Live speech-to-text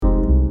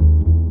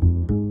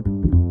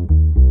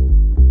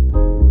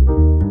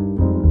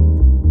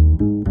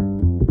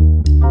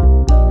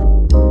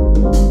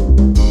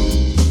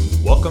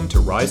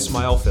Rise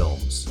Smile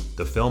Films,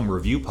 the film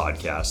review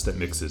podcast that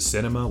mixes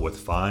cinema with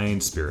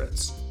fine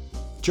spirits.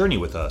 Journey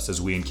with us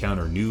as we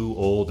encounter new,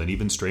 old, and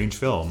even strange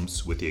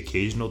films with the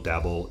occasional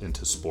dabble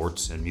into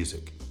sports and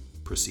music.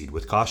 Proceed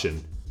with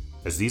caution,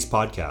 as these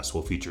podcasts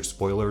will feature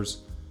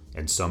spoilers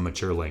and some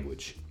mature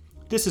language.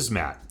 This is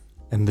Matt.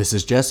 And this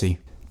is Jesse.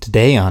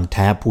 Today on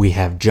tap we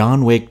have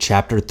John Wick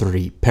Chapter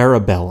 3,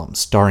 Parabellum,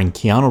 starring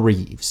Keanu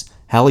Reeves,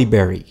 Halle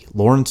Berry,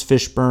 Lawrence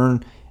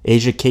Fishburne,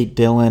 Asia Kate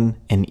Dillon,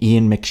 and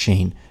Ian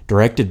McShane,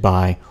 directed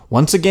by,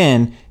 once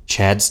again,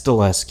 Chad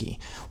Stahelski.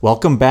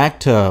 Welcome back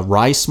to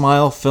Rise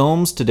Smile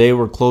Films. Today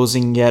we're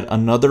closing yet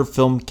another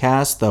film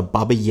cast, the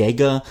Baba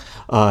Yaga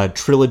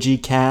trilogy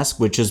cast,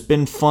 which has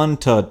been fun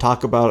to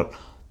talk about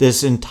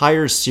this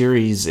entire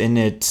series in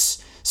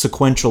its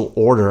sequential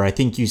order. I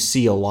think you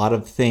see a lot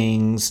of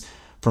things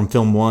from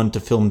film 1 to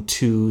film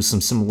 2,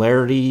 some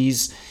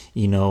similarities,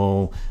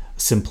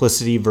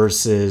 simplicity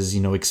versus,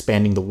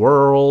 expanding the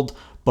world.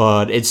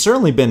 But it's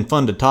certainly been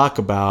fun to talk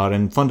about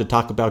and fun to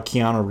talk about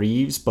Keanu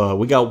Reeves. But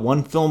we got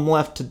one film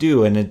left to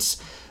do, and it's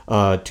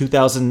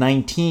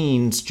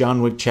 2019's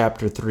John Wick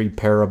Chapter 3,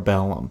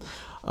 Parabellum.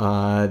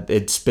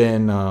 It's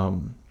been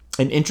an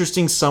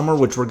interesting summer,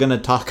 which we're going to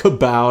talk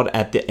about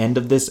at the end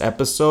of this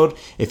episode.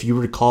 If you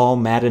recall,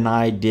 Matt and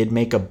I did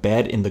make a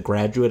bet in the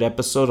graduate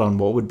episode on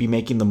what would be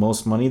making the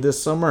most money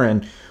this summer,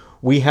 and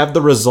we have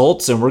the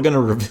results, and we're going to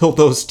reveal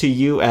those to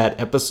you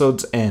at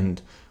episode's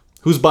end.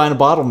 Who's buying a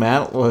bottle,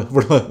 Matt?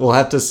 We'll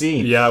have to see.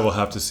 Yeah, we'll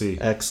have to see.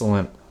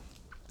 Excellent.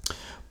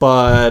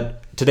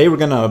 But today we're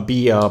going to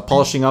be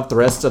polishing off the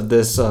rest of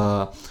this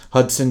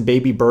Hudson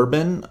Baby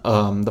Bourbon.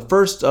 The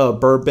first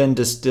bourbon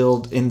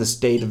distilled in the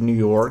state of New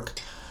York,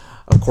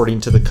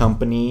 according to the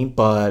company.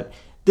 But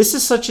this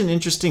is such an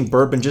interesting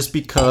bourbon just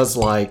because,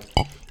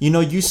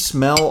 you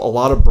smell a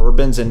lot of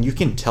bourbons and you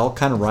can tell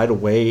kind of right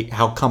away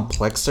how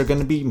complex they're going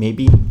to be,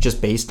 maybe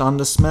just based on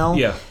the smell.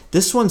 Yeah.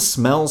 This one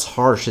smells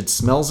harsh. It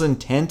smells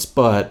intense,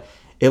 but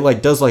it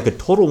does a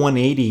total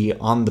 180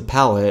 on the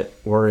palate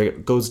where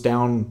it goes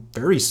down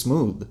very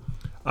smooth.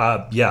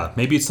 Yeah,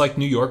 maybe it's like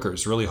New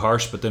Yorkers, really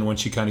harsh, but then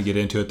once you kind of get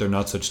into it, they're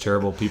not such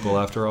terrible people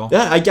after all.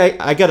 Yeah, I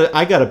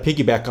gotta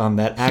piggyback on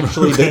that.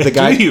 Actually, Okay. the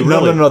guy, Do you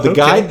really? No, the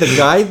Okay.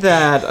 guy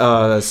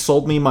that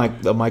sold me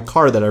my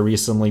car that I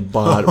recently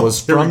bought was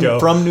from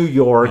New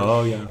York.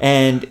 Oh yeah,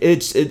 and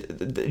it's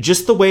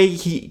just the way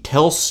he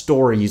tells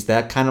stories,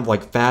 that kind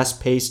of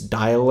fast paced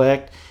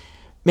dialect.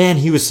 Man,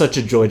 he was such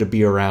a joy to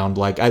be around.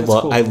 I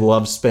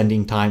love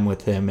spending time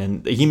with him,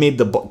 and he made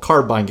the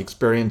car buying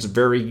experience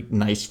very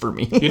nice for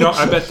me.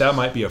 I bet that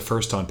might be a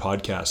first on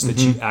podcast that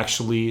you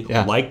actually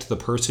liked the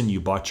person you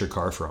bought your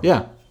car from.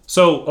 Yeah.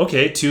 So,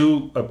 okay,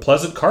 to a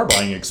pleasant car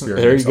buying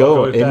experience. There you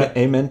go. with that.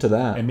 Amen to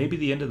that. And maybe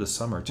the end of the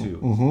summer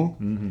too.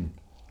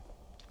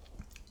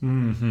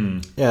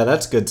 Yeah,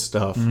 that's good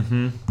stuff.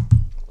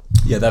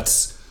 Yeah,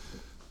 that's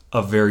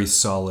a very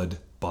solid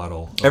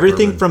bottle.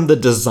 Everything bourbon. from the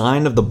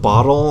design of the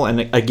bottle,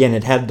 and again,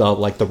 it had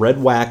the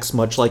red wax,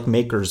 much like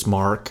Maker's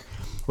Mark,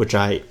 which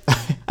I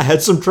I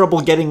had some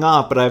trouble getting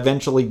off, but I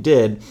eventually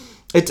did.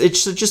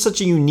 It's just such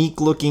a unique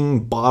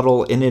looking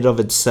bottle in and of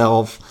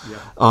itself.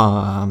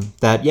 Yeah.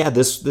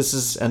 This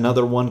is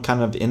another one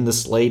kind of in the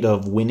slate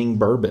of winning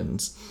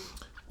bourbons.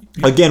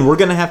 Again, we're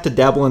gonna have to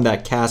dabble in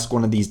that cask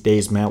one of these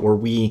days, Matt, where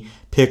we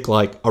pick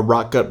a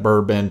rock gut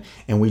bourbon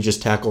and we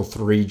just tackle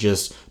 3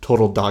 just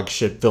total dog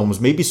shit films.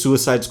 Maybe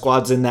Suicide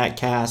Squad's in that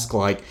cask,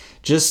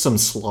 just some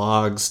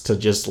slogs to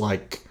just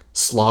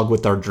slog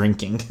with our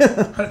drinking.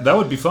 That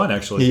would be fun,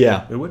 actually.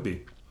 Yeah, it would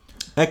be.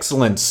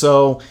 Excellent.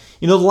 So,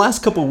 the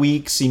last couple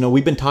weeks,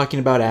 we've been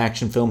talking about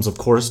action films, of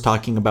course,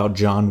 talking about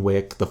John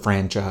Wick, the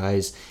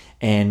franchise,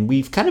 and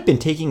we've kind of been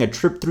taking a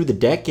trip through the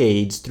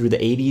decades, through the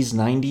 80s,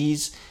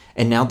 90s,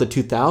 and now the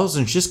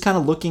 2000s, just kind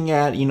of looking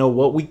at,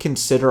 what we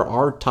consider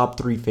our top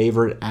 3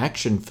 favorite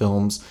action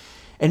films.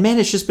 And man,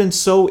 it's just been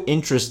so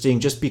interesting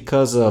just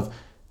because of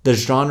the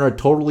genre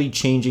totally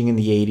changing in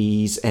the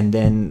 80s, and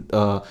then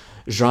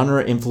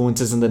genre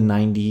influences in the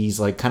 90s,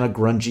 kind of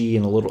grungy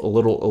and a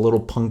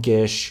little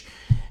punkish.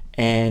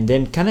 And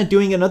then kind of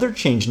doing another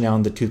change now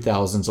in the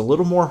 2000s, a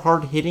little more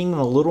hard-hitting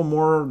and a little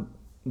more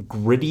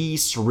gritty,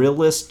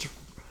 surrealist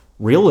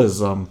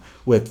realism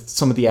with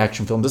some of the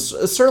action films.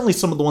 Certainly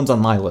some of the ones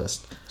on my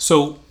list.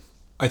 So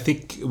I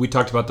think we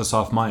talked about this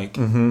off mic.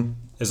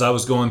 As I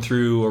was going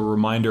through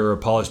a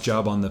polished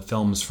job on the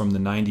films from the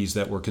 90s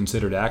that were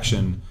considered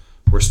action,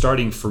 we're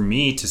starting for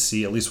me to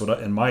see, at least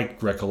in my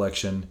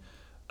recollection,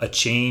 a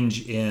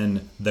change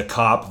in the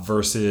cop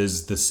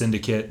versus the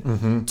syndicate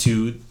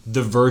to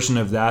the version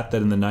of that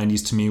in the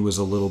 90s to me was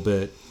a little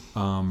bit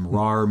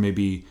raw,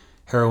 maybe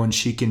heroin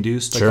chic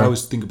induced. Sure. I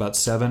always think about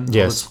Seven.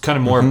 Yes. It's kind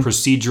of more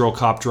procedural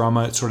cop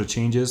drama. It sort of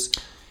changes.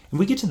 And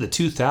we get to the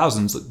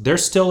 2000s.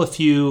 There's still a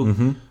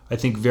few, I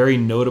think, very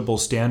notable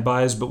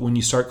standbys. But when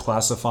you start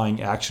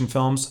classifying action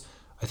films,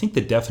 I think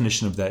the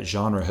definition of that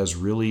genre has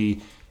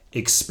really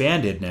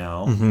expanded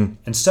now.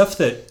 And stuff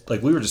that,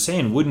 we were just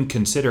saying, wouldn't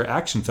consider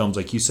action films.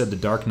 Like you said, The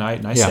Dark Knight,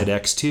 and I said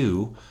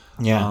X2.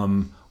 Yeah.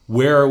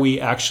 where are we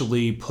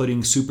actually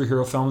putting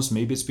superhero films?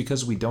 Maybe it's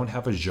because we don't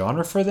have a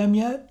genre for them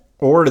yet.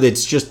 Or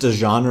it's just a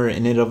genre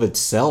in and of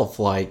itself.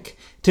 Like,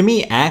 to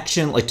me,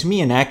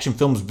 an action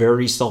film's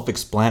very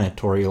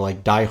self-explanatory.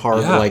 Like Die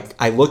Hard, like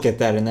I look at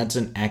that and that's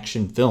an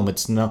action film.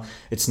 It's not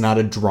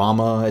a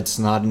drama. It's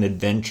not an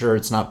adventure.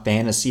 It's not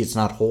fantasy. It's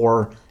not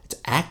horror. It's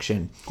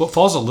action. Well, it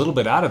falls a little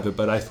bit out of it,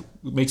 but it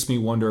makes me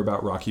wonder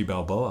about Rocky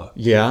Balboa.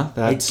 Yeah,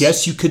 I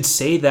guess you could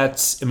say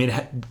that's. I mean,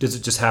 does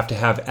it just have to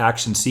have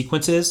action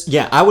sequences?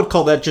 Yeah, I would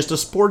call that just a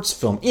sports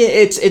film.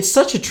 It's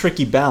such a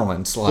tricky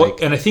balance.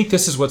 And I think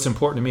this is what's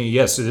important to me.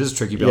 Yes, it is a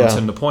tricky balance,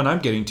 and the point I'm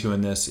getting to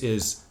in this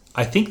is,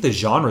 I think the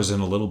genre's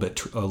in a little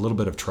bit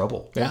of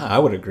trouble. Yeah, I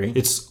would agree.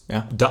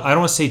 I don't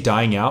want to say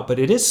dying out, but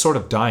it is sort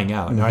of dying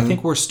out. And I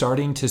think we're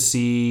starting to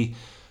see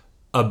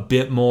a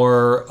bit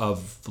more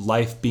of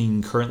life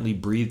being currently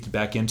breathed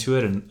back into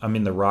it. And I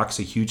mean, The Rock's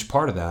a huge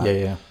part of that.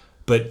 Yeah.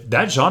 But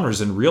that genre's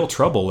in real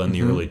trouble in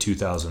the early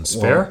 2000s.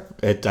 Fair?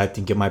 I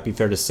think it might be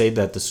fair to say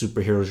that the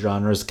superhero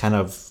genre is kind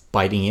of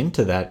biting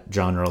into that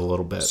genre a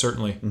little bit.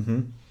 Certainly.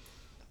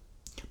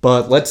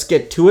 But let's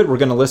get to it. We're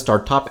going to list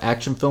our top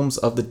action films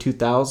of the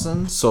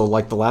 2000s. So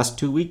like the last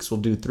 2 weeks,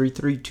 we'll do 3,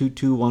 3, 2,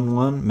 2, 1,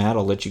 1. Matt,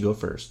 I'll let you go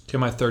first. Okay,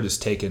 my third is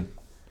Taken.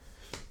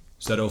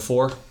 Is that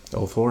 04?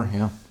 04,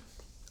 yeah.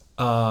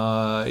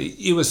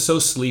 It was so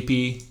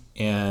sleepy,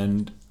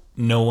 and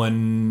no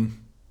one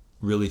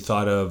really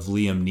thought of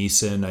Liam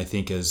Neeson, I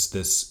think, as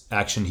this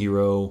action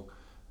hero.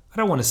 I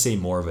don't want to say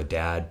more of a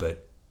dad,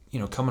 but,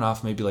 coming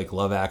off maybe like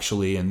Love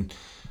Actually, and,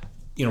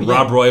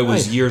 Rob Roy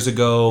was years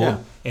ago,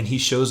 and he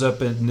shows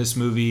up in this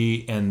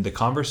movie, and the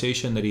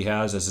conversation that he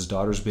has as his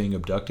daughter's being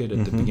abducted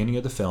at the beginning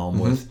of the film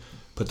with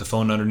put the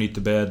phone underneath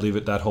the bed, leave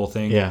it, that whole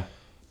thing. Yeah.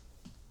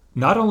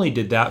 Not only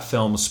did that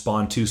film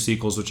spawn 2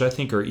 sequels, which I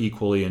think are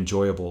equally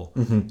enjoyable,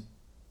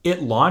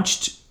 it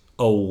launched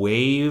a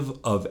wave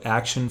of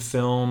action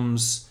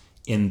films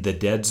in the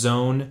Dead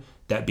Zone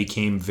that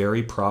became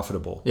very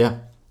profitable. Yeah.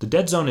 The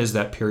Dead Zone is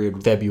that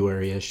period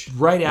February-ish.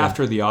 Right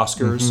after the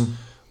Oscars,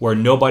 where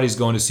nobody's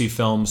going to see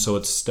films, so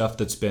it's stuff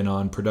that's been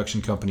on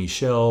production company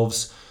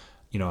shelves.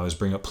 I was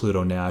bringing up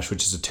Pluto Nash,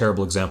 which is a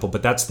terrible example,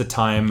 but that's the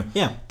time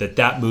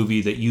that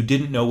movie that you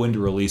didn't know when to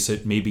release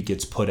it maybe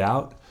gets put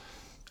out.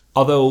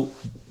 Although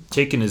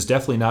Taken is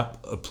definitely not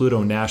a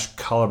Pluto Nash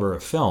caliber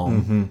of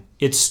film,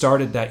 it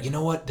started that,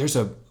 there's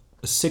a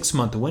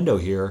 6-month window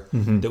here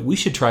that we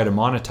should try to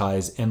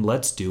monetize, and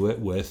let's do it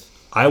with,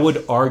 I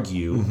would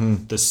argue,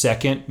 the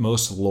second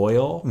most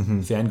loyal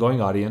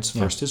fan-going audience.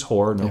 First is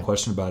horror, no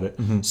question about it.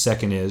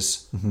 Second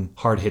is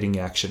hard-hitting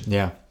action.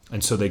 Yeah.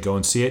 And so they go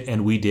and see it,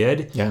 and we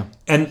did. Yeah.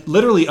 And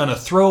literally on a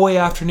throwaway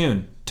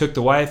afternoon, took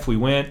the wife, we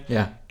went,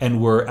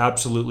 and we're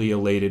absolutely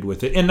elated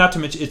with it. And not to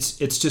mention,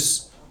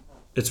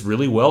 it's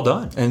really well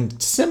done. And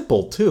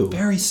simple, too.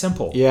 Very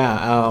simple.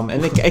 Yeah,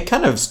 and it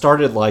kind of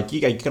started like,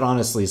 you could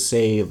honestly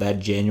say that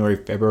January,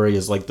 February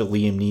is like the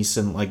Liam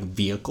Neeson like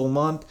vehicle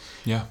month.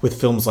 Yeah. With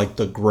films like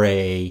The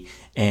Grey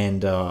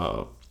and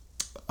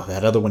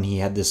that other one he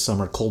had this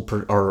summer,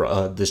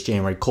 this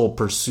January, Cold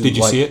Pursuit. Did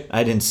you see it?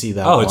 I didn't see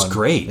that one. Oh, it's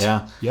great.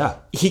 Yeah. Yeah.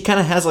 He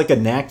kind of has like a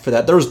knack for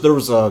that. There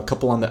was a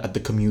couple at the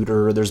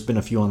commuter. There's been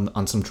a few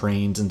on some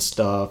trains and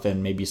stuff,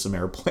 and maybe some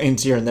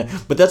airplanes here and there.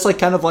 But that's like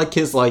kind of like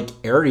his like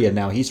area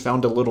now. He's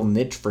found a little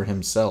niche for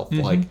himself,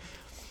 like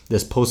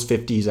this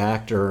post-50s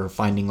actor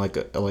finding like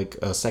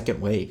a second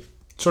wave.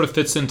 Sort of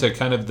fits into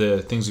kind of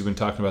the things we've been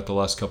talking about the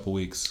last couple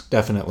weeks.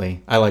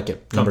 Definitely. I like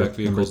it. Comeback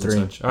vehicles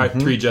and such. All right,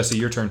 3, Jesse,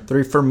 your turn.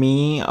 3 for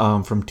me,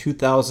 from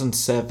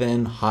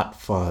 2007, Hot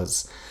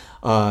Fuzz.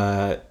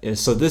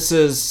 So this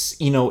is,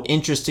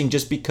 interesting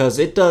just because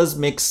it does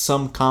mix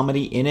some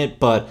comedy in it,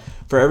 but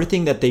for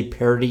everything that they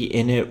parody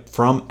in it,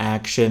 from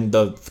action,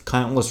 the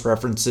countless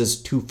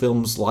references to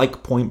films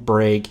like Point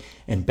Break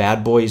and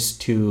Bad Boys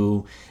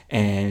 2,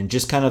 and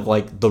just kind of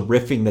like the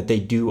riffing that they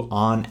do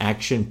on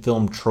action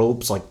film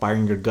tropes, like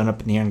firing your gun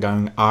up in the air and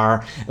going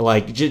R,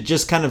 like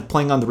just kind of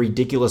playing on the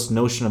ridiculous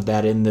notion of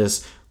that in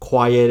this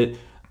quiet,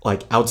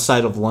 like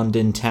outside of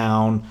London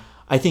town.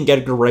 I think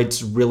Edgar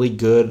Wright's really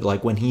good,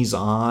 like when he's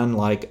on,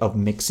 like of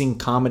mixing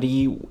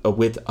comedy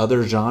with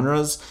other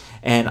genres.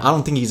 And I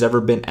don't think he's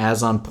ever been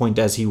as on point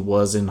as he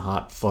was in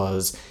Hot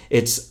Fuzz.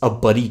 It's a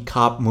buddy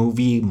cop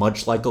movie,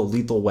 much like a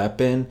Lethal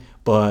Weapon,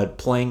 but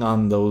playing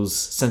on those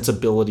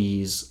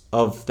sensibilities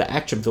of the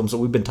action films that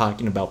we've been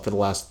talking about for the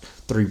last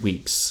 3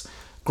 weeks.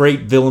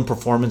 Great villain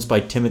performance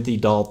by Timothy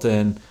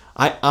Dalton.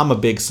 I'm a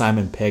big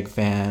Simon Pegg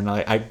fan.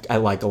 I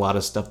like a lot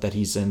of stuff that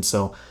he's in.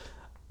 So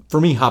for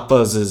me, Hot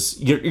Fuzz is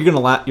you're gonna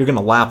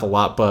laugh a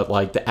lot, but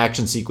like the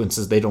action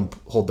sequences, they don't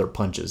hold their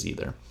punches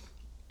either.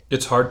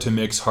 It's hard to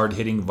mix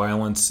hard-hitting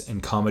violence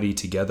and comedy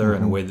together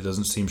in a way that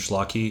doesn't seem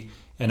schlocky.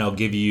 And I'll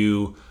give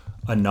you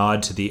a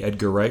nod to the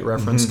Edgar Wright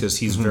reference because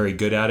he's very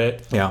good at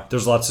it. Yeah.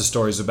 There's lots of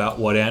stories about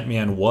what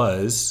Ant-Man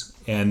was,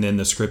 and then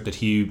the script that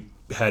he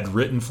had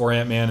written for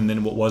Ant-Man, and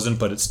then what wasn't,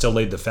 but it still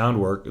laid the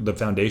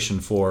foundation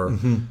for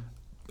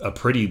a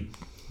pretty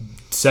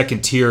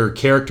second-tier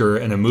character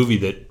in a movie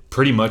that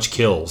pretty much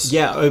kills.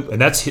 Yeah,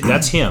 and that's him.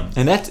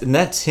 And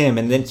that's him.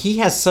 And then he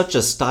has such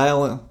a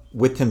style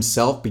with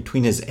himself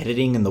between his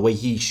editing and the way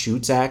he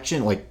shoots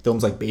action, like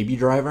films like Baby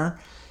Driver.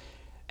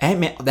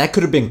 Ant-Man, that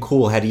could have been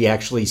cool had he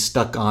actually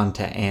stuck on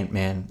to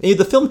Ant-Man.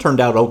 The film turned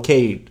out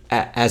okay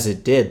as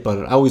it did, but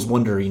I always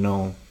wonder,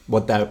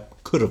 what that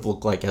could have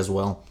looked like as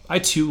well. I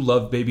too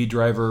love Baby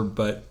Driver,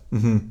 but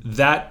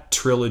that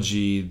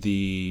trilogy,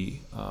 the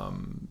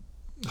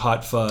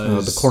Hot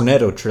Fuzz, the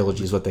Cornetto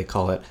trilogy is what they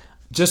call it.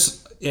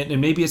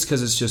 And maybe it's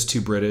because it's just too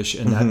British,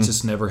 and that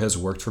just never has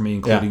worked for me,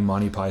 including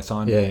Monty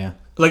Python. Yeah.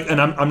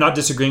 And I'm not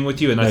disagreeing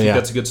with you, and I think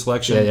that's a good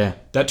selection. Yeah.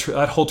 That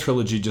whole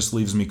trilogy just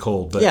leaves me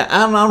cold. But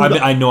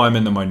I know I'm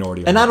in the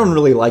minority. And I don't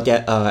really like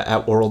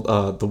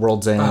The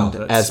World's End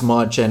as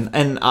much,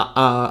 and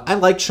I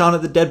like Shaun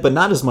of the Dead, but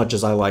not as much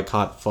as I like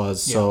Hot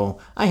Fuzz. Yeah. So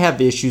I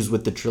have issues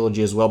with the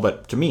trilogy as well.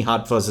 But to me,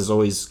 Hot Fuzz has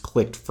always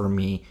clicked for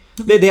me.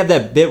 They have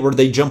that bit where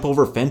they jump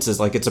over fences,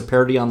 like it's a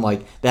parody on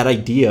like that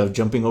idea of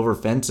jumping over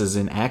fences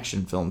in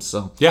action films.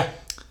 So yeah,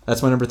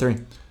 that's my number 3.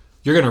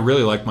 You're gonna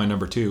really like my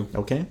number 2.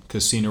 Okay.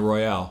 Casino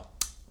Royale.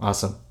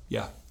 Awesome.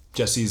 Yeah,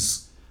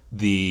 Jesse's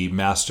the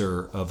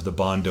master of the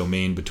Bond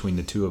domain between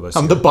the two of us.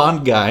 I'm the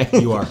Bond guy.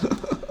 You are.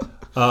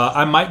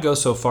 I might go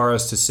so far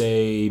as to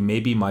say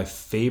maybe my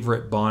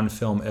favorite Bond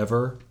film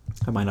ever.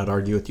 I might not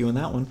argue with you on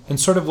that one. And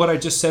sort of what I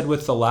just said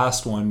with the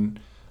last one,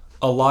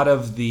 a lot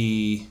of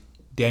the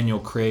Daniel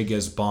Craig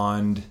as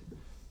Bond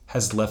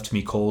has left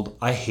me cold.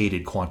 I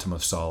hated Quantum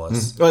of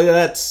Solace. Well,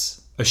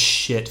 that's a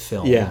shit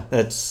film. Yeah,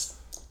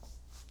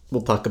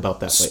 we'll talk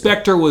about that later.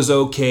 Spectre was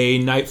okay.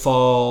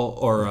 Nightfall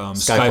or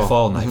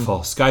Skyfall.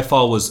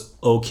 Skyfall was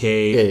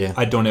okay. Yeah.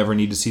 I don't ever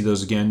need to see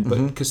those again.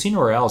 But Casino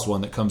Royale is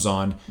one that comes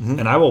on,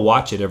 and I will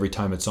watch it every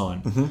time it's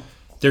on.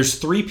 There's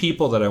 3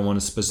 people that I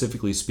want to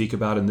specifically speak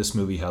about, and this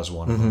movie has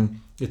one of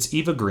them. It's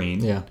Eva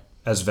Green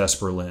as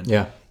Vesper Lynd.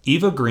 Yeah.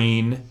 Eva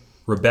Green,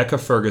 Rebecca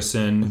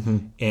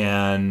Ferguson,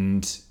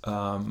 and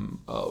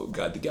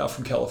the gal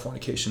from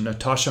Californication,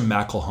 Natasha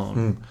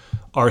McElhone,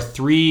 are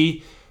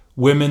 3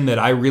 women that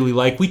I really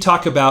like. We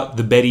talk about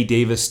the Bette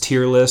Davis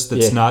tier list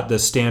that's not the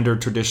standard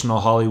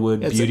traditional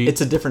Hollywood beauty. It's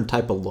a different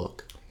type of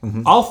look.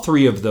 All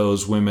 3 of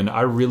those women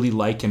I really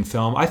like in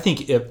film. I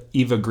think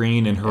Eva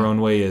Green in her own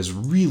way is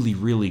really,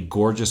 really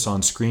gorgeous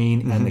on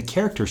screen, and the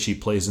character she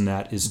plays in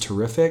that is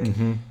terrific.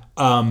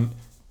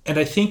 And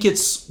I think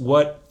it's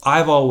what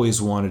I've always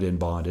wanted in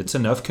Bond. It's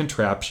enough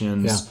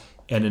contraptions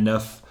and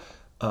enough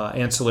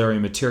ancillary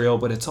material,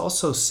 but it's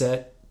also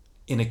set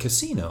in a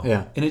casino.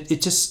 Yeah. And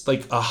it just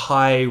like a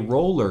high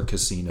roller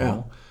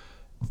casino.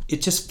 Yeah.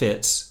 It just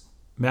fits.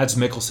 Mads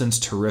Mikkelsen's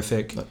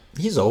terrific.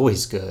 He's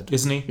always good.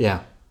 Isn't he?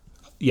 Yeah.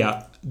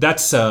 Yeah.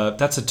 That's a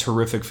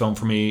terrific film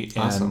for me.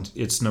 Awesome. And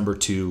it's number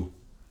 2.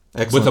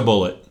 Excellent. With a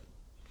bullet.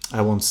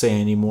 I won't say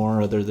any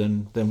more other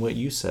than what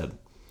you said.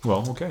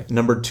 Well, okay.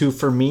 Number 2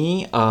 for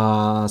me,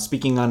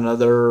 speaking on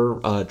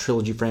another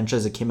trilogy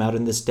franchise that came out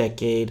in this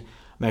decade,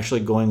 I'm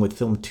actually going with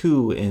film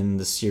 2 in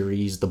the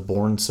series, The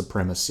Bourne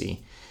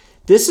Supremacy.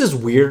 This is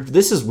weird.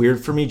 This is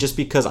weird for me just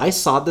because I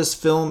saw this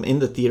film in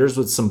the theaters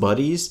with some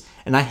buddies,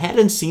 and I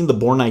hadn't seen The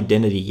Bourne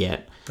Identity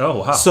yet. Oh,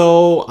 wow.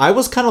 So I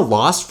was kind of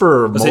lost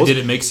for most... Did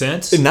it make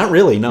sense? Not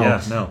really, no.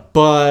 Yeah, no.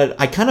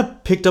 But I kind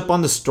of picked up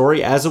on the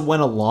story as it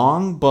went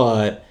along,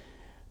 but...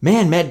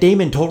 Man, Matt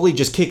Damon totally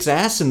just kicks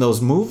ass in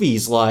those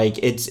movies. Like,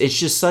 it's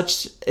just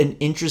such an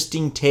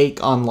interesting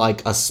take on,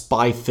 like, a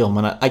spy film.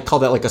 And I call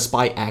that, like, a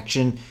spy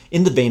action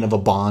in the vein of a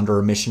Bond or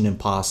a Mission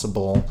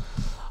Impossible.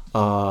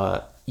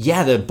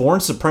 The Bourne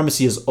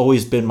Supremacy has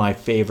always been my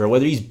favorite.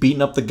 Whether he's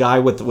beating up the guy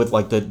with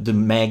like, the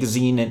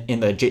magazine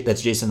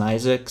that's Jason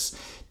Isaacs,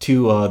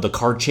 to the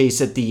car chase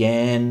at the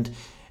end,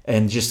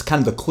 and just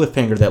kind of the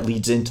cliffhanger that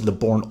leads into the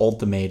Bourne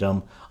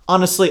Ultimatum.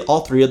 Honestly,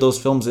 all 3 of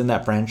those films in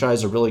that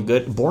franchise are really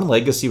good. Bourne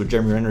Legacy with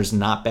Jeremy Renner is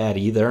not bad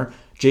either.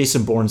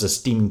 Jason Bourne's a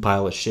steaming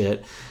pile of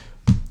shit.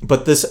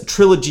 But this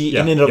trilogy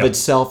in and of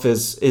itself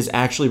is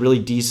actually really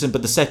decent.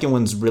 But the second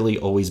one's really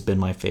always been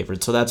my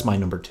favorite. So that's my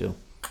number 2.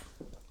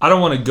 I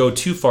don't want to go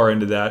too far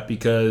into that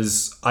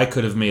because I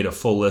could have made a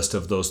full list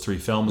of those 3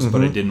 films,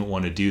 but I didn't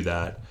want to do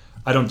that.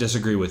 I don't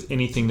disagree with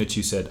anything that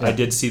you said. Yeah. I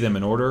did see them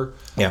in order.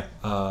 Yeah.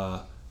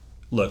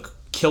 Look,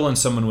 killing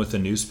someone with a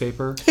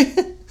newspaper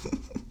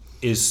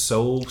is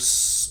so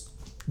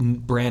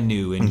brand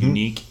new and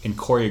unique and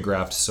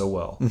choreographed so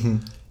well.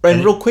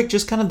 And real quick,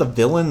 just kind of the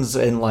villains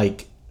and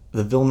like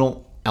the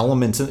villainal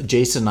elements.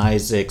 Jason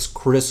Isaacs,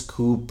 Chris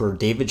Cooper,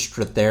 David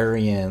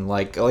Strathairn,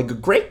 like a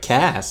great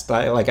cast.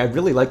 I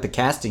really like the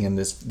casting in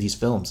these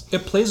films.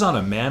 It plays on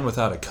a man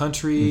without a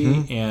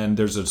country, and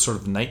there's a sort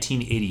of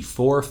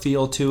 1984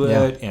 feel to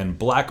it, and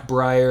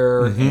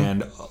Blackbriar,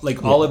 and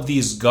like all of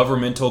these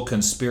governmental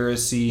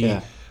conspiracy.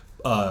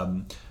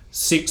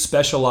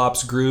 Special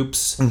ops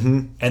groups,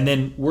 and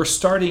then we're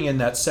starting in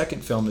that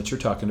second film that you're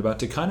talking about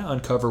to kind of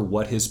uncover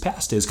what his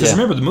past is. Because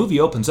remember, the movie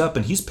opens up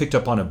and he's picked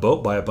up on a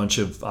boat by a bunch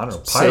of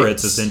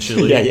pirates,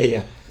 essentially.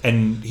 Yeah.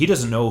 And he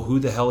doesn't know who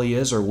the hell he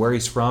is or where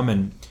he's from.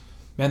 And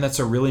man, that's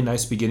a really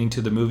nice beginning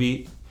to the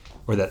movie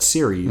or that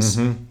series.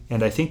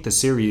 And I think the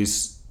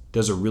series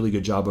does a really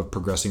good job of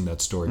progressing that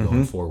story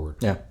going forward.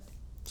 Yeah.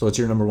 So what's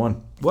your number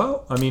one?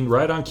 Well, I mean,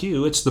 right on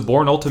cue. It's the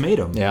Bourne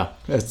Ultimatum. Yeah,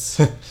 it's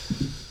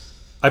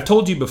I've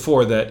told you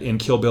before that in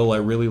Kill Bill, I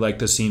really like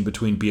the scene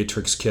between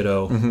Beatrix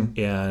Kiddo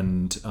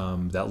and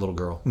that little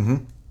girl.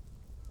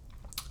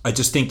 I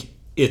just think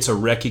it's a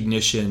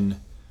recognition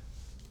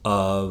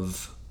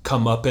of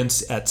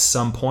comeuppance at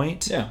some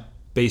point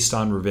based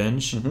on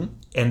revenge.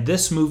 And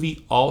this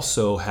movie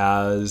also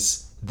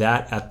has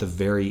that at the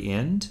very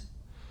end.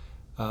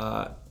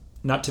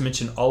 Not to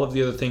mention all of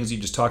the other things you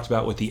just talked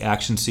about with the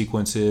action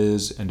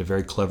sequences and a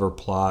very clever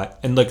plot.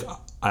 And look,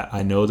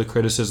 I know the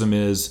criticism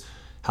is,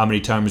 how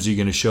many times are you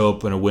going to show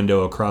up in a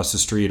window across the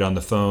street on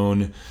the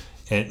phone?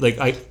 And but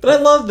I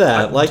love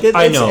that.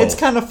 I know it's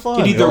kind of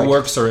fun. It either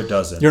works or it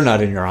doesn't. You're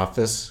not in your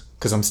office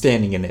because I'm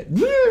standing in it.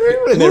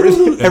 And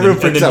everyone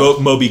freaks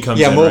out. Moby comes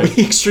in. Yeah, Moby right?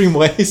 Extreme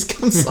Ways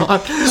comes on.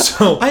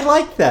 So I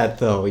like that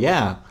though.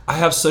 Yeah. I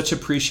have such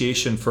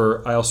appreciation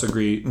for. I also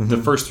agree. The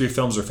first three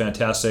films are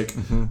fantastic.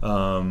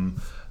 The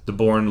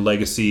Bourne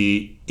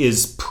Legacy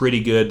is pretty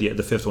good.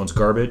 The fifth one's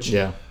garbage.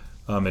 Yeah.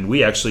 And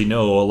we actually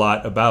know a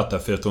lot about the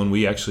fifth one.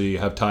 We actually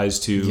have ties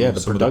to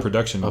some of the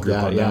production group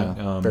on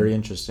that. Very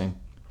interesting.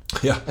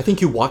 Yeah. I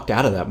think you walked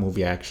out of that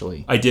movie,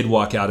 actually. I did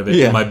walk out of it.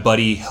 Yeah. And my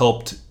buddy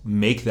helped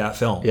make that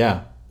film.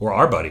 Yeah. Or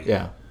our buddy.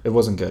 Yeah. It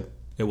wasn't good.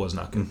 It was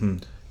not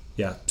good.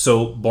 Yeah.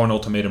 So Bourne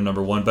Ultimatum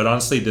number 1. But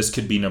honestly, this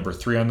could be number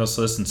 3 on this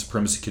list, and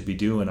Supremacy could be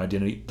due. And I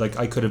didn't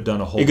I could have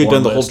done a whole. You could have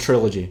done the whole list,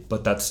 trilogy.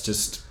 but that's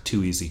just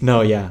too easy.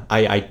 No, yeah,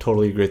 I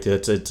totally agree with you.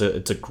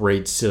 It's a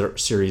great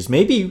series.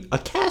 Maybe a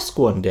cask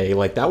one day,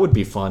 like that would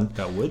be fun.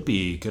 That would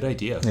be a good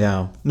idea.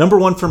 Yeah. Number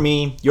 1 for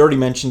me. You already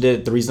mentioned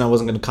it. The reason I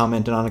wasn't going to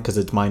comment on it because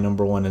it's my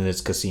number 1, and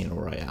it's Casino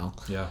Royale.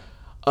 Yeah.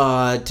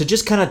 To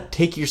just kind of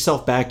take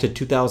yourself back to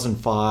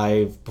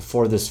 2005,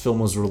 before this film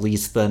was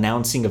released, the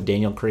announcing of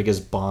Daniel Craig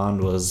as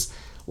Bond was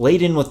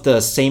laden with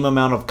the same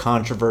amount of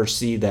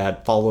controversy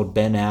that followed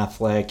Ben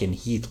Affleck and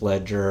Heath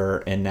Ledger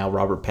and now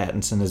Robert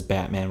Pattinson as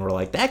Batman. We're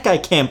like, that guy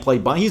can't play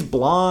Bond. He's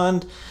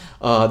blonde.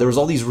 There was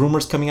all these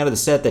rumors coming out of the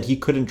set that he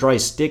couldn't draw a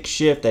stick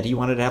shift, that he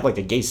wanted to have like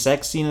a gay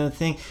sex scene and a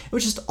thing. It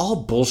was just all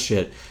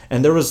bullshit.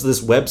 And there was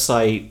this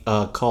website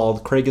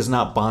called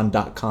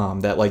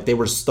CraigIsNotBond.com that like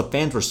the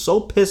fans were so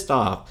pissed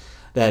off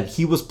that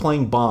he was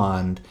playing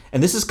Bond.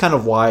 And this is kind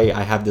of why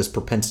I have this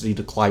propensity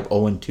to Clive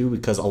Owen too,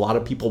 because a lot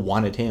of people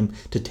wanted him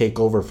to take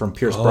over from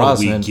Pierce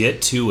Brosnan. We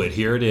get to it.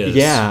 Here it is.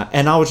 Yeah,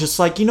 and I was just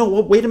like, you know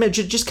what, wait a minute,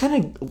 just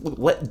kind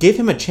of give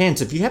him a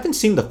chance. If you haven't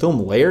seen the film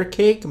Layer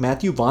Cake,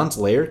 Matthew Vaughn's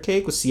Layer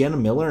Cake with Sienna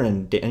Miller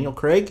and Daniel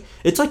Craig,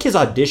 it's like his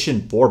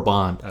audition for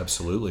Bond.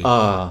 Absolutely.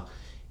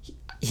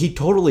 He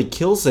totally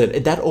kills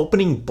it. That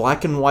opening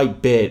black and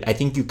white bit, I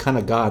think you kind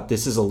of got,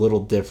 this is a little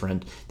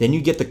different. Then you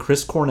get the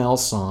Chris Cornell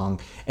song,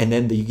 and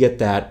then you get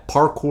that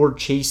parkour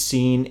chase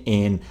scene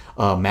in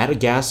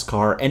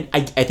Madagascar. And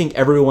I think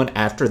everyone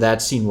after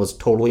that scene was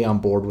totally on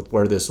board with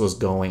where this was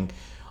going.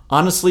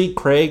 Honestly,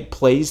 Craig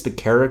plays the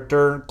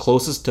character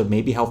closest to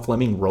maybe how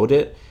Fleming wrote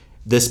it.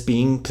 This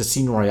being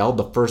Casino Royale,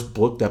 the first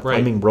book that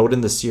Fleming wrote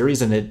in the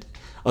series. And it,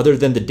 other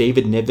than the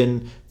David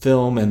Niven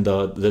film and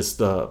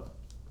the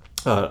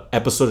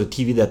episode of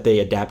TV that they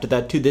adapted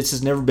that to, this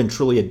has never been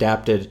truly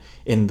adapted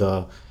in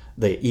the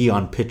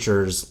Eon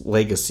Pictures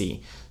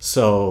legacy.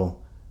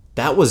 So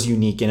that was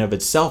unique in of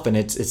itself, and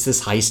it's this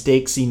high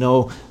stakes,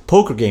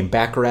 poker game,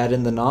 Baccarat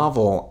in the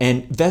novel,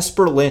 and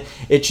Vesper Lynd.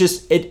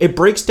 It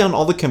breaks down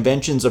all the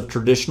conventions of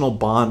traditional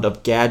Bond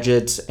of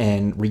gadgets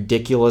and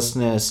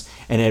ridiculousness,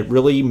 and it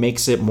really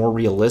makes it more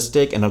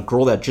realistic. And a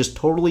girl that just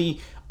totally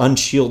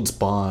unshields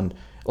Bond,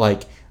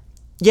 like.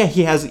 Yeah,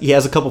 he has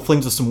a couple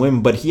flings with some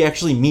women, but he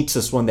actually meets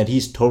this one that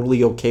he's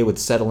totally okay with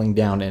settling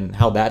down, and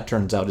how that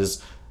turns out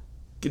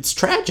it's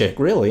tragic,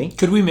 really.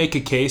 Could we make a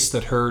case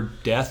that her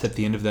death at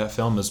the end of that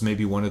film is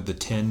maybe one of the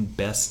 10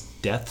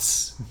 best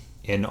deaths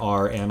in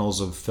our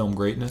annals of film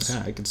greatness?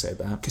 Yeah, I could say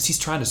that. Because he's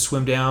trying to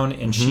swim down,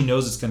 and she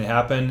knows it's going to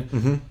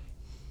happen.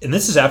 And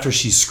this is after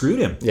she screwed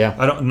him. Yeah.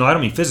 I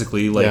don't mean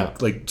physically,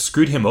 like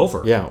screwed him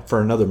over. Yeah,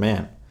 for another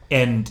man.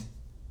 And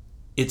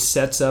it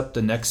sets up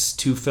the next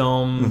 2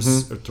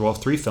 films, or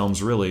 3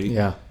 films really.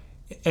 Yeah.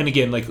 And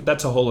again, like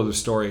that's a whole other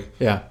story.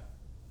 Yeah.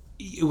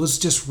 It was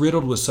just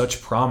riddled with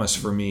such promise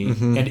for me.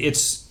 And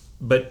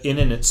but in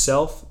and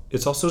itself,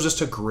 it's also just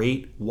a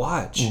great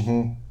watch.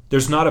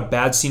 There's not a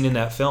bad scene in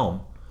that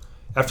film.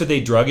 After they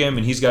drug him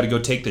and he's got to go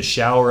take the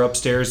shower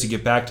upstairs to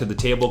get back to the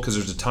table because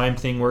there's a time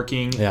thing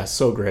working. Yeah,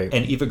 so great.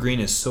 And Eva Green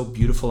is so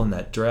beautiful in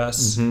that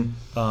dress.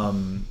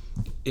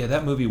 Yeah,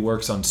 that movie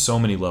works on so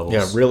many levels.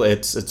 Yeah, really,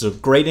 it's a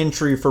great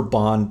entry for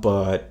Bond,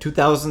 but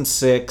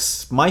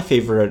 2006, my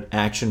favorite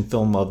action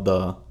film of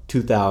the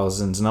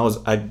 2000s,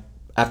 and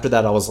after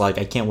that I was like,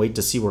 I can't wait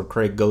to see where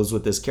Craig goes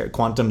with this character.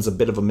 Quantum's a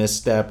bit of a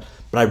misstep,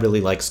 but I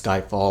really like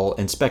Skyfall.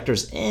 And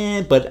Spectre's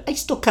but I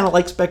still kind of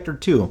like Spectre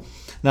too.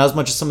 Not as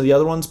much as some of the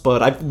other ones,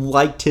 but I've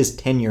liked his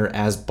tenure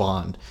as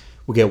Bond.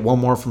 We'll get one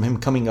more from him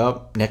coming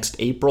up next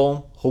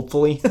April,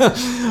 hopefully.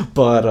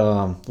 But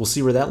we'll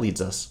see where that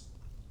leads us.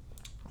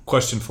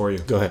 Question for you.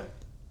 Go ahead.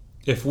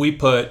 If we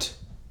put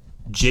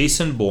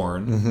Jason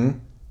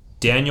Bourne,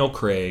 Daniel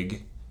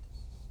Craig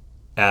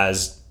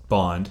as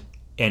Bond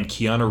and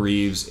Keanu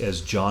Reeves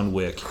as John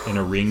Wick in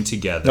a ring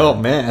together. Oh,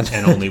 man.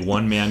 And only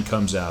one man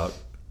comes out.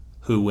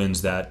 Who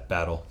wins that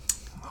battle?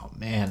 Oh,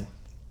 man.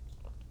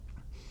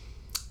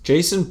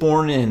 Jason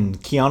Bourne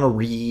and Keanu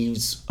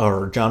Reeves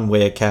or John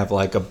Wick have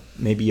like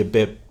maybe a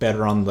bit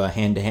better on the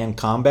hand-to-hand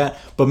combat.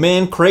 But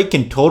man, Craig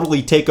can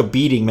totally take a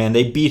beating, man.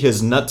 They beat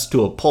his nuts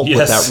to a pulp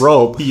with that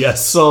rope.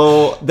 Yes.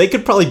 So they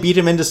could probably beat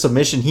him into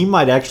submission. He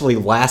might actually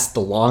last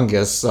the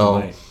longest.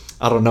 So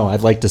I don't know.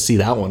 I'd like to see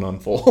that one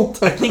unfold.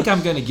 I think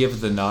I'm going to give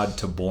the nod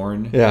to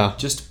Bourne. Yeah.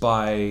 Just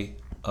by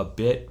a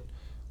bit.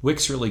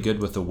 Wick's really good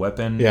with the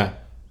weapon. Yeah.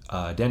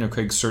 Daniel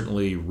Craig's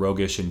certainly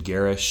roguish and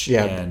garish.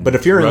 Yeah, and but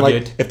if you're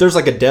rugged. in if there's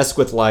like a desk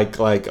with like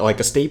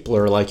a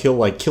stapler, like he'll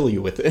like kill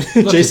you with it.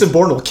 Jason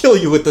Bourne will kill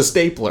you with the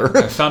stapler.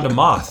 I found a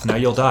moth. Now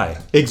you'll die.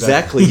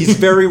 Exactly. He's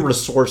very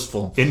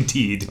resourceful.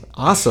 Indeed.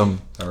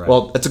 Awesome. All right.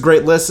 Well, that's a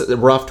great list.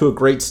 We're off to a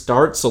great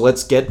start. So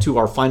let's get to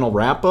our final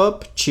wrap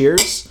up.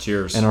 Cheers.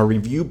 Cheers. And our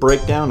review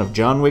breakdown of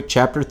John Wick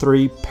Chapter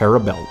 3: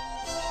 Parabellum.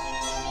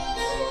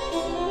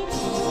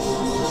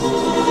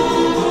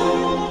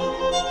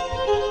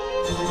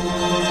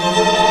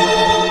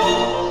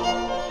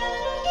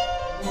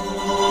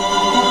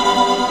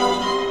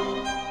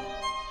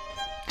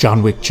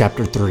 John Wick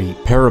Chapter 3,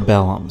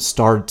 Parabellum,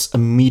 starts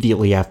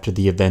immediately after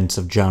the events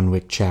of John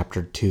Wick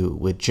Chapter 2,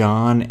 with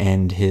John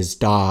and his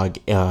dog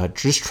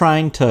just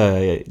trying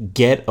to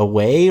get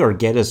away or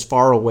get as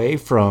far away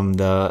from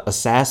the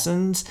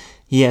assassins.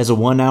 He has a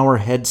 1 hour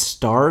head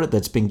start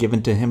that's been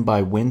given to him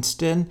by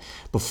Winston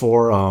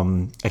before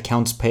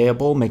accounts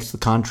payable makes the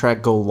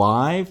contract go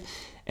live.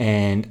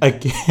 And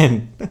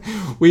again,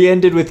 we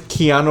ended with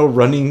Keanu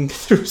running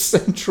through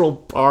Central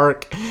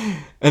Park.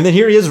 And then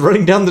here he is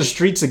running down the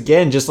streets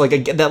again, just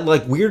like that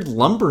like weird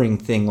lumbering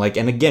thing. Like,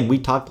 and again, we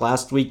talked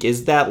last week,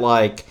 is that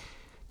like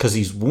because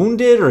he's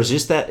wounded, or is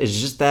just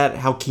that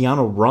how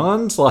Keanu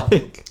runs?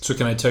 Like, so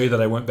can I tell you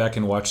that I went back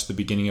and watched the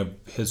beginning of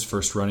his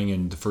first running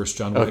in the first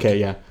John Wick? Okay,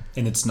 yeah.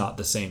 And it's not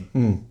the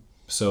same.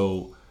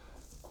 So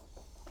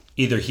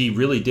either he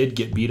really did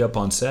get beat up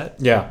on set,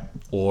 yeah,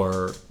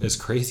 or as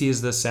crazy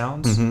as this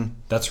sounds,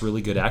 that's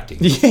really good acting.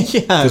 Yeah,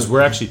 because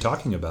we're actually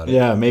talking about it.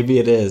 Yeah, maybe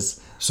it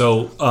is.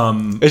 So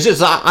it's just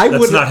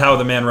that's not how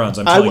the man runs.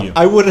 I'm telling you.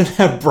 I wouldn't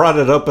have brought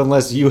it up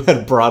unless you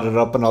had brought it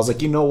up, and I was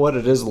like, you know what,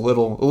 it is a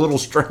little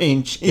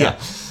strange. Yeah.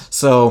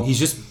 So he's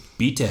just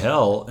beat to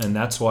hell, and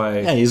that's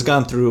why. Yeah, he's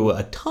gone through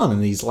a ton in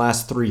these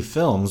last 3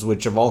 films,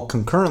 which have all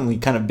concurrently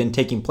kind of been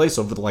taking place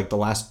over the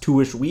last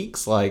 2-ish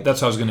weeks. Like,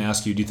 that's what I was going to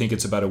ask you. Do you think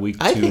it's about a week,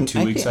 I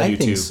 2 weeks? I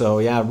think so.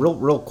 Yeah,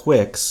 real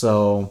quick.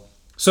 So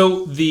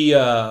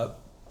the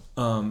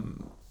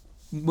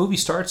movie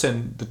starts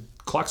and the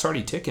clock's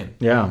already ticking.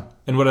 Yeah.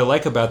 And what I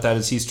like about that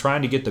is he's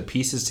trying to get the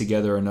pieces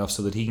together enough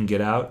so that he can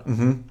get out.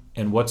 Mm-hmm.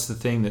 And what's the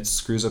thing that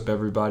screws up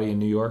everybody in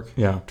New York?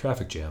 Yeah.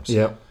 Traffic jams.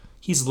 Yep.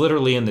 He's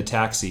literally in the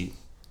taxi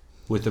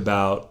with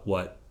about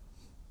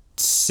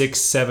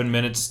 6-7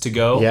 minutes to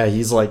go. Yeah,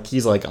 he's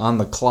like on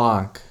the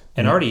clock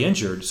and already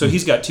injured. So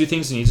he's got 2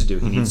 things he needs to do.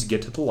 He needs to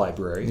get to the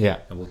library. Yeah.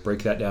 And we'll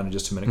break that down in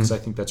just a minute because I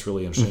think that's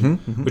really interesting.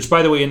 Which,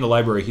 by the way, in the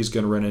library, he's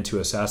going to run into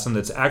an assassin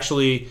that's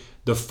actually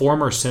the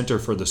former center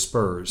for the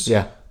Spurs.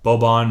 Yeah.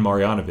 Boban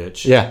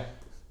Marjanovic. Yeah.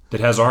 That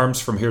has arms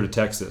from here to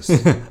Texas.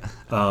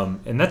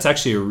 And that's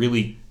actually a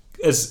really,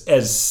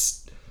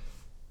 as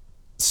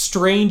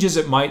strange as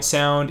it might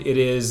sound, it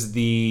is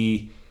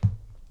the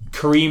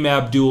Kareem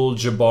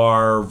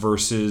Abdul-Jabbar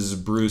versus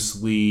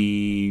Bruce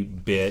Lee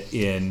bit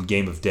in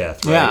Game of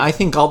Death, right? Yeah, I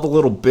think all the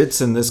little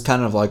bits in this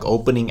kind of like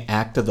opening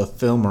act of the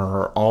film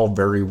are all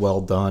very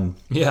well done.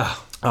 Yeah.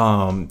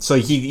 So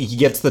he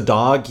gets the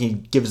dog. He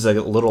gives a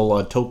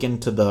little token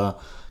to the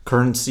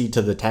currency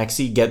to the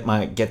taxi. Get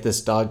this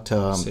dog to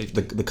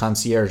the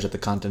concierge at the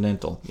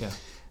Continental. Yeah.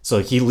 So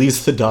he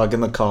leaves the dog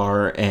in the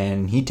car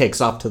and he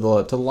takes off to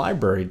the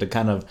library to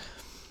kind of.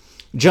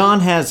 John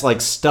has like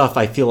stuff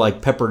I feel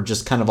like peppered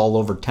just kind of all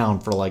over town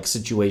for like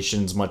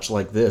situations much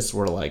like this,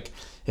 where like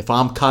if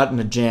I'm caught in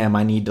a jam,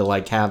 I need to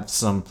like have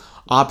some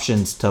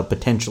options to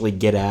potentially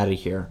get out of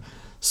here.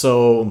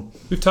 So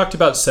we've talked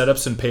about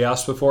setups and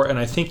payoffs before, and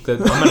I think that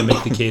I'm going to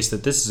make the case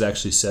that this is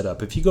actually set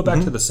up. If you go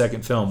back to the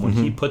second film, when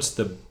he puts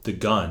the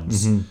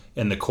guns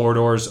in the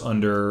corridors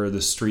under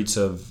the streets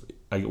of,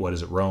 what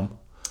is it, Rome?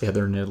 Yeah,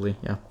 they're in Italy.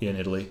 Yeah, in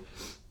Italy.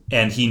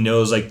 And he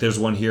knows like there's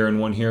one here and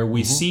one here.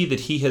 We see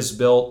that he has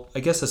built, I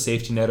guess, a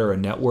safety net or a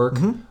network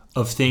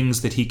of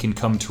things that he can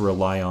come to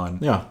rely on.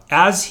 Yeah.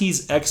 As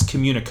he's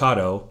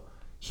excommunicado,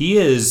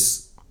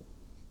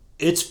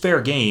 it's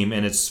fair game,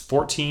 and it's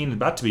about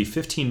to be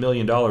 $15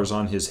 million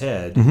on his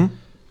head.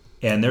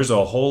 And there's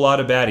a whole lot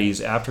of baddies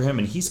after him,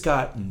 and he's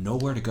got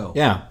nowhere to go.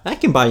 Yeah, I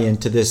can buy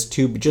into this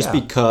too, just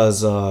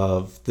because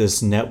of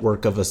this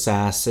network of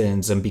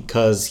assassins, and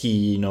because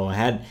he,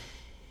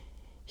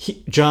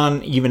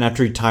 John, even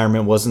after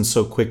retirement, wasn't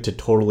so quick to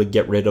totally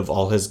get rid of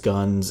all his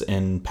guns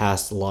and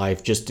past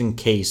life, just in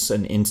case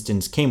an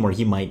instance came where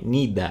he might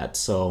need that.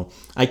 So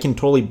I can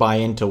totally buy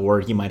into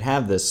where he might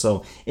have this.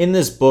 So in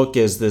this book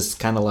is this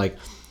kind of like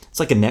it's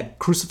like a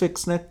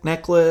crucifix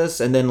necklace,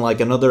 and then like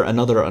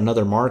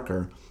another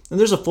marker. And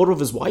there's a photo of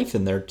his wife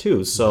in there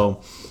too.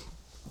 So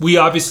we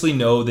obviously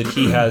know that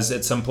he has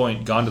at some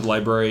point gone to the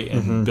library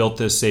and built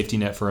this safety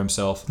net for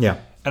himself. Yeah.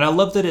 And I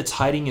love that it's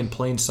hiding in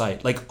plain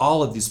sight. Like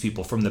all of these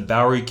people, from the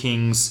Bowery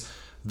Kings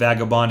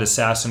vagabond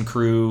assassin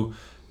crew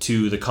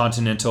to the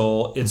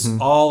Continental, it's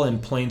all in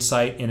plain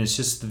sight, and it's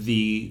just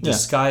the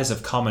disguise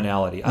of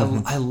commonality.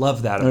 I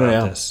love that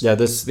about this. Yeah,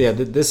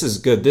 this is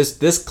good.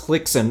 This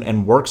clicks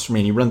and works for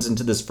me. And he runs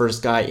into this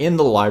first guy in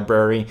the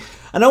library.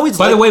 And always.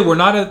 By the way, we're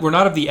not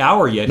of the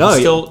hour yet.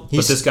 No,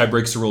 but this guy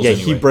breaks the rules. Yeah,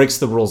 anyway. he breaks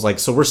the rules. Like,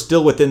 so we're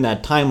still within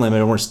that time limit,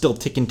 and we're still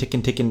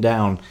ticking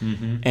down.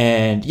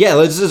 And yeah,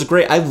 this is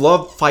great. I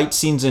love fight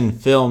scenes in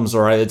films,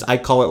 or I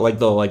call it like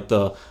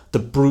the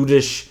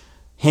brutish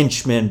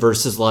henchman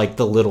versus like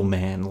the little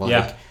man.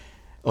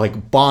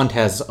 Like Bond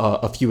has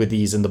a few of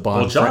these in the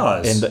Bond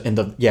in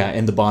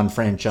the Bond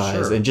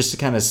franchise, and just to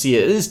kind of see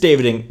it's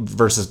David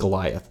versus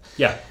Goliath.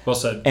 Yeah, well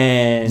said.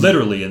 And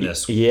literally in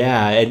this,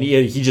 and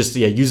he just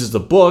uses the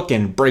book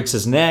and breaks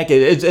his neck.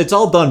 It's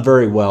all done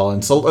very well,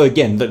 and so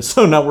again,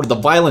 so now where the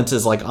violence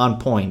is like on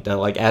point,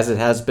 like as it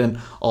has been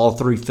all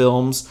three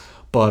films.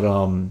 But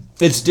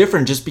it's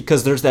different just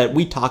because there's that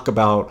we talk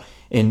about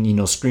in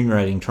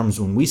screenwriting terms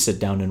when we sit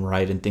down and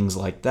write and things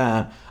like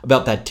that,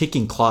 about that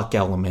ticking clock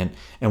element.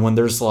 And when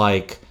there's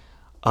like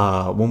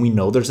when we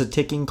know there's a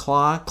ticking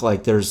clock,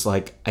 like there's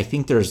like I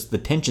think there's the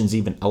tension's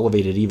even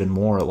elevated even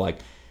more. Like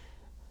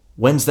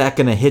when's that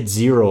gonna hit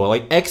zero?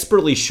 Like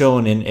expertly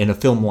shown in a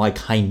film like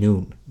High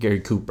Noon,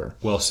 Gary Cooper.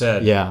 Well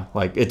said. Yeah,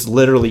 like it's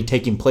literally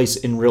taking place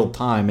in real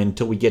time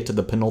until we get to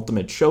the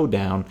penultimate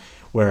showdown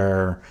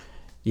where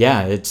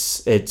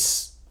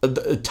it's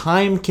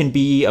time can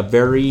be a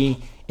very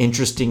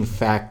interesting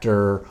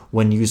factor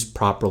when used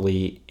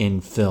properly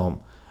in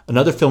film.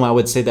 Another film I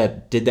would say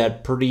that did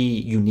that pretty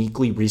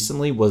uniquely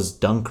recently was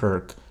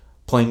Dunkirk,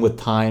 playing with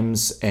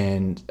times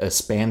and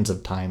spans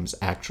of times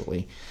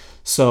actually.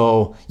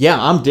 So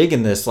yeah, I'm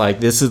digging this.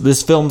 Like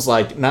this film's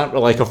like not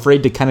like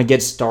afraid to kind of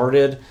get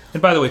started.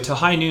 And by the way, to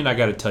High Noon, I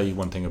got to tell you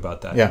one thing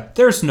about that. Yeah,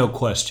 there's no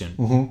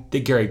question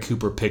that Gary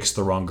Cooper picks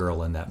the wrong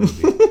girl in that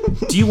movie.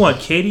 Do you want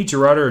Katie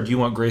Gerardo or do you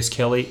want Grace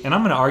Kelly? And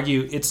I'm going to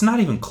argue it's not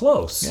even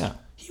close. Yeah,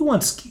 we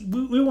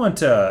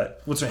want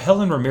what's her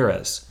Helen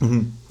Ramirez.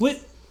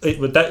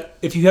 With that,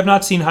 if you have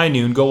not seen High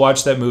Noon, go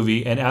watch that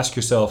movie and ask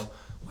yourself,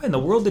 why in the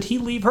world did he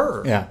leave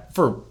her? Yeah,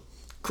 for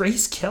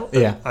Grace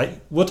Kelly. Yeah,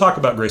 we'll talk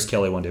about Grace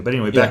Kelly one day. But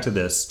anyway, back to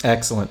this.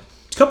 Excellent.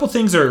 A couple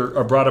things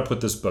are brought up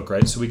with this book,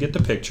 right? So we get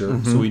the picture,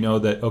 so we know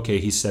that okay,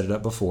 he set it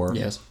up before.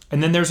 Yes.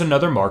 And then there's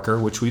another marker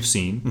which we've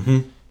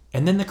seen,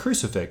 and then the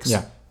crucifix.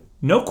 Yeah.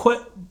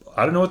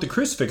 I don't know what the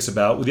crucifix is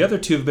about. Well, the other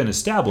two have been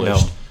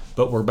established. No.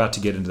 But we're about to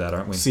get into that,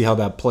 aren't we? See how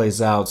that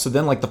plays out. So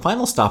then, like, the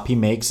final stop he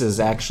makes is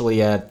actually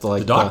at,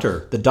 like... The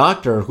doctor. The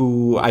doctor,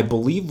 who I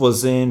believe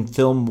was in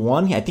film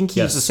 1. I think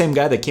he's the same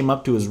guy that came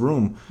up to his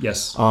room.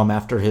 Yes.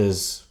 After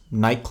his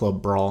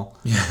nightclub brawl.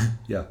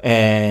 Yeah.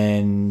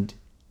 And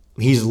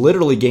he's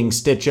literally getting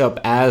stitched up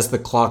as the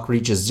clock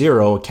reaches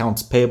zero.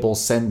 Accounts payable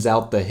sends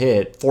out the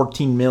hit.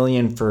 $14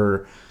 million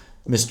for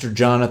Mr.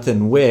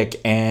 Jonathan Wick.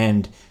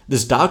 And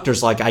this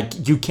doctor's like, I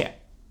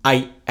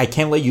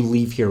can't let you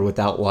leave here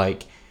without,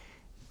 like...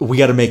 We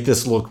got to make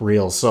this look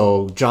real.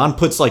 So John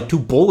puts like 2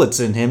 bullets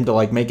in him to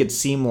like make it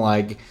seem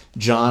like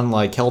John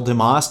like held him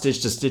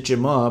hostage to stitch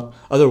him up.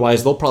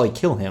 Otherwise, they'll probably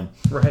kill him.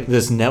 Right.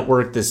 This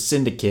network, this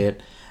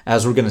syndicate,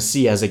 as we're going to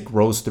see as it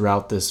grows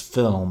throughout this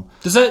film.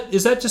 Is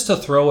that just a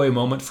throwaway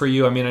moment for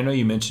you? I mean, I know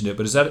you mentioned it,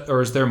 but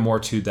is there more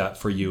to that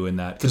for you in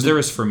that? Because there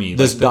is for me.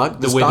 This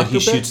like the way that he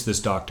bit? shoots this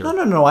doctor.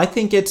 No. I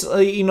think it's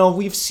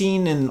we've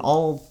seen in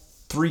all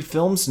 3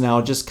 films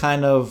now just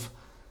kind of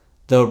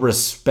the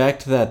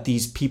respect that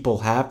these people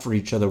have for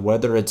each other,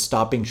 whether it's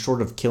stopping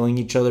short of killing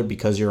each other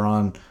because you're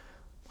on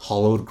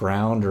hallowed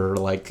ground or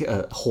like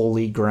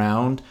holy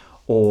ground,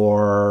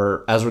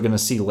 or as we're going to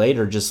see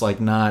later, just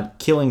like not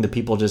killing the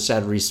people just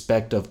out of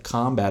respect of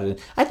combat.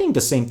 I think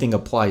the same thing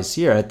applies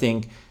here. I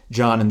think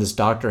John and this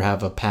doctor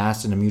have a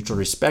past and a mutual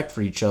respect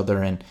for each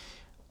other, and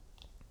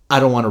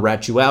I don't want to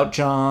rat you out,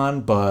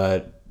 John,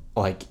 but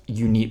like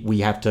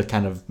we have to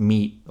kind of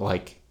meet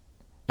like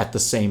at the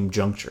same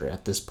juncture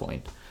at this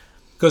point.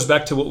 Goes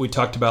back to what we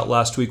talked about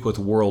last week with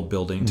world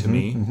building to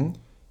me.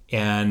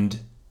 And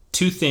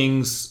 2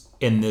 things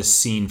in this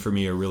scene for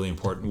me are really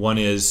important. One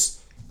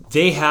is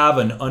they have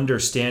an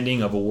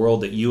understanding of a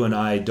world that you and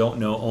I don't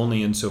know,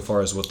 only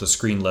insofar as what the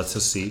screen lets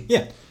us see.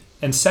 Yeah.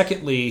 And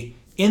secondly,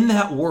 in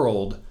that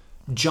world,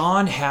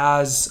 John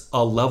has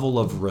a level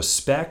of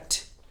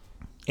respect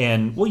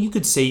and, well, you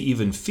could say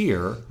even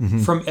fear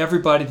from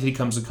everybody that he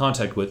comes in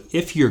contact with.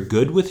 If you're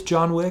good with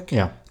John Wick,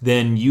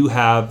 then you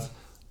have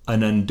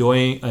an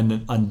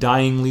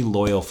undyingly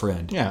loyal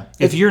friend. Yeah.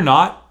 If you're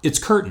not, it's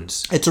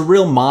curtains. It's a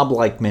real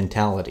mob-like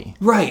mentality.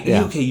 Right.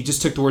 Yeah. Okay, you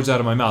just took the words out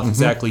of my mouth.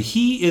 Exactly.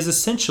 He is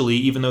essentially,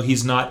 even though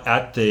he's not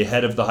at the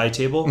head of the high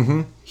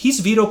table,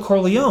 he's Vito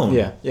Corleone.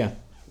 Yeah.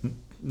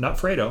 Not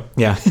Fredo.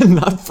 Yeah,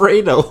 not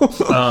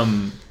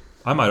Fredo.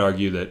 I might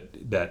argue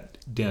that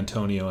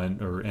D'Antonio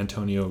or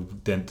Antonio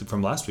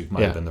from last week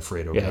might have been the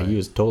Fredo guy. Yeah, he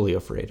was totally a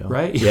Fredo.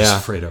 Right? He was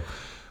Fredo.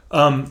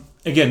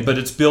 Again, but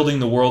it's building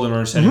the world and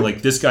understanding,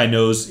 like, this guy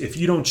knows if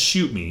you don't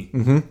shoot me,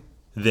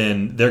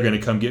 then they're going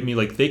to come get me.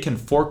 Like, they can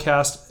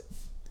forecast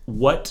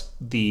what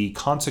the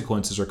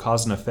consequences or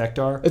cause and effect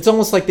are. It's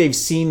almost like they've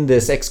seen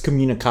this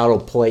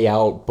excommunicado play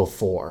out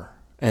before.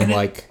 And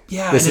like,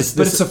 it's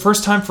the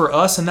first time for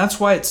us, and that's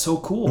why it's so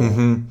cool.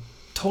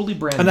 Totally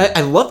brand new. And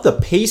I love the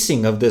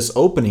pacing of this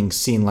opening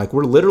scene. Like,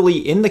 we're literally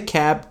in the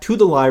cab to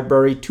the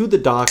library, to the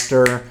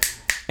doctor,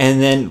 and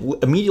then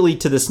immediately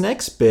to this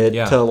next bit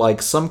to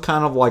like some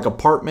kind of like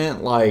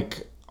apartment,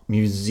 like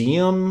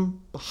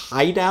museum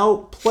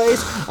hideout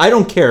place. I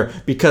don't care,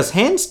 because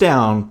hands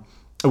down,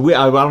 I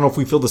don't know if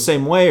we feel the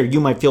same way, or you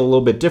might feel a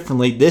little bit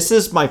differently. This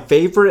is my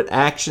favorite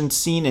action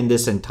scene in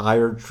this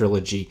entire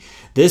trilogy.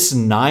 This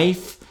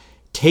knife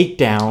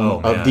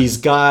takedown of these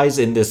guys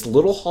in this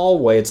little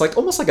hallway. It's like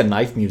almost like a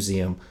knife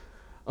museum.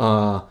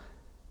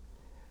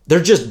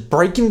 They're just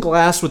breaking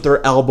glass with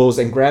their elbows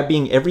and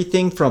grabbing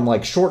everything from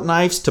like short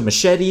knives to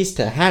machetes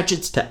to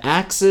hatchets to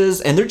axes,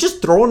 and they're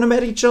just throwing them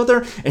at each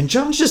other, and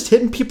John's just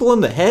hitting people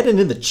in the head and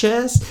in the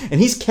chest,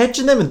 and he's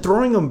catching them and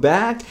throwing them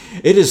back.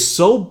 It is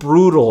so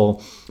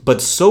brutal,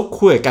 but so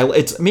quick.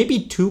 It's maybe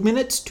 3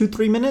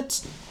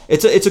 minutes.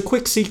 It's a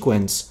quick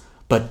sequence,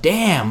 but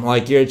damn,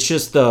 like, it's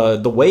just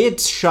the way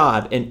it's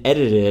shot and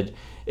edited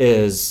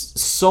is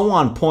so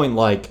on point.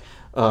 Like,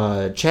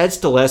 Chad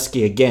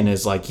Stileski again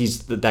is like,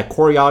 that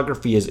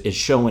choreography is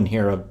showing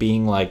here of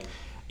being like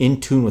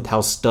in tune with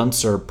how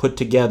stunts are put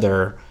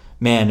together.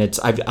 Man,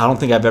 I don't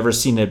think I've ever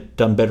seen it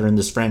done better in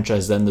this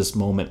franchise than this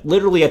moment.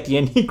 Literally at the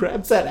end, he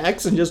grabs that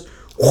axe and just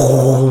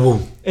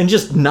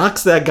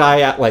knocks that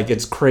guy out. Like,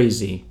 it's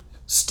crazy.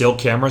 Still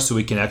camera, so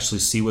we can actually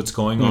see what's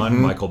going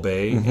on. Michael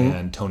Bay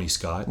and Tony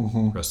Scott,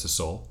 rest his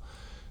soul.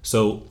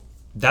 So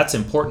that's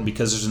important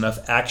because there's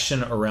enough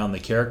action around the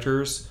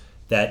characters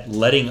that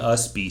letting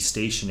us be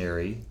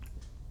stationary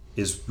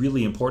is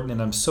really important.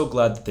 And I'm so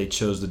glad that they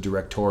chose the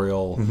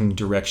directorial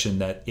direction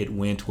that it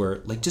went,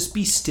 where, like, just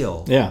be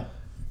still. Yeah.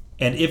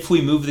 And if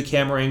we move the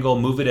camera angle,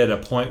 move it at a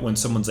point when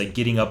someone's like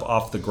getting up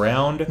off the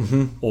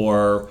ground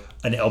or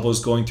an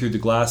elbow's going through the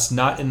glass,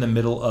 not in the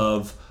middle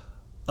of,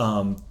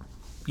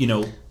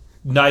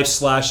 knife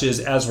slashes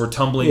as we're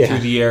tumbling through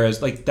the air.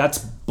 Like, that's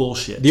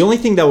bullshit. The only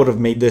thing that would have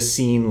made this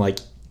scene like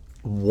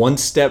one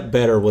step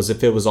better was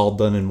if it was all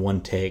done in one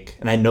take.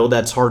 And I know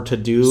that's hard to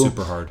do.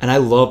 Super hard. And I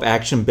love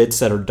action bits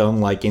that are done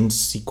like in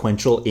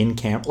sequential, in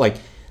camp. Like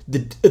the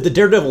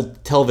Daredevil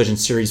television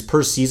series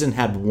per season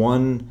had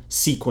one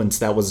sequence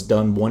that was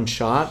done one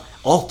shot.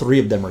 All three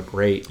of them are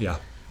great. Yeah.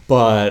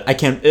 But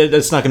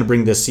it's not going to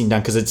bring this scene down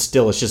because it's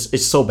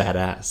so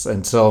badass.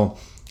 And so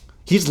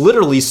he's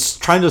literally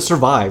trying to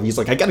survive. He's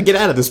like, I gotta get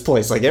out of this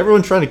place. Like,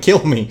 everyone's trying to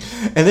kill me.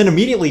 And then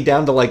immediately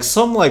down to like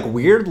some like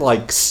weird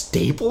like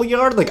staple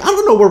yard. Like, I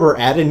don't know where we're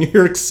at in New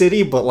York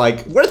City, but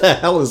like, where the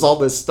hell is all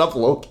this stuff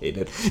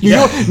located?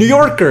 New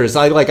Yorkers,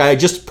 I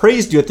just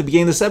praised you at the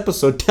beginning of this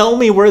episode. Tell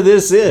me where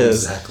this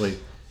is. Exactly.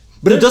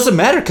 But it doesn't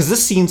matter because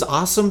this scene's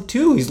awesome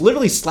too. He's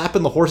literally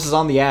slapping the horses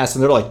on the ass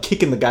and they're like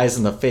kicking the guys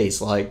in the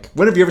face. Like,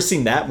 when have you ever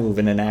seen that move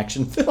in an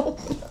action film?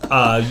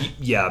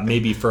 Yeah,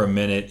 maybe for a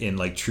minute in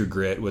like True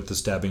Grit with the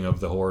stabbing of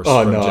the horse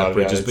from Jeff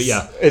Bridges. But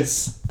yeah,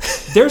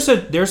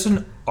 there's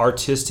an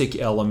artistic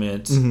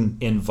element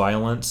in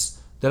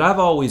violence that I've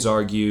always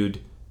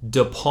argued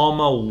De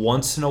Palma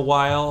once in a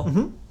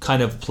while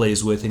kind of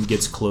plays with and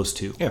gets close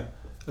to. Yeah.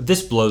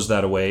 This blows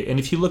that away. And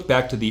if you look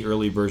back to the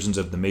early versions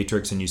of The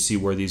Matrix and you see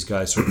where these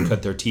guys sort of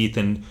cut their teeth,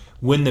 and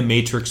when The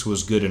Matrix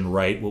was good and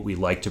right, what we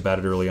liked about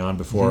it early on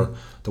before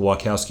the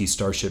Wachowski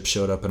starship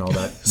showed up and all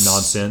that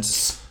nonsense.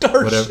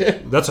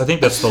 Starship. I think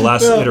that's the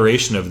last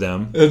iteration of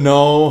them.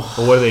 No.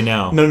 Well, what are they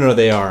now? No,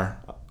 they are.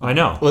 I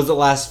know. What was the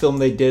last film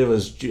they did? It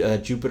was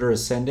Jupiter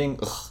Ascending?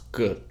 Ugh,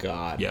 good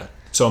God. Yeah.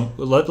 So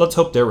let's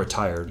hope they're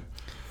retired.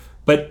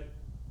 But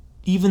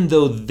even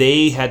though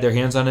they had their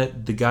hands on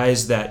it, the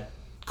guys that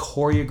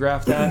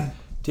choreographed that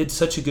did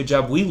such a good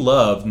job. We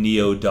loved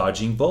Neo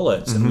dodging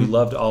bullets, and we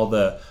loved all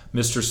the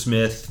Mr.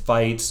 Smith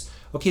fights.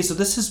 Okay, so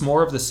this is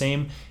more of the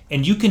same,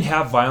 and you can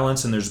have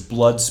violence and there's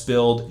blood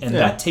spilled, and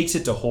that takes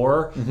it to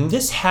horror.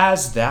 This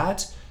has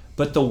that,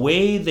 but the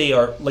way they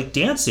are like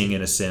dancing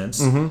in a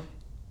sense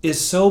is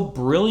so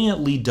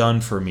brilliantly done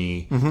for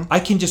me. I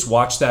can just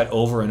watch that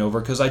over and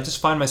over because I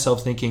just find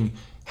myself thinking,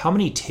 how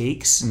many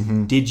takes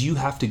did you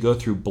have to go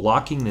through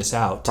blocking this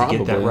out to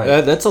get that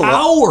right? That's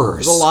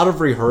hours. There's a lot of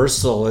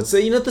rehearsal. It's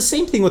the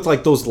same thing with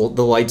like the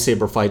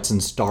lightsaber fights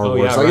in Star Wars.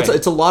 Yeah, like right.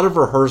 it's a lot of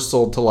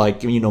rehearsal to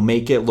like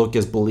make it look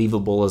as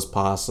believable as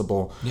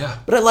possible. Yeah.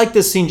 But I like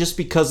this scene just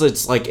because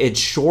it's like it's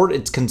short,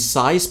 it's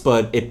concise,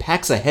 but it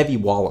packs a heavy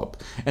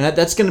wallop, and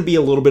that's going to be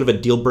a little bit of a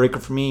deal breaker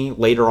for me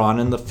later on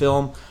in the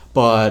film.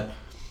 But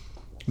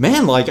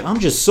man, like, I'm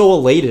just so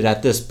elated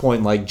at this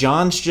point. Like,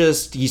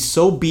 he's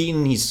so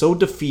beaten, he's so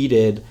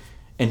defeated,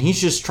 and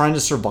he's just trying to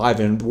survive,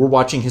 and we're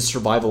watching his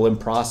survival in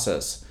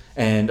process.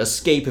 and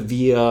escape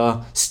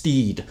via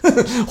steed,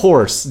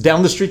 horse,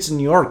 down the streets of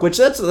New York, which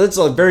that's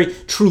a very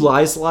True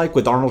Lies like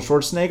with Arnold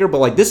Schwarzenegger. But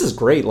like this is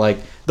great. Like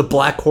the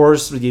black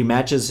horse, he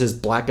matches his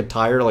black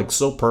attire like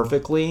so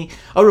perfectly.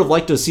 I would have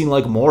liked to have seen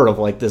like more of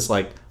like this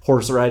like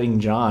horse riding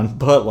John,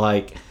 but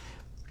like.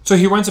 So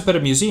he winds up at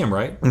a museum,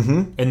 right?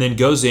 Mm-hmm. And then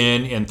goes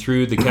in and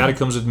through the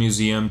catacombs of the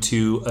museum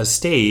to a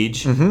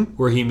stage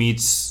where he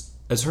meets,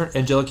 as her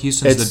Angelique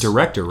Houston's the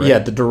director, right? Yeah,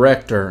 the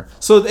director.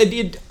 So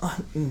it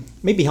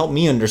maybe help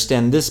me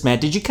understand this,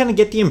 Matt. Did you kind of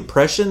get the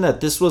impression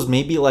that this was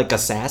maybe like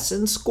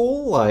assassin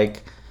school,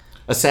 like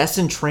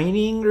assassin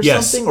training or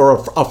something,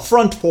 or a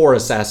front for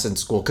assassin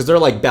school? Because they're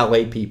like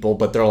ballet people,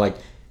 but they're like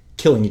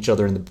killing each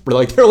other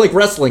they're like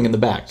wrestling in the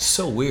back.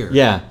 So weird.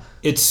 Yeah.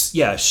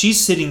 She's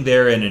sitting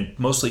there in a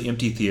mostly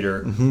empty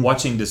theater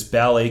watching this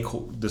ballet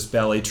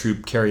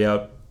troupe carry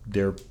out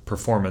their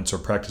performance or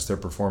practice their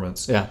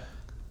performance. Yeah.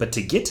 But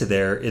to get to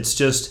there, it's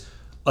just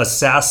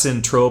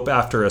assassin trope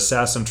after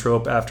assassin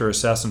trope after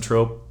assassin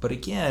trope. But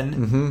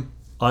again,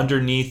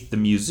 underneath the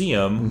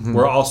museum,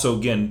 we're also,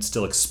 again,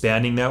 still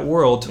expanding that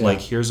world to like,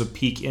 here's a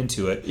peek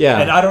into it.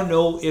 Yeah. And I don't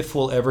know if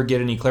we'll ever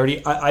get any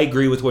clarity. I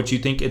agree with what you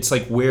think. It's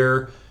like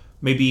where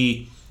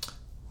maybe...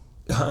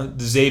 the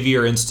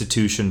Xavier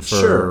Institution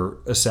for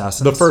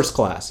assassins. The first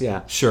class,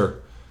 yeah.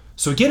 Sure.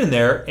 So we get in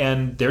there,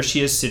 and there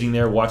she is sitting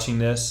there watching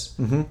this,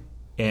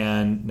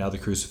 and now the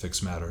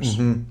crucifix matters.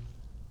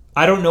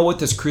 I don't know what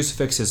this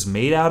crucifix is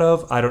made out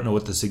of. I don't know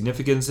what the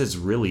significance is,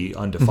 really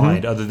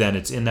undefined, other than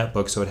it's in that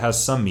book, so it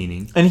has some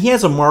meaning. And he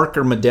has a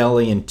marker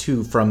medallion,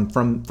 too,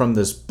 from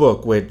this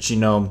book, which, you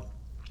know,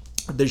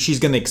 that she's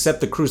going to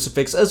accept the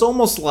crucifix as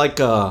almost like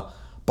a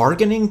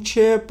bargaining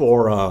chip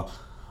or a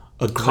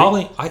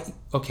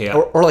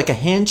or like a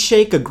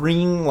handshake,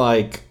 agreeing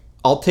like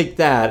I'll take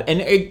that. And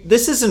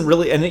this isn't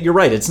really, and you're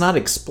right, it's not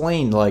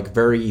explained like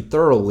very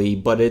thoroughly,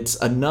 but it's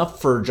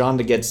enough for John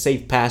to get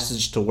safe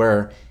passage to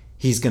where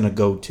he's gonna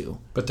go to.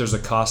 But there's a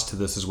cost to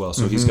this as well.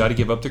 So he's got to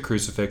give up the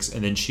crucifix,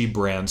 and then she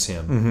brands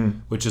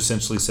him, which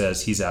essentially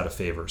says he's out of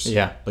favors.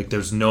 Yeah, like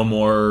there's no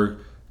more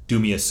do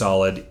me a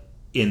solid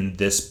in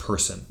this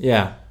person.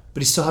 Yeah,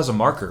 but he still has a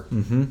marker.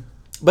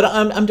 But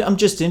I'm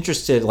just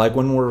interested, like,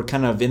 when we're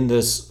kind of in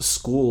this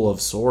school of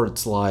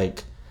sorts,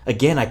 like,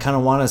 again, I kind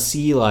of want to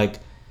see, like,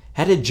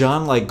 how did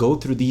John, like, go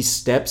through these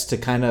steps to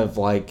kind of,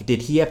 like,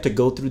 did he have to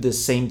go through the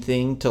same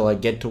thing to,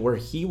 like, get to where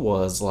he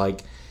was?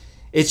 Like,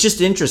 it's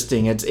just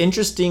interesting. It's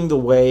interesting the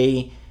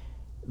way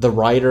the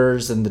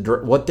writers and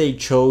what they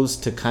chose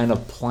to kind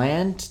of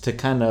plant to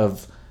kind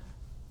of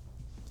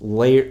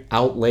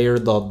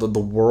outlayer the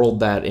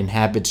world that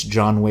inhabits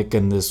John Wick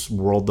and this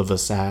world of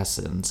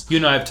assassins. You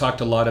and I have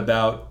talked a lot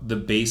about the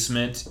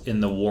basement in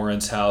the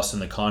Warrens' house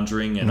and The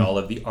Conjuring and all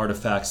of the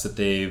artifacts that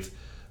they've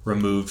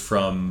removed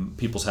from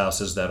people's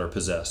houses that are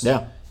possessed.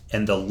 Yeah.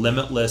 And the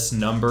limitless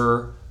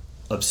number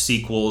of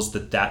sequels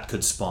that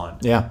could spawn.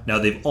 Yeah. Now,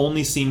 they've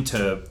only seemed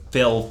to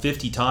fail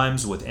 50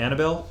 times with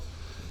Annabelle.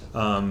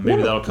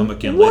 Maybe that'll come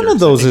again later. One of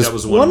those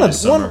is one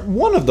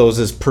of those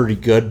is pretty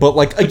good, but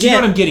like again, but you know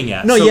what I'm getting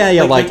at. No, so,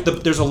 yeah.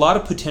 There's a lot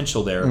of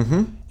potential there,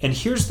 and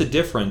here's the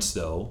difference,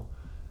 though.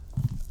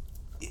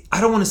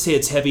 I don't want to say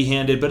it's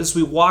heavy-handed, but as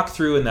we walk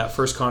through in that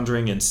first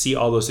Conjuring and see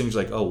all those things,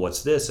 like, oh,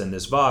 what's this and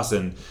this vase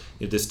and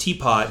this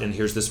teapot and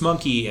here's this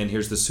monkey and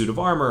here's this suit of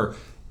armor.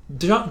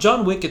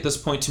 John Wick at this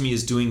point to me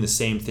is doing the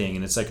same thing,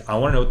 and it's like, I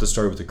want to know what the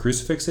story with the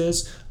crucifix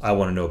is. I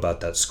want to know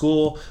about that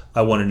school.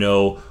 I want to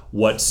know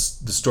what's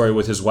the story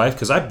with his wife,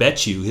 because I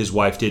bet you his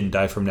wife didn't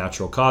die from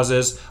natural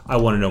causes. I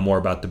want to know more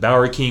about the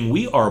Bowery King.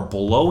 We are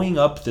blowing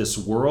up this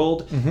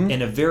world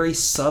in a very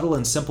subtle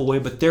and simple way,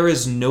 but there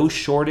is no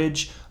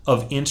shortage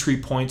of entry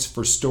points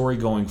for story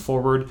going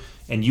forward,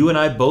 and you and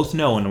I both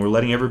know, and we're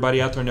letting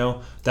everybody out there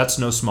know, that's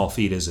no small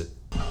feat, is it?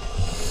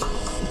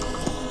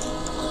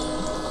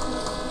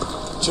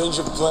 Change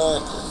of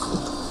plan.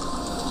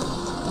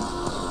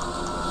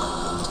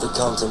 The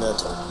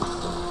Continental.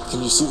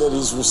 Can you see that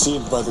he's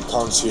received by the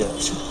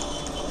concierge?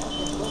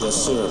 Yes,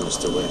 sir,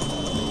 Mr. Wick.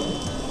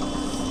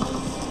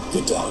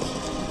 Good dog.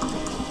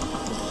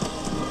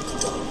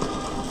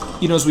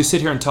 You know, as we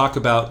sit here and talk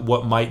about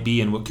what might be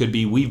and what could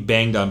be, we've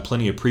banged on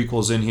plenty of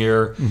prequels in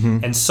here.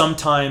 And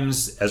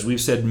sometimes, as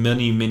we've said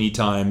many, many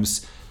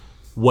times,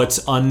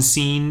 what's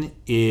unseen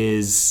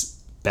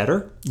is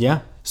better.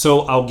 Yeah.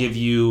 So I'll give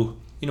you...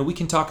 You know, we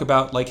can talk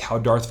about like how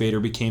Darth Vader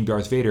became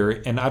Darth Vader,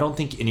 and I don't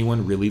think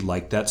anyone really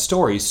liked that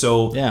story.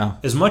 So,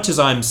 as much as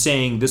I'm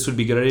saying this would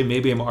be a good idea,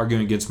 maybe I'm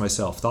arguing against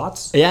myself.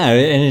 Thoughts? Yeah,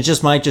 and it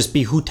just might just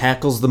be who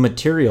tackles the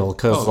material,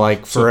 because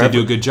so they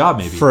do a good job,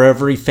 maybe. For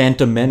every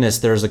Phantom Menace,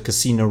 there's a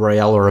Casino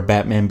Royale or a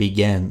Batman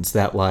Begins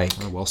that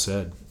well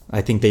said. I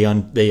think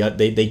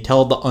they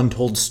tell the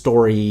untold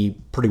story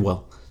pretty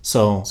well.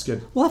 So that's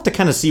good. We'll have to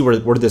kind of see where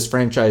this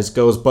franchise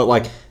goes, but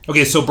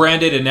okay, so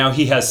branded, and now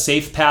he has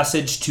safe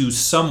passage to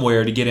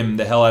somewhere to get him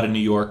the hell out of New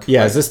York.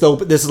 Yeah, right? This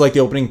is like the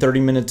opening 30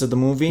 minutes of the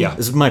movie? Yeah.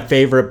 This is my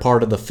favorite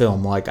part of the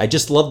film. Like, I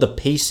just love the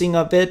pacing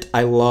of it.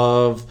 I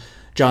love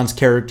John's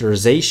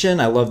characterization.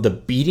 I love the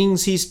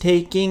beatings he's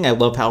taking. I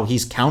love how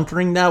he's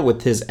countering that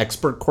with his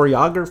expert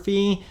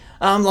choreography.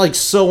 I'm like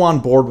so on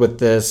board with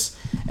this,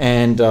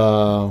 and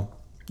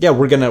yeah,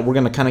 we're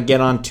gonna kind of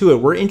get on to it.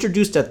 We're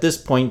introduced at this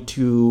point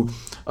to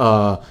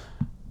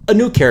a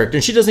new character,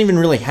 and she doesn't even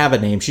really have a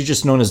name. She's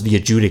just known as the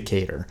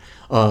Adjudicator,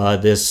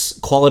 this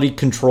quality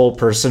control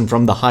person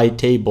from the high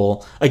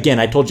table. Again,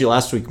 I told you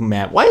last week,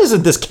 Matt, why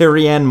isn't this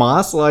Carrie-Anne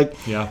Moss? Like,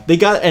 yeah. They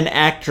got an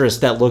actress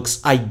that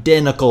looks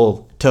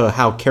identical to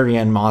how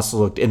Carrie-Anne Moss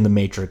looked in the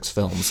Matrix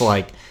films.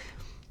 Like,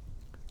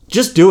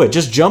 just do it.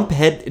 Just jump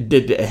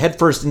head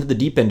first into the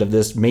deep end of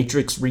this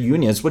Matrix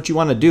reunion. It's what you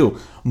want to do.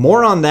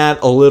 More on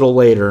that a little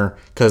later,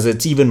 because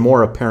it's even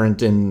more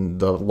apparent in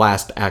the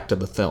last act of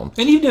the film.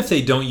 And even if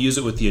they don't use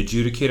it with the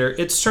Adjudicator,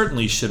 it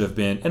certainly should have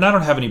been, and I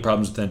don't have any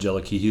problems with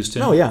Angelica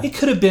Houston. Oh, yeah. It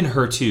could have been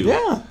her too.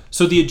 Yeah.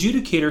 So the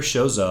Adjudicator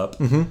shows up,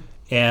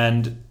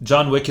 and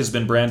John Wick has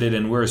been branded,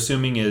 and we're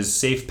assuming is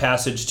safe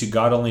passage to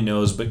God only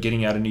knows, but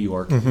getting out of New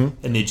York. And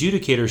the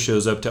Adjudicator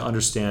shows up to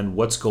understand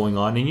what's going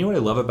on. And you know what I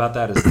love about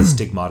that is the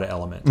stigmata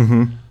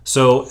element.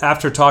 So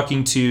after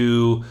talking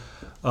to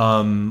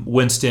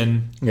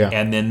Winston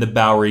and then the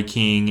Bowery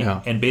King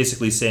and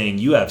basically saying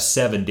you have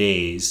 7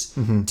 days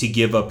to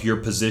give up your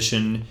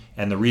position,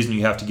 and the reason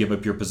you have to give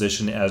up your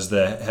position as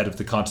the head of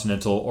the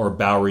Continental or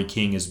Bowery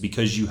King is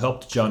because you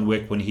helped John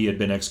Wick when he had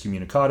been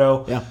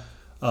excommunicado.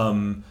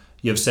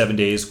 You have 7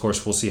 days. Of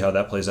course, we'll see how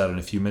that plays out in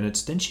a few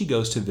minutes. Then she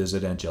goes to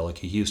visit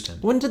Angelica Houston.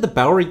 When did the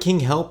Bowery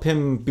King help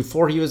him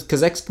before he was...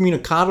 Because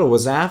excommunicado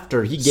was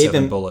after. He gave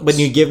 7 him... bullets. When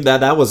you give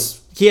that was...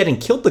 He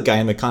hadn't killed the guy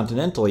in the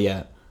Continental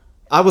yet.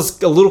 I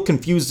was a little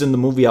confused in the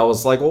movie. I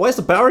was like, well, why is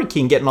the Bowery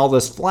King getting all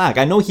this flack?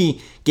 I know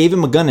he gave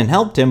him a gun and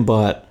helped him,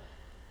 but...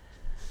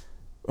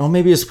 Well,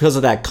 maybe it's because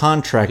of that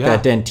contract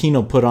that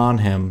Dantino put on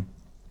him.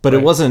 But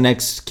it wasn't an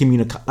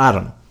excommunicado... I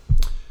don't know.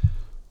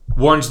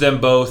 Warns them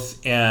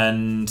both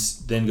and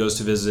then goes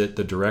to visit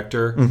the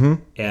director.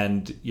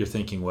 And you're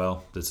thinking,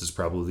 well, this is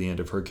probably the end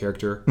of her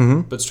character.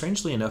 But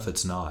strangely enough,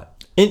 it's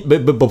not.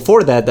 But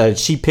before that,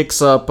 she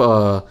picks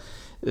up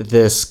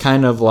this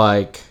kind of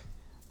like...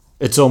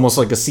 It's almost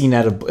like a scene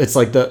out of... It's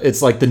like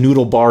the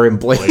noodle bar in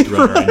Blade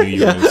Runner. I knew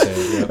you were going to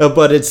say it.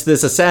 But it's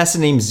this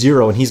assassin named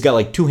Zero, and he's got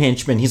like 2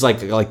 henchmen. He's like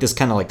this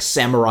kind of like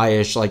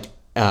samurai-ish like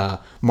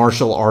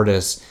martial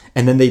artist.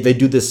 And then they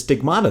do this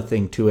stigmata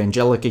thing to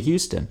Angelica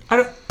Houston.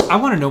 I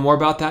want to know more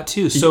about that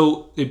too.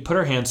 So they put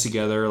her hands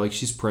together like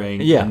she's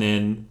praying, and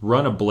then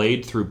run a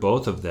blade through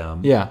both of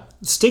them.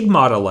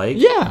 Stigmata-like.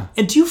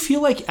 And do you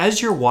feel like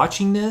as you're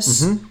watching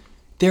this,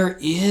 there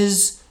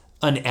is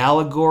an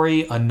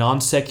allegory, a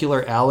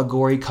non-secular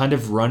allegory kind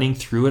of running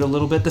through it a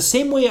little bit? The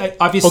same way,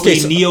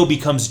 obviously, Neo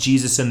becomes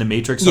Jesus in the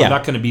Matrix, so I'm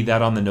not going to be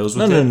that on the nose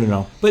with it.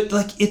 No. But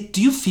like,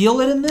 do you feel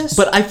it in this?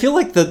 But I feel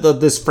like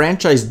this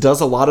franchise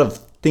does a lot of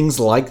things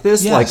like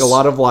this, like a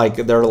lot of like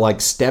there are like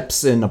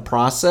steps in a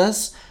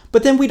process.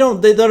 But then we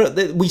don't.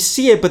 We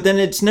see it, but then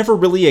it's never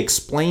really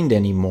explained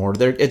anymore.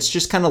 It's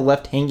just kind of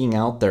left hanging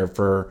out there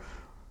for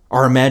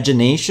our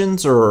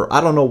imaginations, or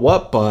I don't know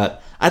what.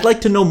 But I'd like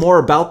to know more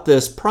about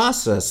this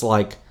process.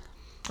 Like,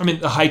 I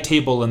mean, the high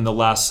table and the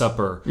Last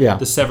Supper,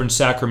 the 7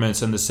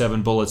 sacraments and the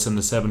 7 bullets and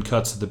the 7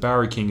 cuts that the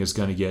Bowery King is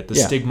going to get, the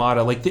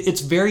stigmata. Like, it's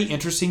very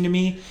interesting to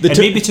me. And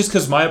maybe it's just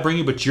because my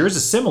upbringing, but yours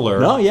is similar.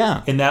 No,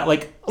 yeah. In that,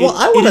 like,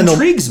 it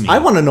intrigues me. I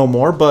want to know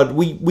more, but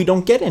we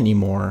don't get any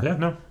more. Yeah,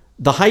 no.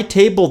 The high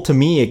table, to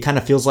me, it kind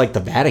of feels like the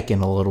Vatican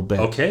a little bit.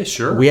 Okay,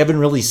 sure. We haven't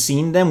really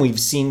seen them. We've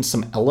seen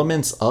some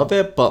elements of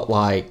it, but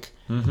like,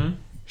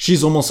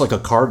 she's almost like a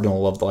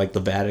cardinal of like the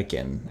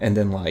Vatican, and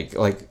then like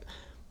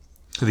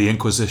the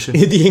Inquisition.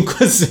 The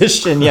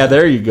Inquisition. Yeah,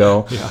 there you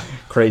go.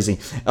 Crazy.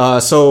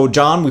 So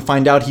John, we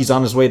find out he's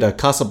on his way to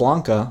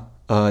Casablanca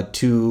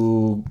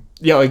to.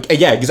 Yeah,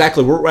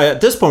 exactly. We're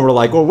at this point. We're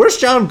like, well, where's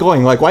John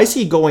going? Like, why is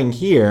he going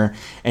here?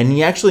 And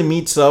he actually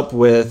meets up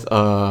with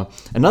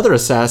another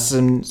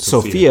assassin,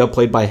 Sophia,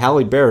 played by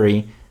Halle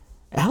Berry.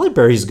 Halle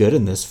Berry's good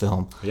in this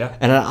film. Yeah.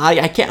 And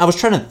I can't. I was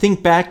trying to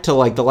think back to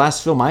like the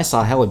last film I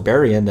saw Halle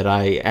Berry in that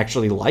I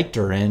actually liked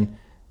her in.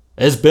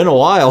 It's been a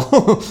while.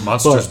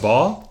 Monsters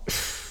Ball?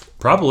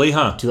 Probably,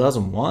 huh?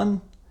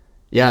 2001.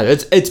 Yeah,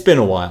 it's been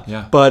a while.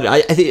 Yeah. But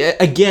I think,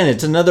 again,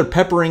 it's another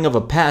peppering of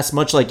a past,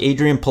 much like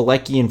Adrian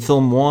Pilecki in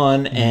film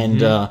 1 and,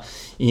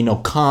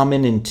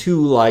 Common in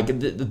 2. Like,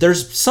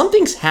 there's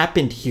something's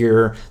happened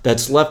here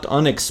that's left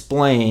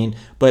unexplained,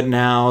 but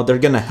now they're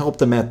going to help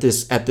them at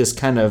this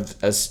kind of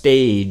a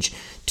stage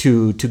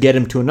to get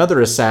him to another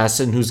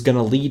assassin who's going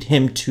to lead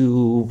him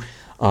to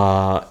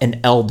an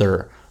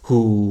elder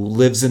who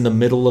lives in the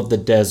middle of the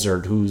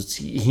desert,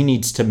 he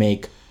needs to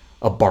make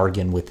a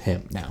bargain with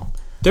him now.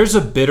 There's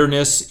a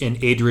bitterness in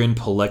Adrian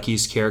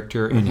Pilecki's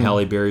character and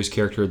Halle Berry's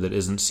character that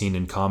isn't seen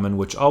in common,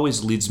 which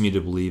always leads me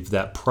to believe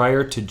that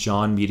prior to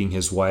John meeting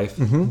his wife,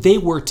 they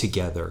were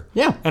together.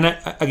 Yeah. And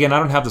I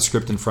don't have the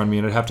script in front of me,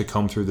 and I'd have to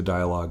comb through the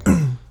dialogue.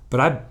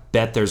 But I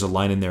bet there's a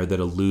line in there that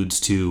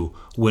alludes to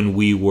when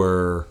we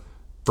were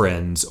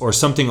friends, or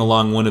something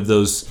along one of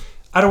those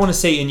I don't want to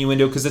say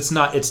innuendo because it's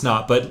not,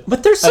 but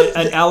there's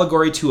an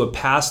allegory to a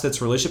past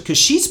that's relationship because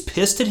she's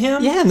pissed at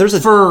him. Yeah, and there's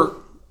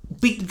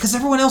because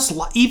everyone else,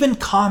 even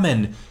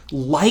Common,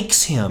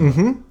 likes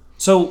him.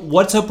 So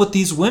what's up with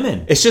these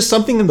women? It's just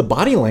something in the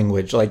body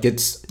language. Like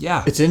it's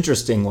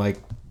interesting. Like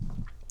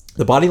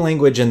the body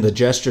language and the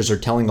gestures are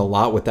telling a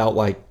lot without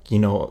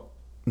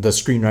the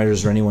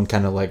screenwriters or anyone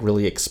kind of like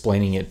really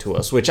explaining it to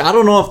us. Which I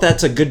don't know if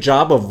that's a good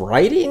job of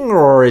writing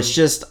or it's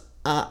just.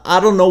 I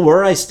don't know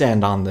where I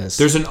stand on this.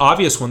 There's an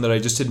obvious one that I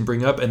just didn't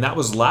bring up, and that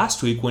was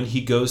last week when he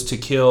goes to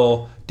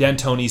kill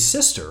D'Antoni's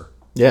sister.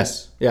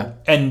 Yes, yeah.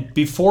 And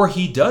before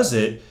he does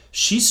it,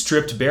 she's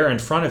stripped bare in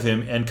front of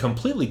him and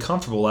completely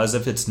comfortable as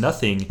if it's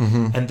nothing.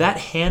 And that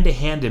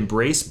hand-to-hand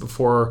embrace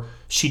before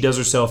she does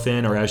herself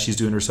in or as she's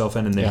doing herself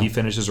in and then he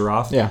finishes her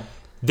off. Yeah.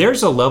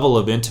 There's a level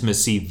of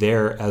intimacy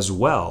there as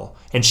well.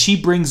 And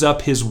she brings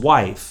up his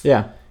wife.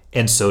 Yeah.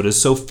 And so does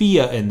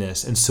Sophia in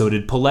this, and so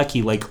did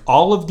Pilecki. Like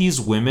all of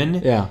these women,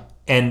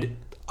 and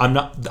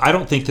I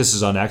don't think this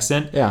is on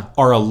accident,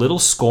 are a little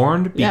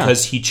scorned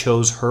because he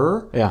chose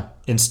her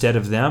instead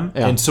of them.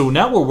 And so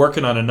now we're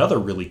working on another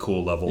really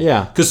cool level.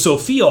 Yeah. Because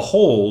Sophia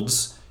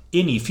holds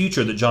any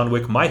future that John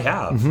Wick might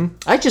have.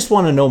 I just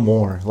want to know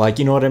more. Like,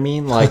 you know what I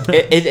mean? Like,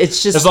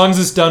 it's just... As long as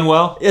it's done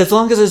well? As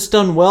long as it's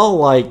done well,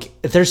 like,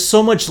 there's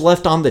so much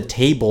left on the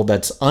table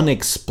that's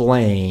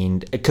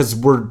unexplained because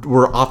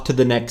we're off to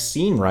the next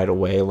scene right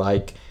away.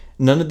 Like,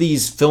 none of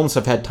these films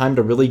have had time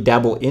to really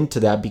dabble into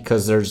that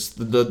because there's...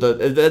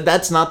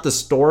 that's not the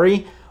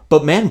story.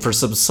 But man, for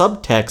some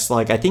subtext,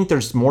 like I think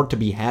there's more to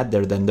be had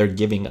there than they're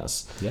giving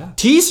us. Yeah.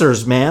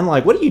 Teasers, man.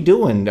 Like, what are you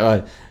doing,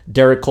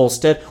 Derek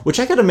Kolstad? Which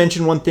I got to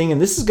mention one thing,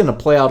 and this is going to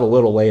play out a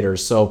little later.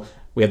 So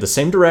we have the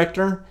same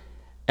director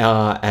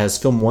as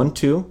film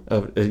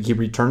 1-2. He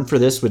returned for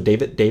this with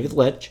David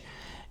Leitch.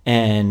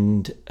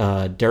 And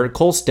Derek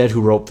Kolstad,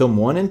 who wrote film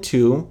 1 and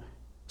 2,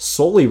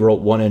 solely wrote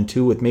 1 and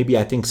 2 with maybe,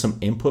 I think, some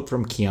input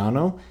from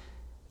Keanu.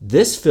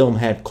 This film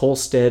had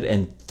Kolstad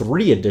and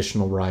 3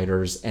 additional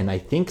writers, and I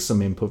think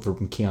some input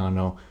from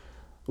Keanu.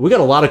 We got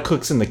a lot of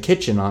cooks in the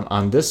kitchen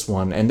on this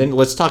one. And then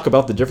let's talk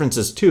about the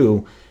differences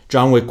too.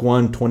 John Wick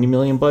 1, 20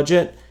 million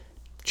budget.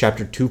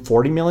 Chapter 2,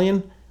 40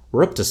 million.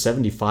 We're up to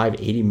 75,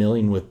 80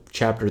 million with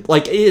chapter...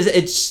 Like,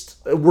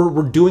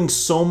 we're doing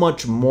so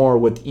much more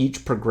with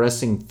each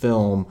progressing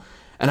film.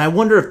 And I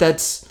wonder if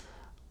that's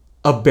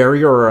a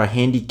barrier or a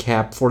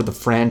handicap for the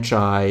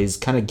franchise,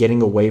 kind of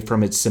getting away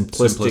from its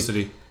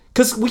simplicity.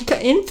 Because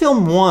in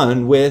film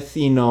 1 with,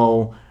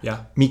 Mikhail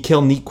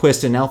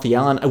Nyqvist and Alfie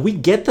Allen, we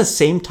get the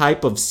same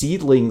type of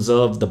seedlings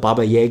of the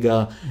Baba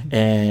Yaga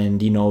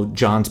and,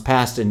 John's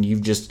past. And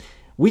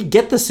we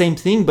get the same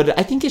thing, but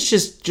I think it's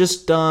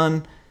just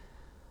done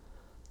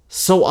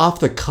so off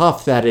the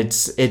cuff that it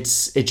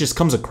just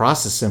comes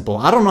across as simple.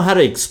 I don't know how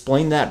to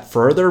explain that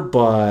further,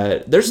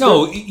 but there's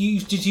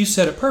you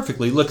said it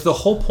perfectly. Look, the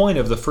whole point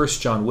of the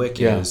first John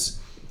Wick is...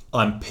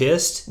 I'm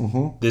pissed.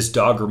 This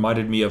dog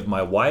reminded me of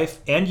my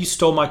wife, and you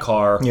stole my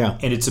car,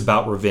 and it's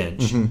about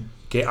revenge.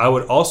 Okay, I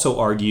would also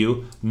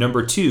argue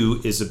number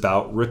 2 is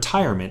about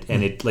retirement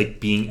and it like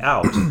being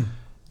out.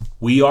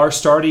 We are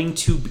starting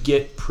to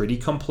get pretty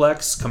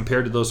complex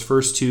compared to those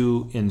first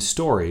 2 in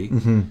story,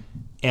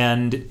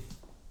 and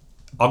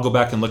I'll go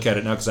back and look at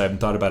it now because I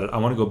haven't thought about it. I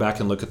want to go back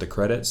and look at the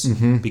credits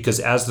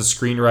because as the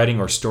screenwriting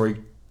or story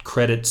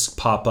credits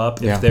pop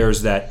up, if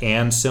there's that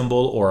and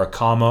symbol or a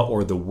comma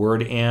or the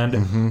word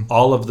and,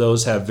 all of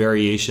those have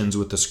variations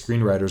with the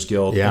Screenwriters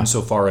Guild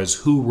insofar as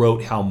who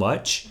wrote how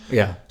much.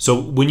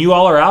 So when you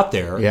all are out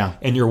there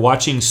and you're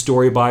watching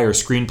story by or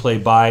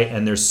screenplay by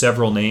and there's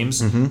several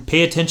names,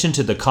 pay attention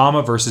to the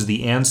comma versus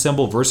the and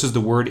symbol versus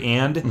the word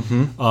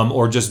and,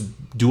 or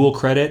just dual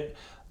credit.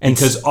 And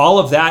because all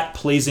of that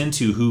plays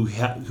into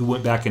who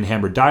went back and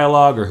hammered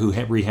dialogue or who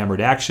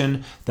rehammered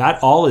action.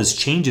 That all is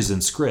changes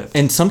in script.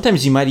 And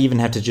sometimes you might even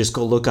have to just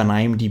go look on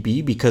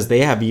IMDb because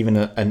they have even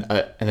an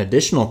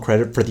additional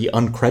credit for the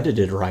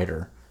uncredited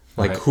writer.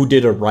 Like who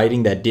did a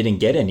writing that didn't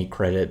get any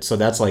credit. So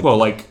that's like... Well,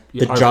 like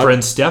our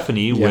friend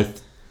Stephanie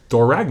with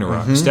Thor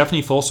Ragnarok.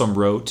 Stephanie Folsom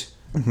wrote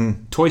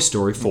Toy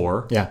Story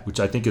 4, which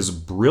I think is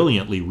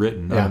brilliantly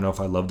written. I don't know if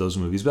I love those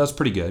movies, but that's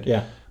pretty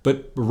good.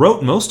 But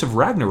wrote most of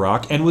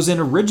Ragnarok and was in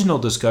original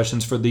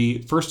discussions for the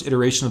first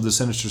iteration of the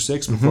Sinister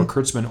Six before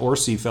Kurtzman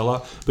Orsi fell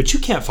out. But you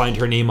can't find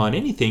her name on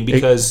anything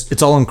because...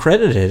 It's all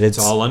uncredited. It's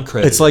all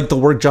uncredited. It's like the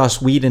work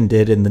Joss Whedon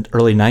did in the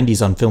early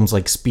 90s on films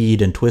like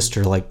Speed and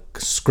Twister, like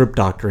script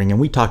doctoring. And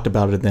we talked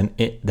about it in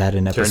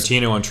episodes...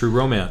 Tarantino on True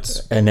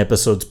Romance. And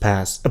episodes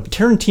past.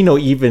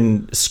 Tarantino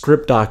even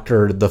script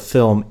doctored the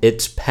film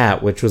It's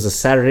Pat, which was a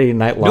Saturday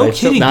Night Live No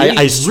kidding.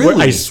 film.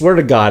 I swear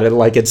to God,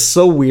 it's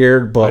so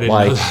weird, but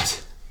like...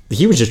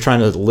 He was just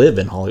trying to live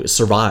in Hollywood,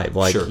 survive.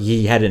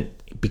 He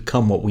hadn't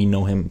become what we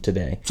know him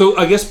today. So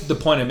I guess the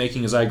point I'm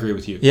making is I agree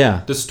with you.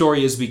 Yeah. The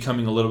story is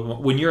becoming a little...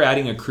 When you're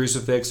adding a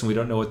crucifix and we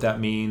don't know what that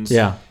means.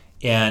 Yeah.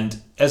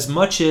 And as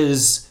much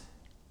as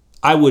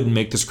I wouldn't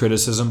make this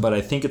criticism, but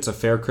I think it's a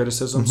fair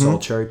criticism, so I'll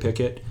cherry pick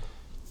it.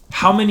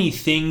 How many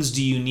things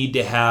do you need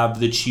to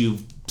have that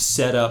you've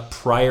set up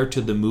prior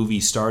to the movie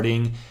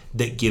starting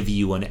that give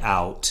you an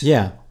out.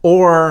 Yeah.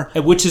 Or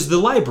Which is the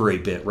library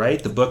bit,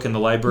 right? The book in the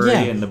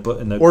library and the book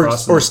and the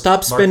cross or and the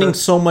stop spending marker.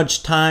 so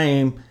much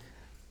time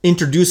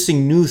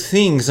introducing new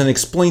things and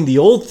explain the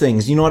old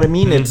things. You know what I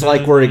mean? It's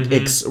like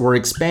we're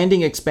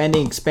expanding,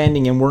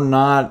 and we're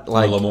not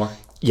like a little more.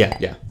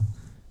 Yeah.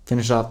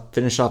 Finish off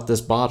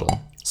this bottle.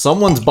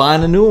 Someone's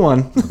buying a new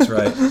one. That's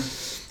right.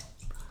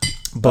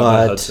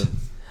 But Hudson.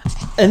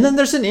 and then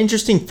there's an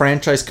interesting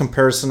franchise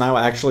comparison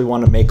I actually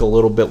want to make a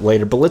little bit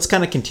later, but let's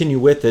kind of continue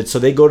with it. So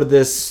they go to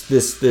this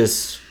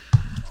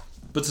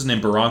What's his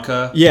name?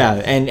 Barranca. yeah,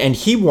 and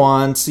he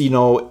wants,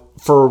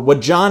 for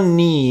what John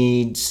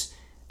needs,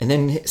 and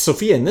then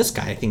Sophia and this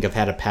guy I think have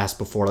had a past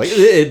before. Like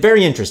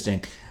very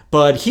interesting.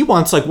 But he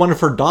wants like one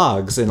of her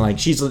dogs, and like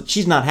she's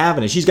not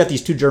having it. She's got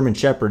these 2 German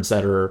shepherds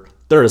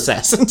they're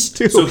assassins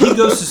too. So he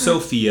goes to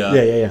Sophia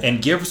Yeah.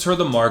 and gives her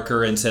the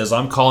marker and says,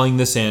 I'm calling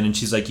this in. And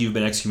she's like, you've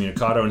been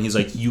excommunicado. And he's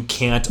like, you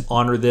can't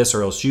honor this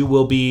or else you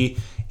will be.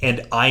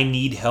 And I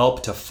need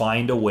help to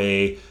find a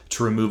way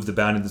to remove the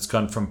bounty that's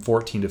gone from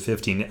 14 to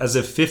 15. As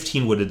if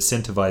 15 would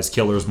incentivize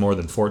killers more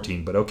than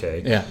 14, but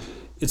okay. Yeah.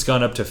 It's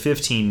gone up to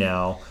 15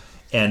 now.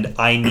 And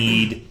I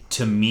need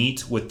to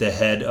meet with the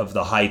head of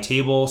the high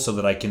table so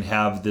that I can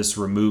have this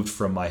removed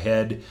from my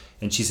head.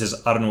 And she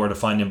says, I don't know where to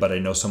find him, but I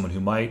know someone who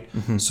might.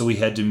 So we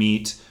had to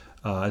meet,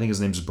 I think his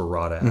name's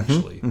Barada,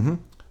 actually.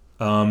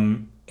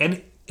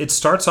 And it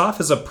starts off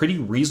as a pretty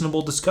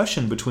reasonable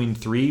discussion between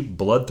 3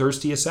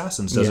 bloodthirsty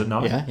assassins, does it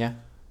not? Yeah.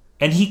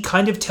 And he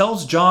kind of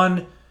tells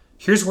John,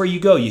 here's where you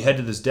go. You head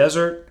to this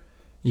desert.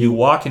 You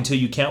walk until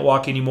you can't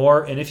walk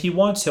anymore. And if he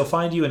wants, he'll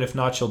find you. And if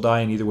not, you'll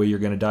die. And either way, you're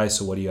going to die.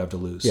 So what do you have to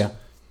lose? Yeah.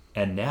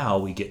 And now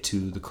we get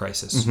to the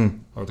crisis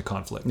or the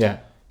conflict. Yeah.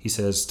 He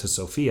says to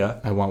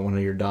Sophia, I want one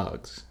of your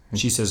dogs.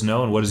 she says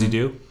no. And what does he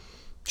do?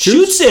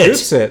 Shoots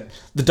it.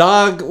 The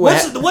dog.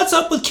 What's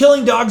up with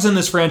killing dogs in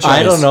this franchise?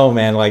 I don't know,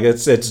 man. Like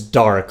it's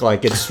dark.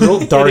 Like it's real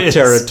dark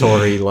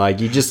territory.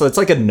 Like it's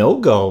like a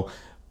no-go.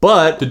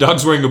 But The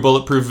dog's wearing a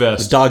bulletproof the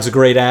vest. dog's a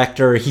great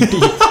actor. He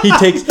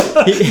takes.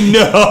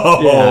 No.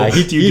 Yeah,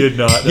 you did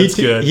not. That's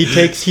good.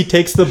 He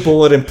takes the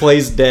bullet and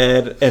plays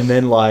dead, and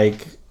then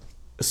like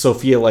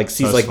Sophia like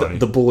sees That's like funny.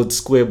 the bullet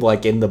squib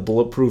like in the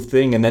bulletproof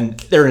thing, and then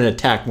they're in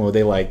attack mode.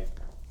 They like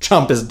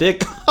chomp his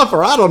dick off,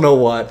 or I don't know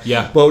what.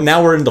 Yeah. But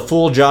now we're in the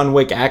full John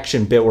Wick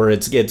action bit where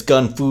it's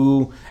gun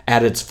fu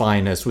at its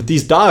finest with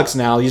these dogs.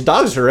 Now these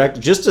dogs are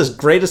just as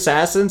great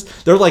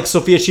assassins. They're like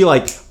Sophia. She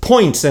like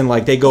points and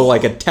like they go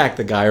like attack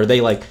the guy, or they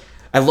like.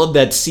 I love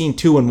that scene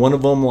too, and one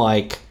of them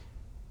like.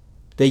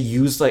 They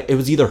used like it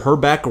was either her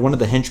back or one of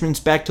the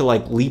henchmen's back to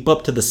like leap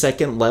up to the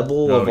second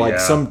level of like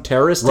some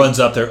terrorist. Runs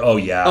up there. Oh,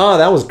 yeah. Oh,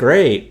 that was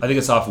great. I think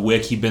it's off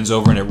Wick. He bends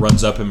over and it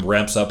runs up and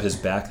ramps up his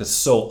back. That's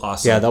so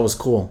awesome. Yeah, that was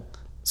cool.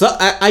 So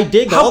I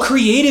dig How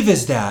creative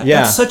is that?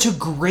 Yeah. That's such a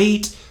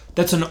great...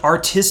 That's an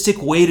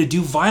artistic way to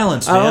do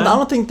violence, man. I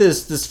don't think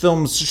this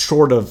film's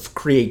short of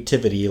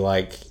creativity.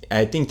 Like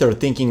I think they're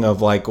thinking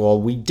of like, well,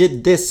 we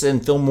did this in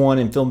film 1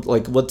 and film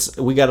like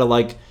we gotta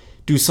like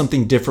do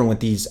something different with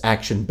these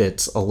action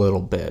bits a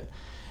little bit.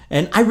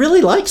 And I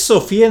really like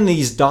Sophia and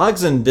these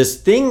dogs and this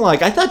thing.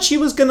 Like I thought she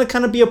was gonna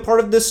kind of be a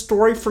part of this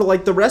story for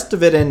like the rest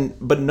of it,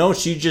 but no,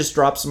 she just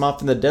drops them off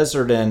in the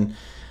desert and.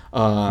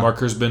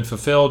 Marker's been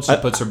fulfilled. She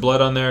puts her blood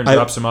on there and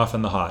drops him off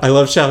in the hot. I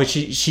love how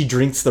she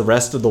drinks the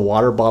rest of the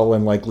water bottle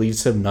and like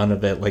leaves him none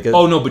of it. Like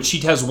Oh no, but she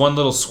has one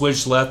little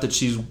swish left that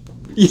she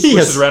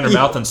swishes around her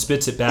mouth and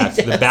spits it back.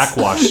 The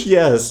backwash.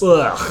 Yes.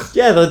 Ugh.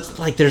 Yeah, that's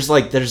like there's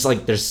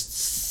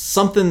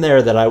something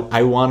there that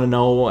I want to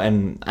know,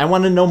 and I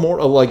want to know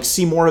more, like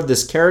see more of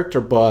this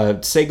character.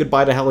 But say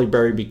goodbye to Halle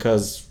Berry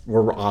because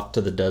we're off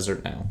to the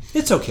desert now.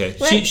 It's okay.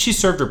 She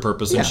served her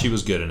purpose and she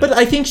was good in it. But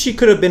I think she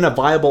could have been a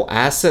viable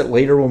asset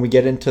later when we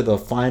get into the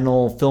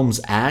final film's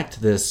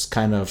act, this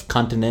kind of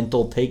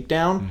continental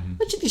takedown.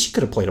 I think she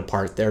could have played a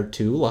part there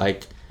too.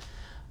 Like,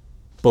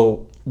 but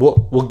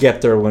we'll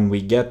get there when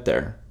we get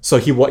there. So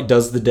he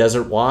does the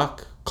desert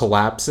walk,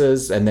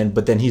 collapses, and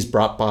then he's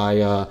brought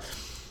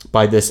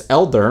by this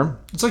elder.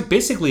 It's like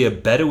basically a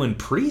Bedouin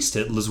priest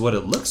is what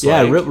it looks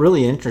Yeah, like.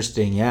 really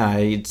interesting. Yeah,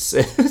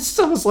 it's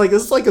almost like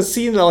it's like a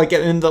scene like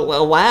in the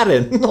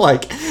Aladdin,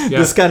 like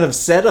this kind of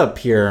setup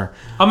here.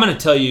 I'm going to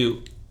tell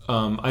you,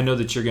 I know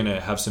that you're going to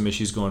have some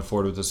issues going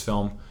forward with this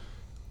film.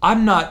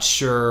 I'm not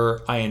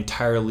sure I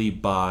entirely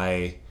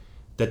buy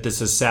that this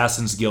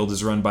Assassin's Guild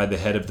is run by the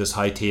head of this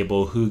high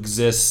table who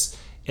exists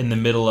in the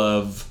middle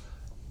of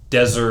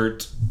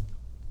desert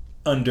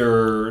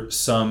under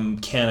some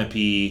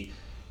canopy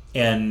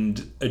and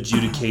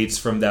adjudicates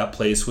from that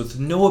place with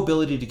no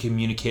ability to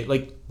communicate.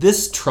 Like,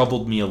 this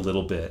troubled me a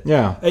little bit.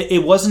 Yeah.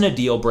 It wasn't a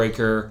deal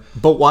breaker.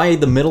 But why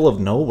the middle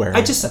of nowhere?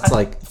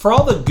 Like, for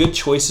all the good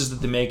choices that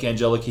they make,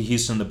 Angelica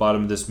Houston at the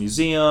bottom of this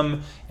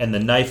museum and the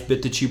knife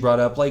bit that you brought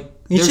up, like,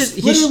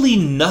 there's literally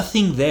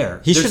nothing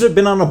there. He should have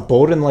been on a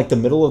boat in like the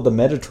middle of the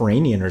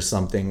Mediterranean or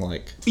something.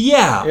 Like,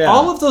 yeah,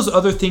 all of those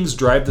other things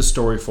drive the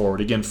story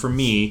forward. Again, for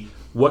me,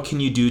 what can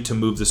you do to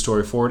move the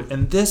story forward?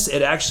 And this,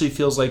 it actually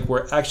feels like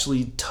we're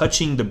actually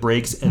touching the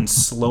brakes and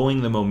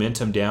slowing the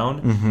momentum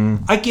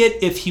down. I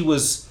get if he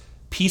was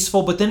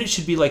peaceful, but then it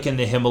should be like in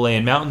the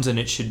Himalayan mountains, and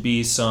it should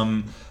be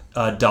some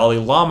Dalai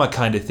Lama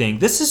kind of thing.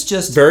 This is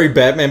just very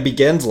Batman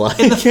Begins like.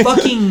 in the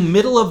fucking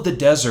middle of the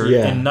desert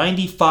Yeah. and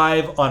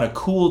 95 on a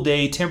cool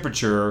day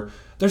temperature.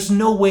 There's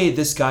no way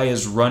this guy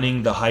is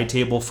running the high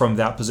table from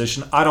that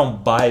position. I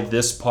don't buy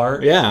this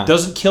part. Yeah.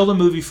 Doesn't kill the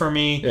movie for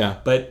me. Yeah.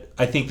 But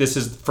I think this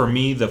is, for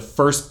me, the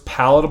first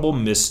palatable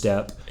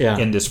misstep Yeah.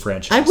 in this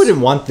franchise. I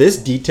wouldn't want this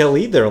detail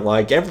either.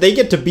 Like, they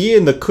get to be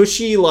in the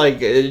cushy, like,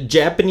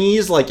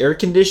 Japanese, like,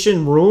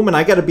 air-conditioned room, and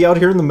I got to be out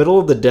here in the middle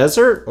of the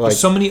desert. Like, There's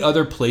so many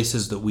other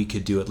places that we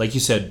could do it. Like you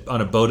said,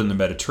 on a boat in the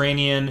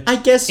Mediterranean. I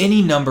guess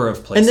any number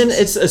of places. And then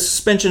it's a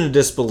suspension of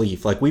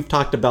disbelief. Like, we've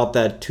talked about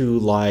that too.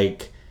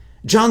 Like,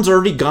 John's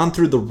already gone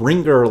through the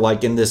ringer,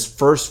 like, in this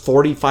first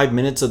 45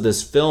 minutes of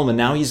this film, and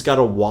now he's got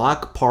to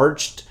walk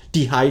parched,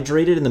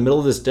 dehydrated in the middle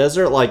of this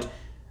desert. Like,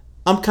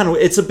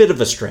 it's a bit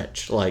of a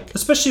stretch. Like,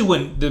 especially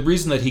when the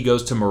reason that he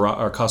goes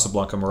to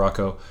Casablanca,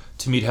 Morocco,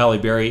 to meet Halle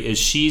Berry is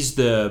she's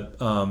the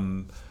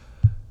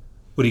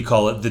what do you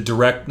call it?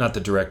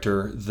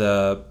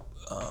 The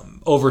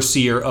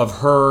overseer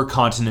of her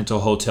continental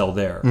hotel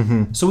there.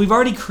 So we've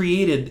already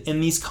created in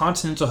these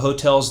continental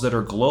hotels that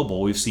are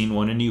global. We've seen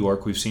one in New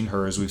York, we've seen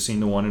hers, we've seen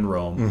the one in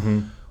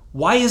Rome.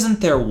 Why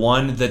isn't there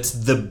one that's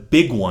the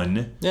big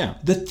one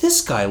that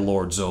this guy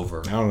lords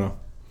over? I don't know.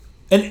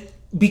 And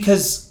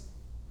because,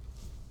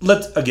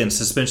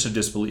 suspension of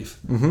disbelief.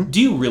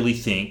 Do you really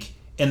think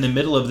in the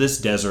middle of this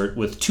desert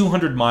with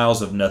 200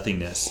 miles of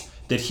nothingness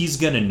that he's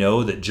going to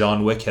know that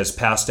John Wick has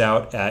passed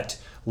out at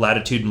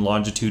latitude and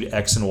longitude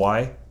X and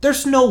Y?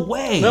 There's no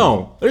way.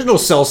 No, there's no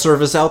cell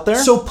service out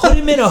there. So put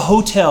him in a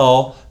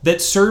hotel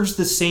that serves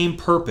the same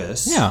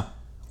purpose. Yeah.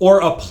 Or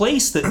a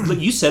place that, like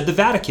you said, the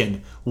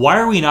Vatican. Why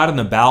are we not in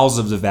the bowels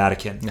of the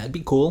Vatican? That'd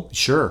be cool.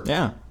 Sure.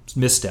 Yeah.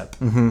 Misstep.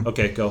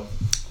 Okay, go.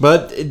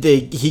 But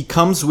he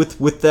comes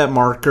with that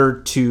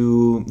marker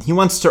he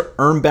wants to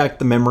earn back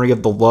the memory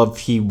of the love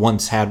he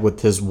once had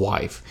with his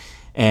wife.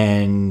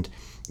 And,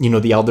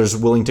 the elders are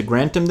willing to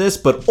grant him this,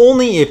 but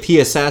only if he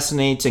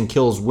assassinates and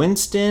kills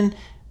Winston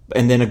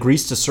and then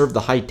agrees to serve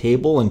the high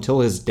table until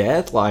his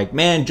death. Like,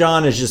 man,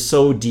 John is just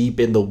so deep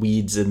in the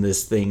weeds in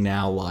this thing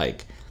now.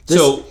 Like,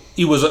 So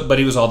he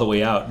was all the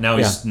way out. Now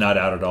he's not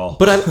out at all.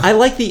 But I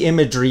like the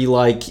imagery.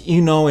 Like,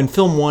 in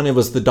film 1, it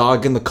was the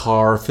dog in the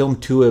car. Film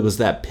 2, it was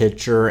that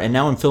picture. And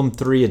now in film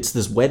 3, it's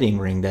this wedding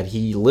ring that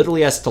he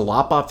literally has to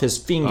lop off his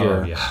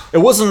finger. Oh, yeah. It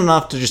wasn't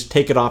enough to just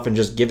take it off and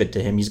just give it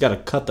to him. He's got to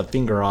cut the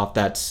finger off,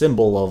 that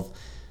symbol of,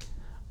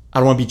 I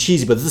don't want to be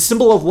cheesy, but it's the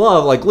symbol of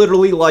love. Like,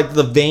 literally, like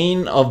the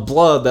vein of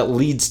blood that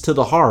leads to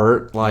the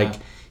heart. Like,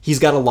 he's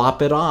got to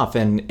lop it off.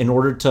 And in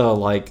order to,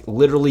 like,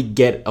 literally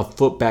get a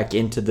foot back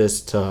into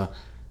this to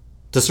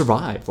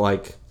survive.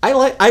 Like, I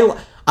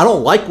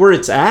don't like where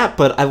it's at,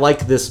 but I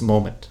like this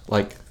moment.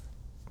 Like,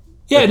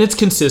 yeah, and it's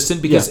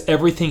consistent because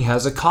everything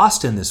has a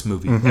cost in this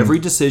movie. Every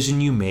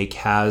decision you make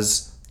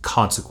has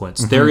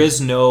consequence. There is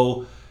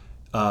no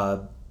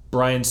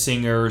Bryan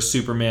Singer,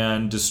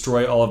 Superman,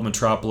 destroy all of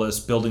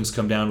Metropolis, buildings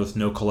come down with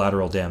no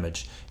collateral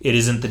damage. It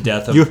isn't the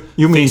death of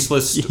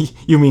faceless...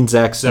 You mean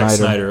Zack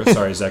Snyder.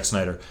 Sorry, Zack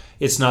Snyder.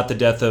 It's not the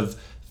death of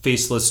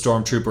faceless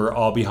stormtrooper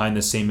all behind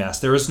the same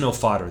mast. There is no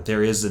fodder.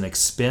 There is an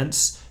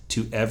expense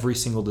to every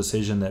single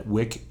decision that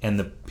Wick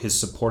and his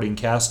supporting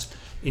cast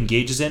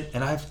engages in.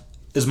 And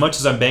as much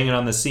as I'm banging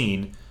on the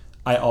scene,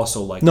 I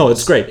also like No, this.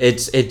 it's great.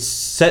 It's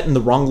set in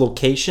the wrong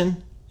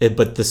location,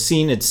 but the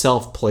scene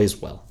itself plays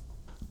well.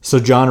 So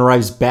John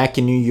arrives back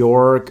in New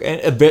York,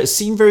 and a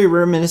scene very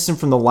reminiscent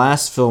from the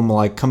last film,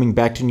 like coming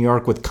back to New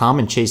York with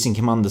Common chasing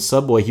him on the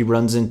subway. He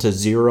runs into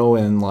Zero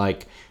and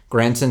like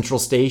Grand Central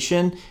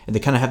Station, and they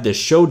kind of have this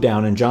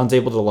showdown, and John's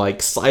able to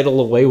like sidle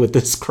away with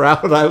this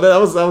crowd.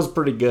 That was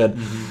pretty good.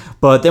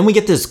 But then we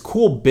get this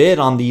cool bit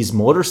on this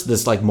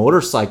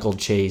motorcycle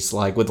chase,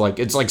 like with like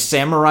it's like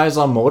samurais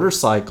on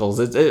motorcycles.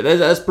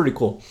 That's pretty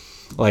cool.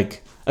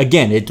 Like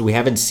again, we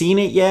haven't seen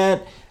it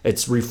yet.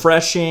 It's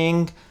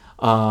refreshing.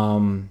 I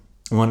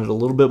wanted a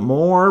little bit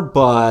more,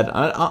 but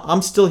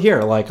I'm still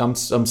here. Like I'm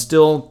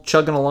still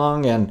chugging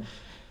along, and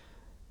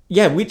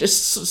yeah, we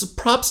just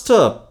props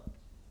to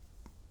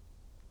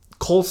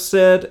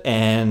Kolstad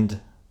and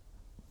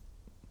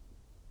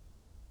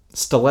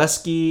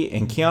Stileski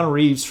and Keanu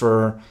Reeves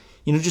for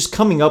just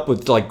coming up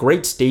with like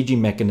great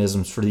staging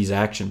mechanisms for these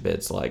action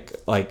bits. Like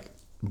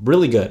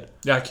really good.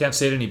 Yeah, I can't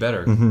say it any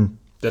better.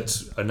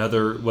 That's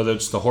another, whether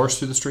it's the horse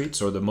through the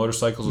streets or the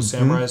motorcycles with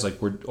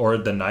samurais, or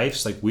the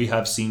knives, like we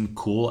have seen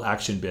cool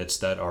action bits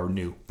that are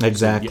new.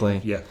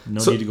 Exactly. So,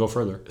 no need to go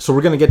further. So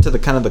we're gonna get to the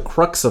kind of the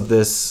crux of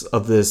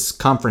this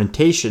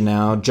confrontation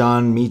now.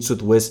 John meets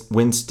with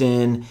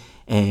Winston,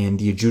 and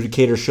the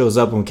adjudicator shows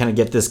up, and we kind of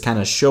get this kind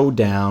of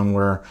showdown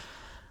where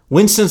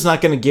Winston's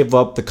not going to give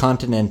up the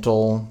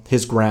Continental,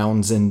 his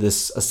grounds in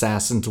this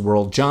assassin's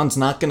world. John's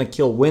not going to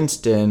kill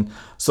Winston.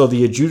 So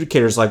the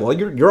adjudicator's like, well,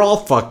 you're all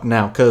fucked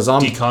now because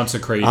I'm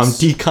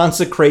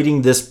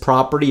deconsecrating this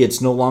property.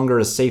 It's no longer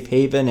a safe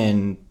haven,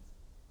 and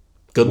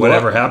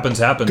whatever happens.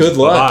 Good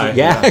luck.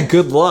 Yeah,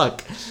 good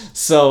luck.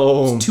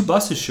 So 2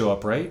 buses show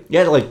up, right?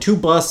 Yeah, like 2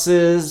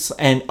 buses.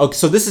 And okay,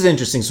 so this is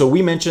interesting. So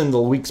we mentioned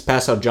the weeks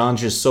past how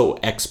John's just so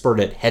expert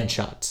at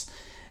headshots.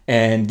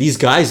 And these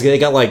guys, they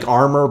got like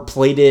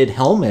armor-plated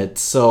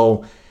helmets.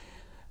 So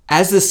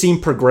as the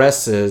scene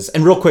progresses,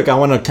 and real quick, I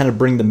want to kind of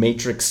bring the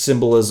Matrix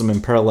symbolism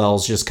and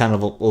parallels just kind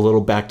of a little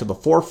back to the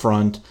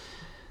forefront.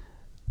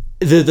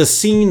 The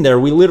scene there,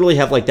 we literally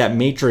have like that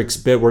Matrix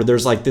bit where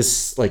there's like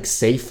this like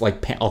safe,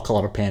 like I'll call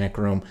it a panic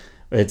room.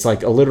 It's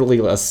like literally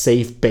a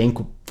safe bank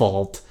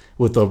vault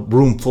with a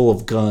room full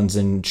of guns,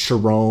 and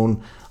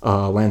Sharon,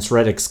 Lance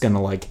Reddick's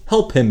gonna like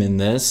help him in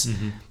this.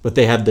 Mm-hmm. But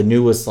they have the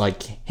newest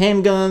like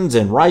handguns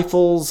and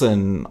rifles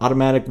and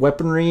automatic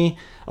weaponry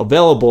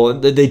available.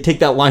 And they take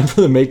that line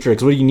from the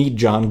Matrix. What do you need,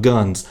 John?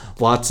 Guns.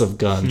 Lots of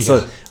guns. Yeah.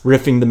 So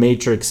riffing the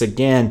Matrix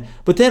again.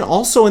 But then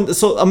also,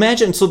 so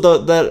imagine, so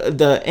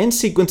the end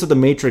sequence of the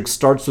Matrix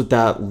starts with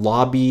that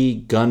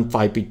lobby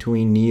gunfight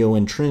between Neo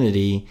and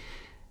Trinity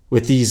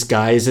with these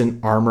guys in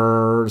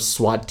armor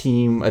SWAT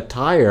team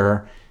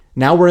attire.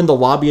 Now we're in the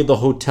lobby of the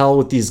hotel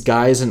with these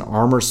guys in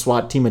armor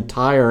SWAT team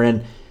attire,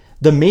 and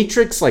the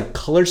Matrix like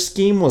color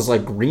scheme was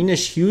like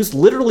greenish hues.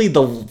 Literally,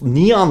 the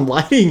neon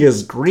lighting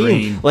is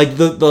green. Like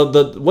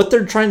the what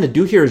they're trying to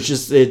do here is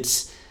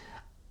just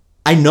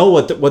I know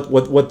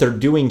what they're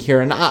doing here,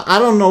 and I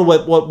don't know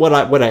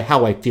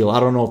how I feel. I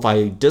don't know if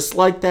I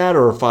dislike that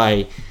or if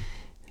I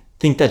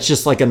think that's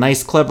just like a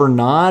nice clever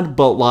nod,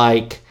 but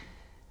like,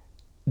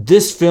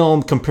 this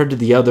film compared to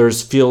the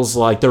others feels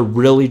like they're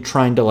really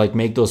trying to like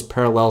make those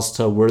parallels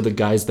to where the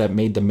guys that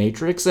made the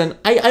Matrix, and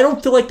I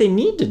don't feel like they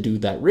need to do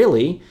that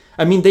really.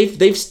 I mean, they've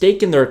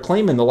staken their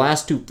claim in the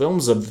last 2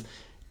 films of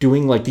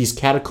doing like these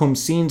catacomb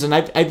scenes, and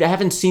I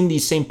haven't seen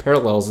these same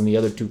parallels in the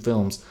other 2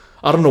 films.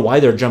 I don't know why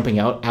they're jumping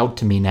out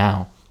to me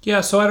now. Yeah,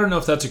 so I don't know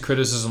if that's a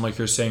criticism like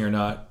you're saying or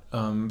not.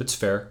 It's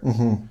fair.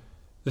 Mm-hmm.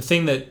 The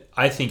thing that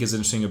I think is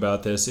interesting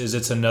about this is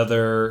it's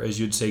another, as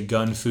you'd say,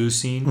 gun fu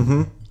scene,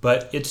 mm-hmm.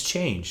 but it's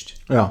changed.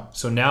 Yeah.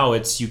 So now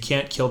it's, you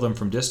can't kill them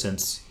from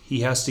distance. He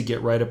has to get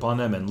right up on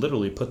them and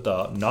literally put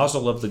the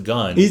nozzle of the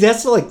gun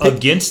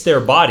against their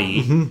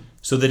body, mm-hmm.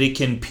 so that it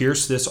can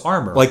pierce this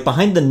armor. Like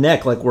behind the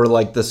neck, like where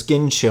like the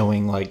skin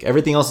showing, like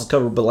everything else is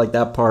covered, but like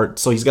that part.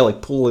 So he's got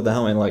like pull the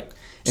helmet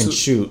and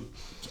shoot.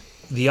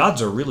 The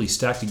odds are really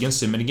stacked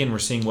against him. And again, we're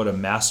seeing what a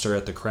master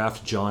at the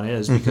craft John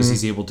is, because mm-hmm.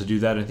 he's able to do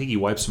that. I think he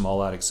wipes them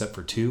all out except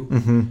for 2.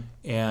 Mm-hmm.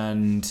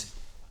 And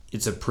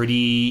it's a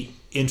pretty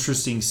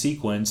interesting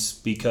sequence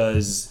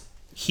because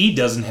he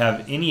doesn't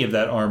have any of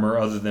that armor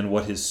other than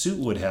what his suit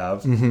would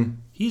have. Mm-hmm.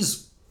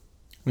 He's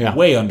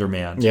way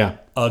undermanned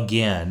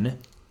again,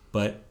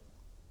 but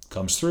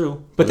comes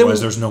through. But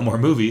otherwise, there's no more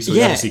movie, so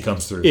obviously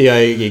comes through. Yeah,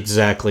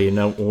 exactly.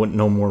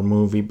 No more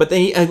movie. But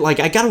they like,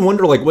 I gotta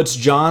wonder, like, what's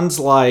John's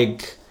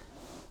like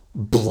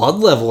blood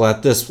level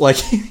at this? Like,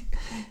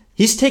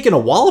 he's taken a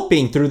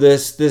walloping through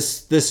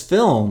this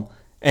film,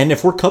 and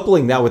if we're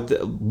coupling that with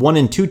 1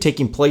 and 2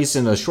 taking place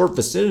in a short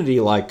vicinity,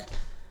 like,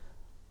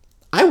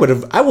 I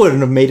wouldn't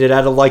have made it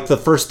out of like the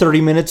first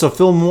 30 minutes of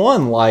film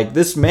 1. Like,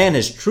 this man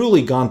has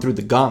truly gone through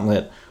the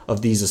gauntlet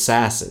of these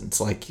assassins,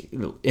 like,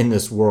 in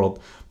this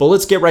world. But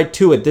let's get right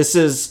to it.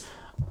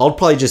 I'll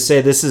probably just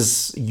say this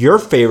is your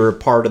favorite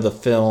part of the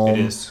film. It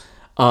is.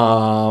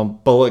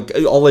 But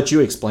I'll let you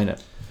explain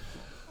it.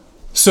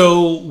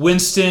 So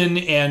Winston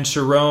and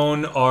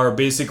Sharon are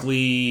basically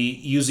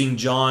using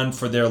John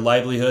for their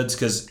livelihoods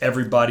because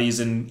everybody's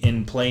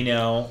in play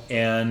now,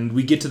 and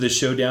we get to the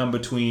showdown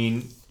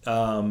between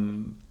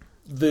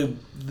the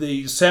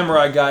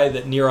samurai guy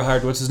that Nero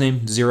hired. What's his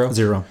name?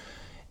 Zero.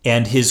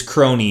 And his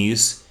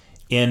cronies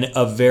in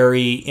a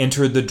very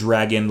Enter the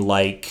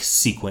Dragon-like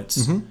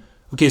sequence. Mm-hmm.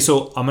 Okay,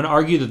 so I'm going to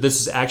argue that this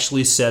is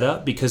actually set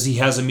up because he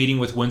has a meeting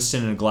with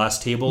Winston at a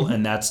glass table, mm-hmm.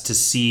 and that's to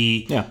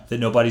see that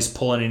nobody's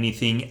pulling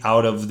anything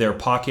out of their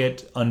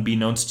pocket,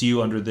 unbeknownst to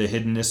you, under the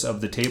hiddenness of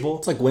the table.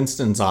 It's like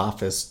Winston's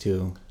office,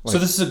 too. So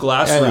this is a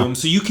glass room,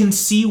 so you can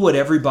see what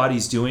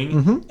everybody's doing,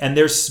 mm-hmm. and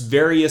there's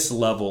various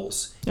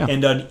levels. Yeah.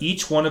 And on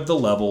each one of the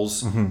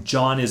levels, mm-hmm.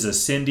 John is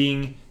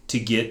ascending to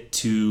get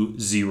to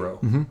 0.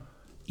 Mm-hmm.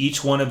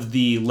 Each one of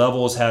the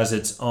levels has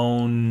its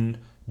own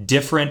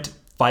different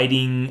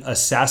fighting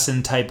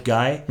assassin type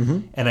guy, mm-hmm.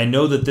 and I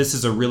know that this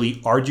is a really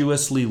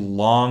arduously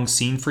long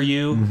scene for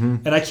you, mm-hmm.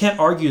 and I can't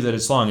argue that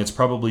it's long. It's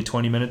probably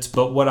 20 minutes,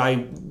 but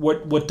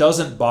what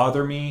doesn't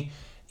bother me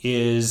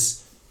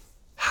is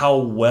how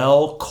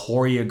well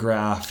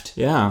choreographed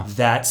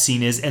that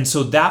scene is, and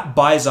so that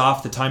buys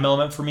off the time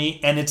element for me.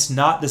 And it's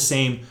not the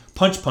same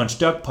punch,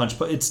 duck, punch,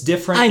 but it's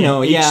different. I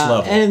know, in each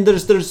level. And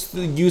there's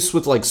the use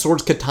with like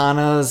swords,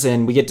 katanas,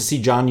 and we get to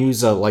see John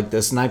use like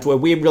this knife.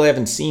 We really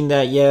haven't seen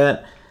that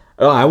yet.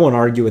 I won't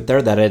argue with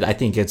that I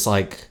think it's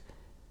like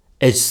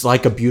it's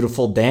like a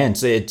beautiful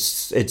dance.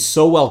 It's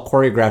so well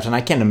choreographed, and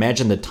I can't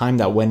imagine the time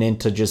that went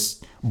into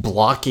just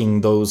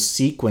blocking those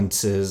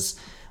sequences,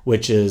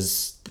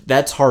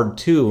 that's hard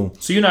too.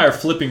 So you and I are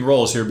flipping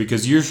roles here,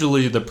 because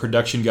usually the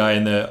production guy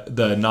and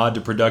the nod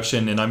to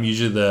production, and I'm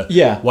usually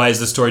the why is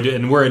the story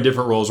and we're in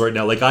different roles right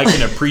now. Like, I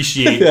can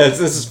appreciate Yes,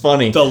 this is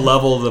funny. the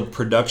level of the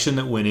production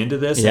that went into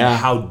this and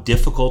how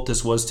difficult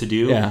this was to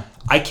do. Yeah.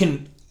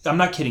 I'm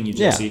not kidding you,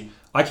 Jesse. Yeah.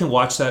 I can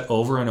watch that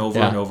over and over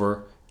and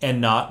over and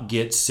not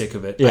get sick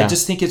of it. I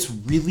just think it's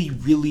really,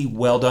 really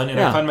well done. And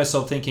I find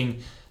myself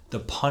thinking the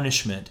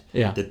punishment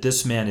that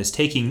this man is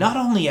taking, not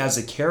only as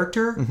a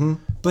character,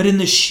 but in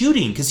the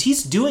shooting, because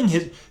he's doing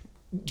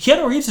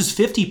Keanu Reeves is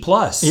 50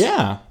 plus.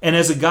 Yeah. And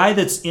as a guy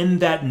that's in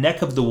that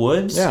neck of the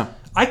woods,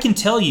 I can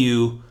tell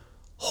you,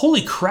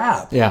 holy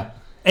crap. Yeah.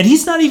 And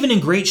he's not even in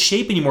great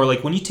shape anymore.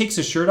 Like, when he takes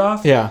his shirt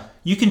off,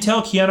 you can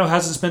tell Keanu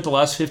hasn't spent the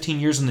last 15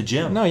 years in the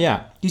gym. No,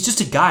 yeah. He's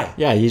just a guy.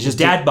 Yeah, he's just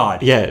dad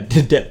bod. Yeah,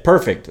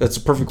 perfect. That's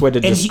a perfect way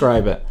to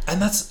describe it.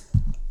 And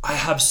I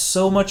have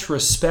so much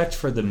respect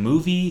for the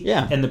movie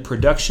and the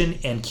production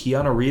and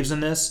Keanu Reeves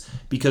in this,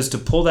 because to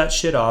pull that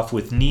shit off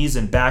with knees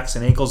and backs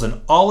and ankles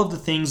and all of the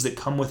things that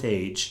come with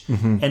age,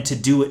 and to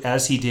do it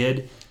as he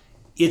did,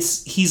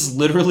 he's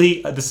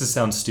literally,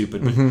 sounds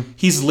stupid, but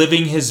he's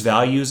living his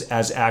values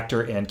as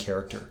actor and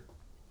character.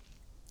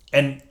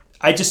 And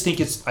I think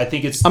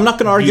it's I'm not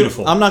going to argue.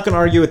 beautiful. I'm not going to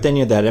argue with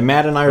any of that. And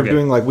Matt and I are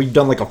doing we've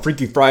done a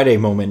Freaky Friday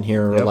moment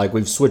here, or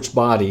we've switched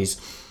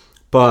bodies.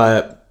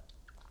 But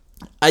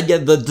I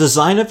get the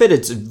design of it.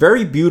 It's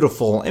very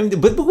beautiful.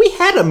 But we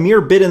had a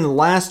mere bit in the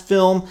last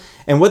film,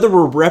 and whether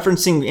we're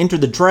referencing Enter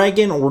the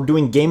Dragon or we're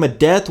doing Game of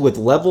Death with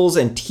levels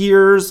and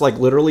tiers,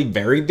 literally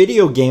very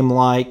video game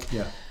like.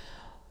 Yeah.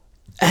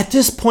 At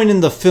this point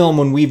in the film,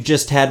 when we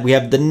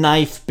have the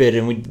knife bit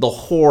and the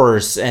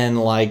horse and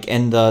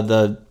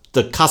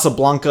the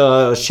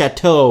Casablanca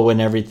chateau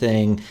and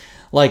everything,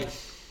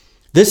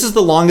 this is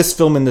the longest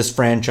film in this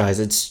franchise.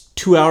 It's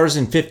 2 hours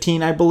and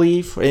 15, I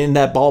believe, in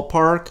that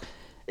ballpark.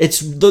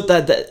 It's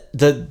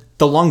the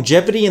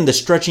longevity and the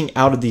stretching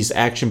out of these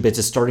action bits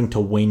is starting to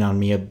wane on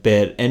me a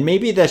bit, and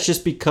maybe that's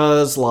just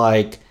because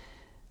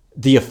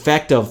the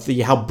effect of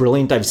how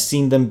brilliant I've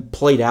seen them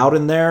played out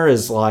in there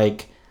is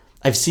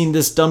I've seen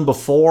this done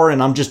before,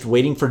 and I'm just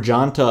waiting for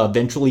John to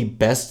eventually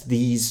best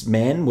these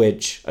men,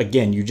 which,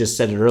 again, you just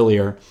said it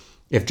earlier,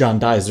 if John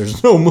dies,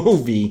 there's no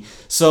movie.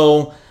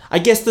 So I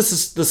guess the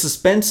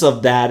suspense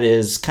of that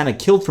is kind of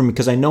killed for me,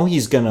 because I know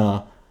he's going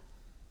to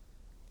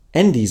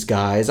end these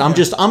guys. I'm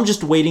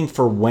just waiting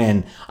for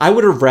when. I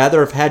would have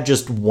rather have had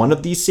just one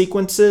of these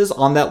sequences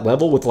on that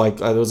level with it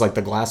was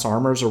the glass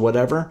armors or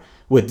whatever,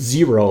 with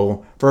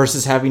zero,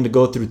 versus having to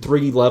go through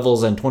 3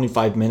 levels and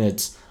 25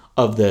 minutes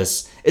of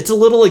this. It's a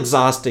little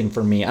exhausting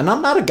for me, and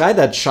I'm not a guy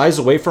that shies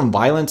away from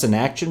violence and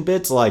action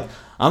bits. I'm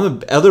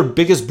the other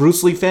biggest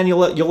Bruce Lee fan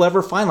you'll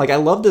ever find. I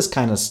love this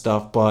kind of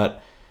stuff,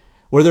 but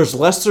where there's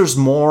less, there's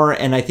more.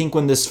 And I think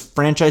when this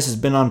franchise has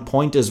been on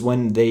point is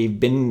when they've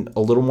been a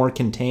little more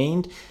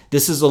contained.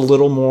 This is a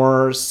little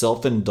more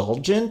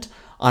self-indulgent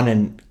on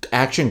an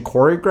action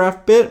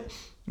choreographed bit.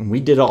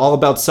 We did all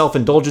about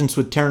self-indulgence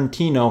with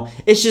Tarantino.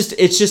 It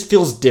just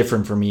feels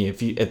different for me,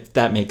 if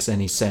that makes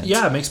any sense.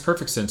 Yeah, it makes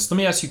perfect sense. Let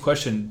me ask you a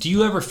question. Do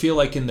you ever feel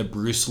like in the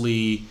Bruce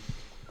Lee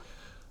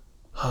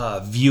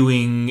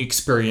viewing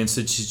experience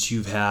that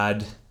you've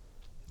had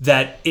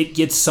that it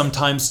gets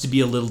sometimes to be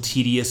a little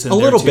tedious? A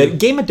little bit.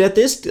 Game of Death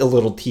is a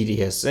little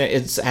tedious.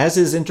 It's as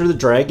is Enter the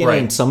Dragon, right,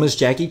 and some is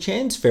Jackie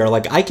Chan's fare.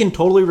 I can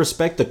totally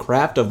respect the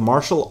craft of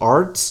martial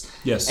arts.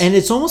 Yes. And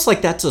it's almost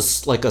like that's a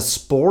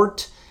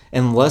sport,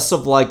 and less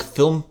of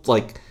film,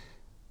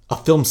 a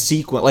film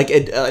sequence.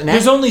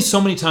 There's only so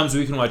many times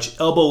we can watch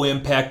elbow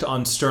impact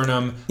on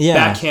sternum,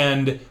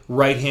 backhand,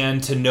 right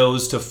hand to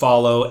nose to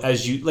follow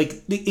as you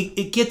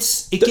it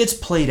gets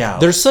played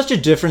out. There's such a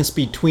difference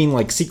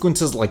between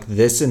sequences like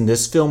this in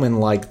this film and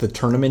the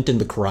tournament in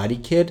The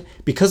Karate Kid,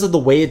 because of the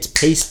way it's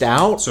paced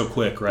out so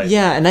quick, right?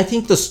 Yeah, and I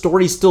think the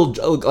story's still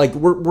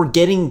we're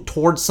getting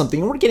towards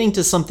something. We're getting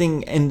to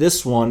something in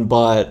this one,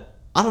 but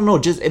I don't know,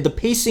 just the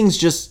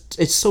pacing's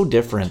it's so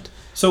different.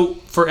 So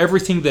for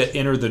everything that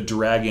Enter the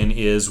Dragon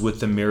is with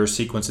the mirror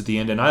sequence at the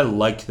end, and I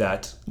liked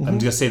that. Mm-hmm. I'm going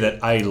to say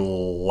that I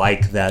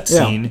like that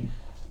scene. Yeah.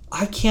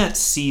 I can't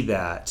see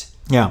that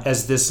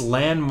as this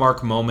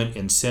landmark moment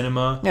in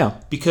cinema. Yeah.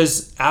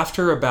 Because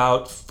after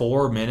about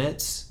 4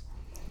 minutes,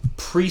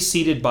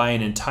 preceded by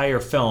an entire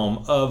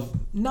film of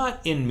not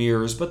in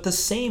mirrors, but the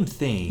same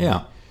thing.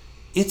 Yeah.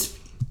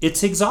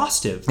 It's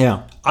exhaustive.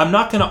 Yeah. I'm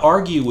not going to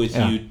argue with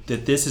you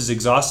that this is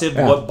exhaustive.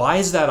 Yeah. What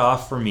buys that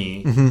off for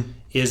me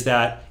is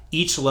that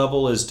each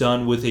level is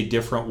done with a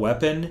different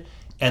weapon,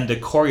 and the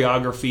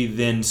choreography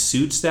then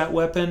suits that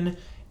weapon,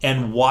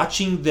 and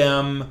watching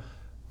them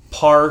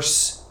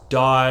parse,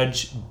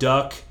 dodge,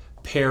 duck,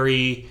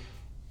 parry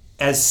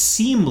as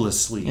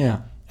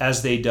seamlessly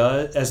as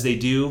they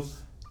do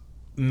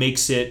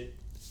makes it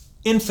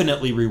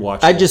infinitely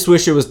rewatchable. I just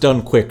wish it was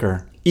done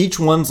quicker. Each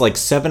one's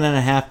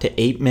 7.5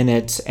 to 8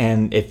 minutes,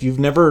 and if you've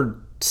never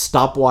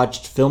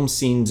stopwatched film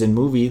scenes in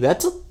movie,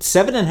 that's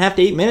 7.5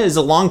 to 8 minutes is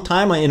a long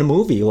time in a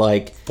movie.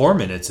 Like 4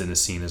 minutes in a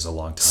scene is a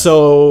long time.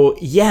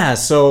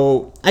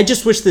 So I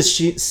just wish this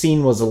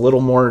scene was a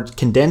little more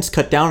condensed,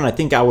 cut down, and I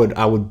think I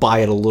would buy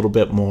it a little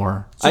bit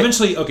more. So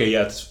eventually,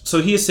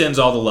 so he ascends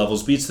all the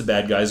levels, beats the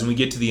bad guys, and we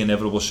get to the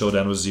inevitable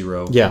showdown with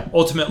Zero. Yeah.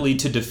 Ultimately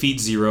to defeat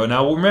Zero.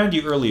 Now, we'll remind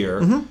you earlier,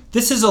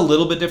 this is a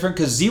little bit different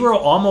because Zero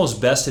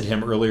almost bested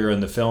him earlier in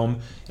the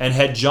film, and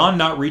had John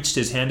not reached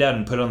his hand out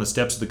and put it on the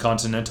steps of the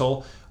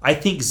Continental, I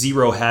think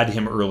Zero had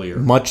him earlier.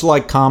 Much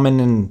like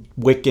Common and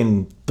Wick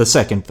in the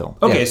second film.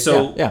 Okay,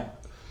 so yeah.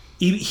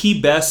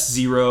 He bests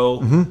Zero,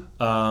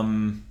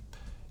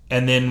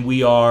 and then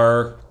we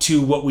are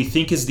to what we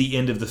think is the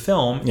end of the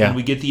film, and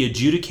we get the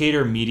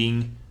adjudicator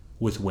meeting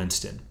with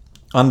Winston.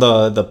 On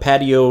the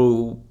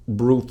patio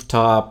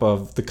rooftop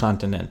of the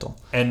Continental.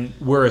 And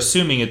we're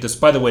assuming at this,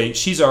 by the way,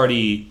 she's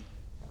already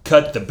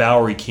cut the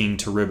Bowery King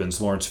to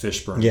ribbons, Lawrence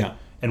Fishburne. Yeah.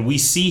 And we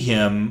see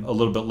him a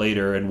little bit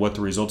later and what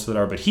the results of that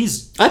are, but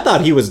I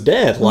thought he was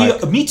dead.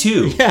 Me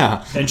too.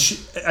 Yeah. And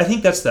I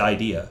think that's the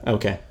idea.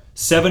 Okay.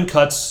 7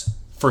 cuts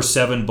for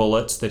 7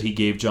 bullets that he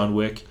gave John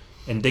Wick,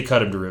 and they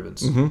cut him to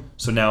ribbons.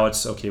 So now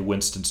it's,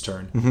 Winston's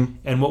turn.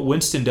 And what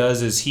Winston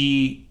does is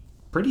he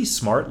pretty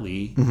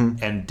smartly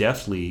and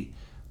deftly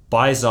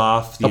buys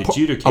off the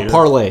adjudicator. A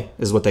parlay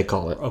is what they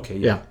call it. Okay,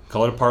 yeah.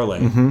 Call it a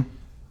parlay.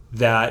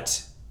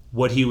 That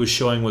what he was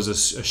showing was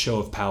a show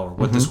of power.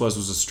 What this was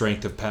a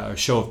strength of power, a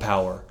show of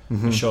power,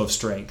 a show of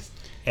strength.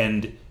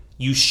 And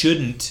you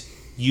shouldn't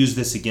use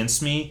this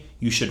against me.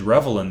 You should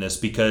revel in this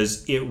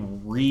because it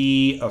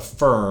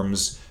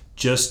reaffirms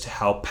just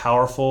how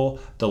powerful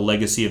the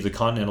legacy of the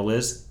Continental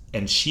is,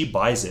 and she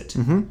buys it.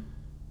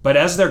 But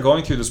as they're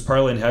going through this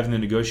parlay and having the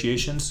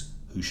negotiations,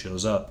 who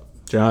shows up?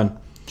 John,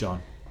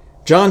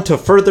 to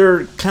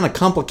further kind of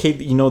complicate,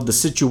 the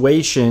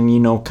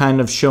situation,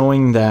 kind of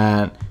showing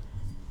that,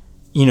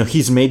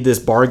 he's made this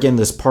bargain,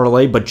 this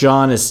parlay, but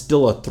John is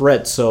still a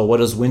threat. So what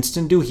does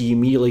Winston do? He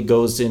immediately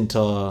goes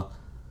into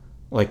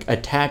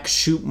attack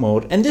shoot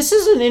mode. And this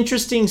is an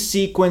interesting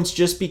sequence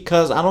just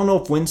because I don't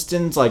know if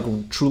Winston's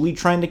truly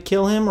trying to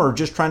kill him or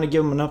just trying to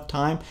give him enough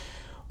time.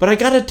 But I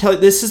gotta tell you,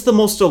 this is the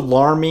most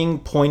alarming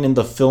point in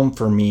the film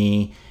for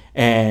me.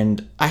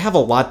 And I have a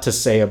lot to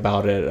say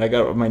about it. I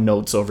got my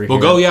notes over here. Well,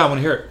 go. Yeah, I want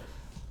to hear it.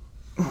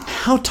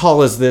 How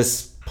tall is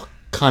this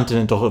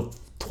Continental?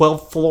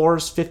 12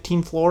 floors?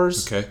 15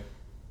 floors?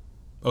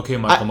 Okay,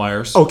 Michael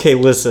Myers. Okay,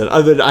 listen.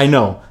 I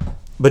know.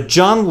 But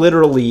John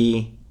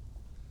literally...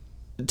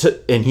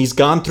 and he's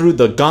gone through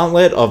the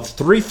gauntlet of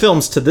 3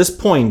 films to this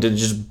point and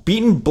just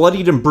beaten,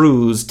 bloodied, and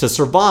bruised to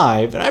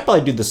survive. And I'd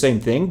probably do the same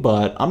thing,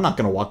 but I'm not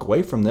going to walk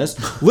away from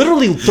this.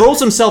 Literally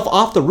throws himself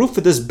off the roof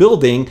of this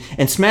building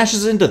and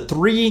smashes into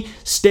 3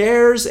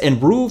 stairs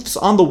and roofs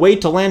on the way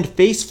to land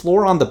face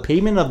floor on the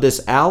pavement of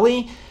this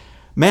alley.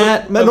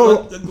 Let me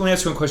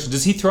ask you one question.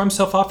 Does he throw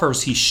himself off or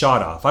is he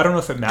shot off? I don't know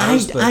if it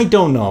matters. I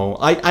don't know.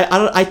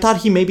 I thought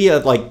he maybe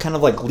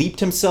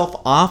leaped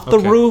himself off the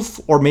roof,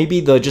 or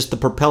maybe the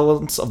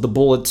propellants of the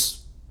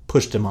bullets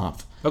pushed him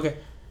off. Okay.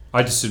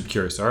 I just am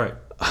curious. All right.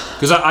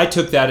 Because I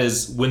took that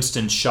as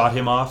Winston shot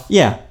him off.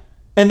 Yeah.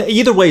 And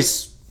either way...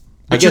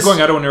 You're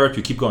going. I don't want to interrupt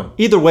you. Keep going.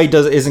 Either way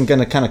isn't going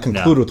to kind of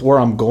conclude with where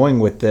I'm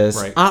going with this.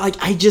 Right.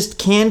 I just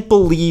can't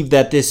believe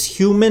that this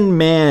human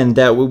man,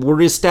 that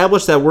we're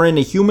established that we're in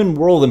a human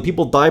world and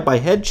people die by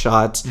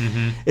headshots,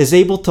 is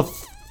able to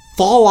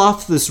fall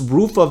off this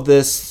roof of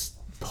this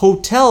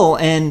hotel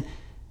and,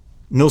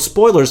 no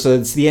spoilers, so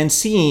it's the end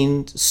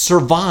scene,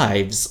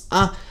 survives.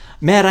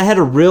 Man, I had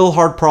a real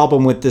hard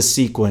problem with this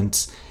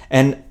sequence.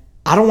 And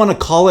I don't want to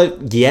call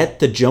it yet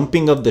the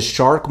jumping of the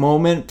shark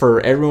moment.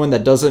 For everyone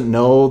that doesn't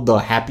know, the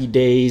Happy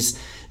Days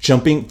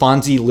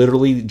Fonzie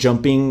literally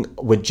jumping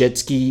with jet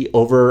ski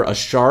over a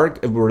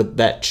shark, where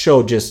that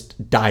show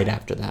just died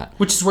after that.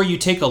 Which is where you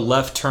take a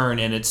left turn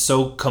and it's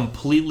so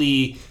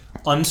completely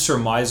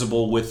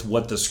unsurmisable with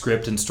what the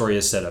script and story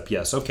is set up.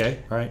 Yes, okay,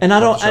 all right. And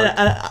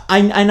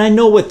I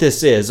know what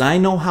this is. I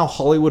know how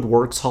Hollywood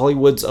works.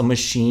 Hollywood's a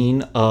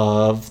machine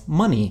of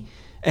money.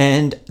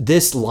 And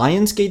this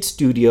Lionsgate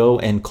studio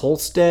and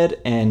Kolstad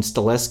and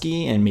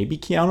Stileski and maybe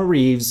Keanu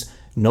Reeves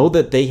know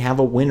that they have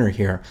a winner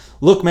here.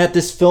 Look, Matt,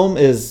 this film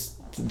is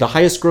the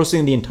highest grossing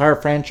in the entire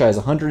franchise,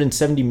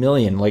 $170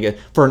 million.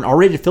 For an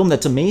R-rated film,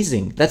 that's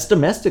amazing. That's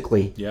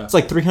domestically. Yeah. It's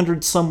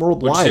 300 some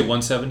worldwide. What'd you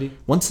say,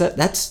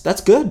 170?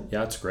 That's good. Yeah,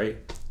 that's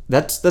great.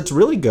 That's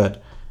really good.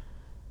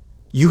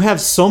 You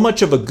have so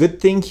much of a good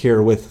thing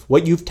here with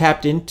what you've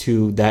tapped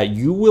into that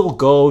you will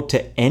go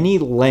to any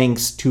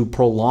lengths to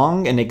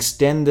prolong and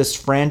extend this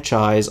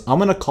franchise. I'm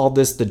going to call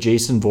this the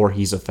Jason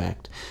Voorhees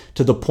effect.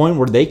 To the point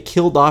where they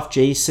killed off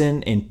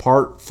Jason in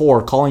part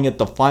 4, calling it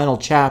the final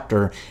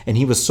chapter. And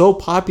he was so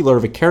popular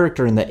of a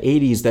character in the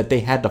 80s that they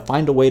had to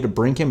find a way to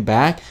bring him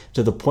back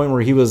to the point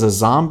where he was a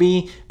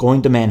zombie,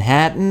 going to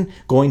Manhattan,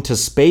 going to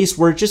space,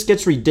 where it just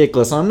gets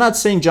ridiculous. I'm not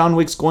saying John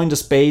Wick's going to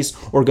space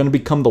or going to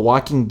become The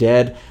Walking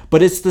Dead,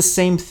 but it's the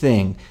same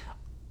thing.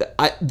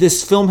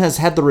 This film has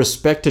had the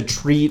respect to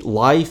treat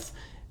life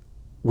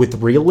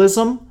with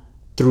realism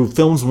through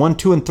films 1,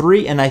 2, and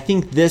 3, and I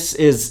think this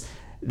is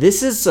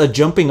a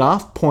jumping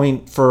off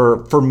point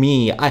for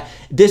me.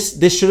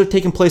 This should have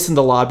taken place in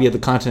the lobby of the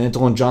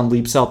Continental, and John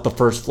leaps out the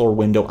first floor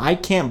window. I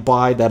can't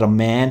buy that a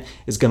man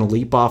is going to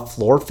leap off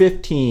floor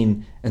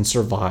 15 and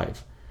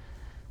survive.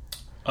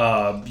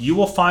 You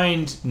will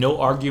find no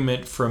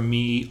argument from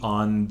me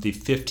on the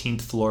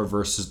 15th floor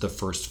versus the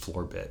first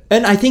floor bit.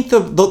 And I think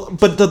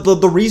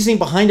the reasoning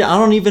behind it, I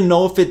don't even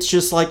know if it's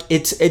just like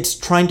it's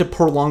trying to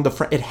prolong the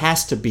front. It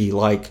has to be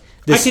like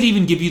this. I could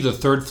even give you the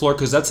third floor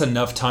because that's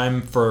enough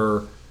time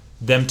for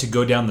them to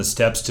go down the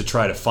steps to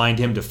try to find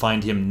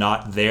him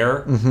not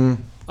there.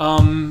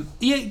 Mm-hmm.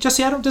 Yeah,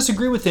 Jesse, I don't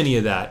disagree with any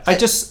of that. I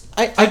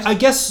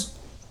guess,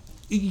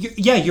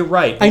 yeah, you're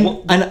right.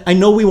 I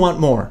know we want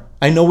more.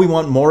 I know we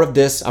want more of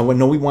this. I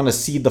know we want to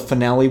see the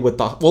finale with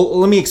the... Well,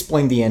 let me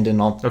explain the end,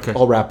 and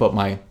I'll wrap up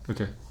my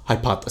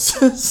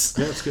hypothesis.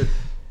 Yeah, that's good.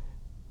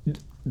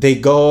 They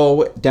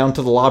go down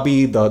to the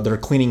lobby. They're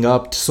cleaning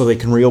up so they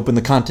can reopen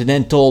the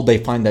Continental. They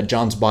find that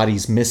John's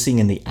body's missing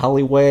in the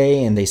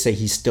alleyway, and they say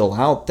he's still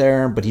out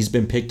there, but he's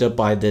been picked up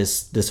by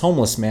this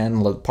homeless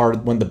man, part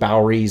of one of the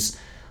Bowery's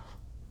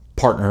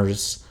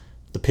partners,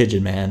 the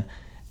Pigeon Man.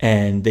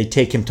 And they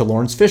take him to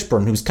Lawrence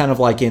Fishburne, who's kind of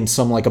like in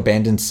some like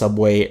abandoned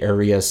subway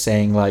area,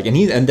 saying like,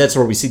 and that's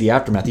where we see the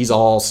aftermath. He's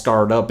all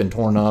scarred up and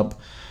torn up,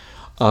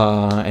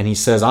 and he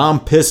says, "I'm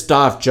pissed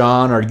off,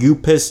 John. Are you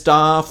pissed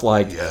off?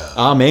 Like, yeah.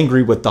 I'm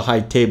angry with the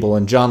high table."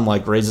 And John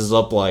like raises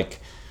up like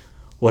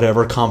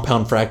whatever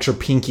compound fracture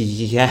pinky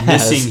he has,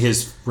 missing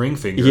his ring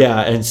finger.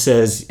 Yeah, and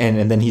says,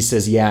 and then he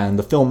says, "Yeah," and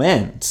the film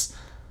ends.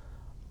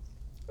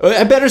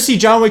 I better see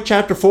John Wick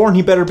Chapter 4, and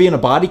he better be in a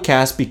body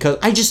cast because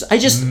I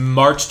just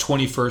March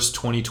 21st,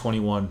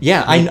 2021.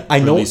 Yeah, I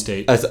know. Release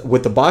date.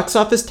 With the box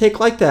office take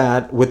like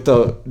that, with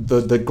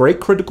the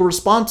great critical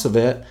response of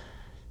it,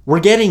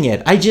 we're getting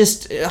it. I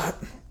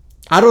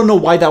don't know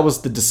why that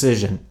was the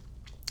decision.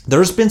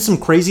 There's been some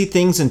crazy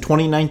things in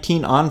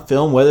 2019 on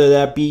film, whether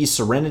that be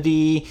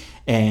Serenity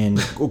and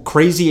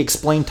crazy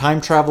explained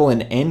time travel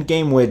and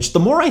Endgame, which the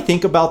more I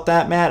think about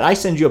that, Matt, I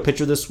send you a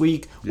picture this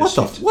week.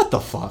 Yes, what the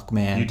fuck,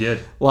 man? You did.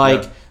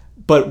 Like, yeah.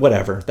 But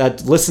whatever.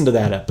 Listen to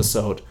that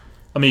episode.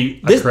 I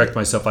mean, I correct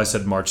myself. I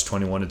said March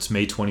 21. It's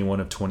May 21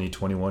 of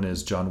 2021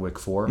 is John Wick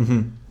 4.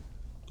 Mm-hmm.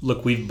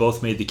 Look, we've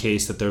both made the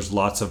case that there's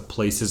lots of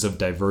places of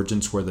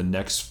divergence where the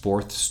next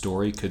fourth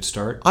story could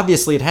start.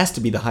 Obviously, it has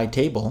to be the high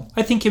table.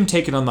 I think him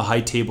taking on the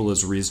high table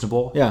is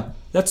reasonable. Yeah.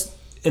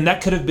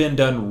 That could have been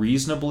done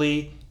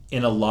reasonably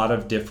in a lot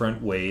of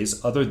different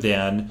ways, other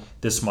than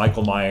this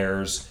Michael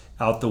Myers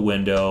out the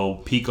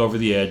window, peek over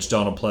the edge,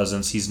 Donald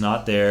Pleasance, he's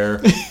not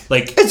there.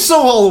 Like it's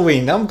so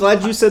Halloween. I'm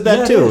glad you said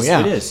that too.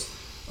 It is.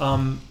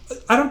 I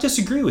don't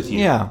disagree with you.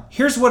 Yeah.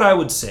 Here's what I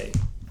would say,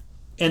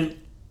 and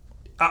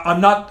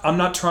I'm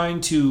not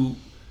trying to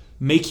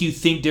make you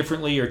think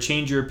differently or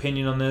change your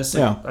opinion on this.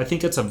 Yeah. I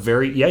think it's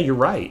you're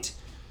right.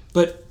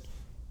 But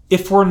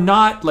if we're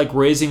not like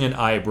raising an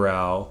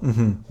eyebrow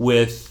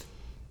with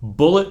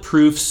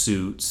bulletproof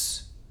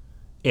suits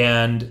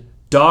and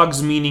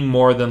dogs meaning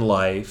more than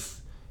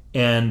life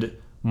and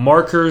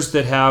markers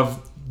that have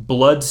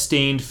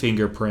blood-stained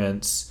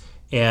fingerprints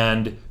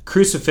and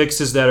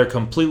crucifixes that are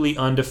completely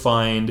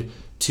undefined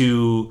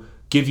to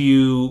give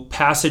you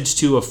passage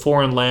to a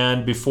foreign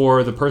land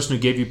before the person who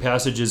gave you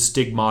passage is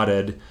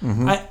stigmatted.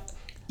 Mm-hmm.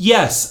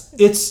 Yes,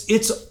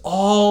 it's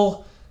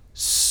all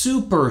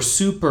super,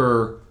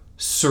 super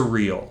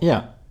surreal.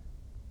 Yeah.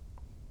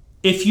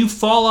 If you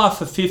fall off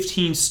a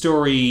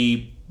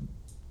 15-story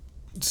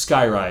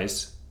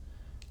skyrise,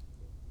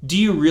 do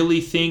you really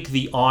think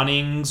the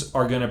awnings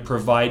are going to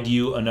provide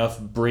you enough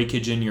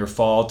breakage in your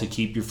fall to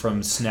keep you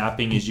from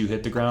snapping as you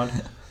hit the ground?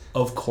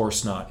 Of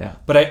course not. Yeah.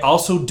 But I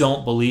also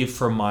don't believe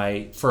for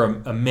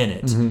a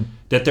minute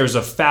that there's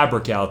a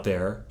fabric out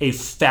there, a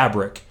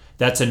fabric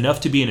that's enough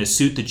to be in a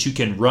suit that you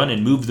can run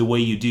and move the way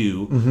you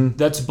do.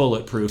 That's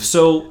bulletproof.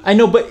 So I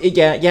know, but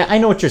yeah, I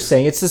know what you're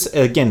saying. It's this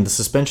again, the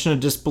suspension of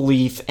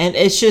disbelief, and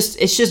it's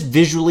just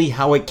visually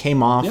how it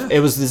came off. Yeah.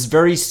 It was this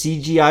very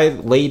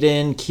CGI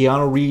laden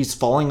Keanu Reeves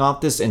falling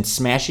off this and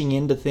smashing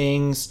into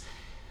things.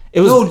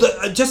 It was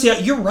Jesse,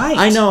 you're right.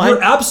 I know.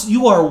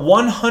 You are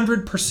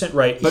 100%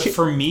 right. But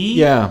for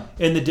me, and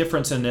the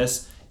difference in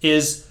this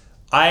is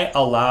I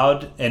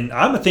allowed, and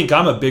I think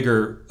I'm a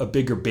bigger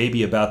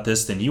baby about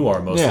this than you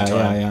are most of the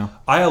time. Yeah.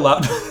 I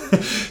allowed.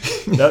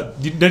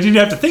 You didn't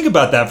have to think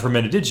about that for a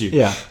minute, did you?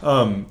 Yeah.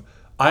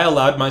 I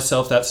allowed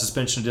myself that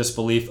suspension of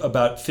disbelief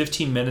about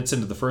 15 minutes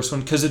into the first one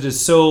because it is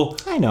so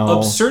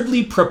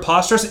absurdly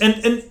preposterous,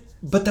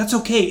 but that's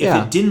okay if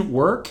it didn't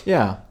work.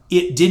 Yeah.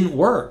 It didn't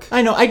work.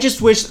 I know. I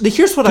just wish.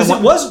 Here's what I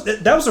want.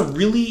 That was a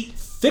really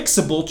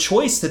fixable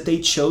choice that they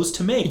chose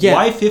to make. Yeah.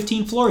 Why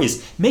 15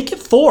 floors? Make it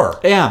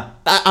 4. Yeah,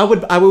 I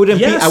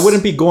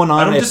wouldn't be going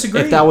on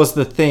if that was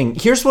the thing.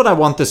 Here's what I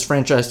want this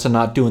franchise to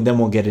not do, and then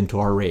we'll get into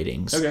our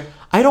ratings. Okay.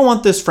 I don't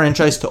want this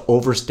franchise to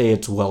overstay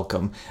its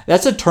welcome.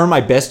 That's a term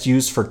I best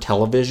use for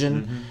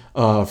television,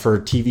 for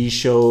TV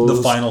shows.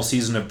 The final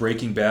season of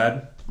Breaking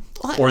Bad.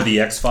 Or The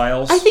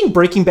X-Files. I think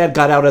Breaking Bad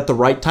got out at the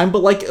right time,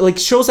 but like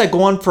shows that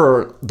go on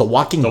for The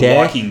Walking Dead. The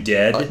Walking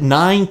Dead.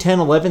 9, 10,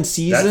 11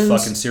 seasons. That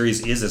fucking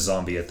series is a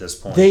zombie at this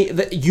point.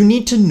 You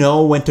need to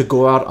know when to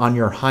go out on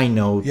your high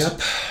note. Yep.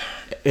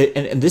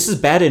 And this is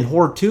bad in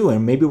horror too,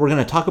 and maybe we're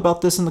going to talk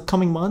about this in the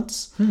coming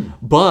months.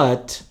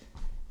 But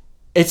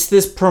it's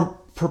this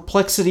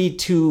perplexity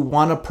to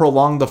want to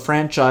prolong the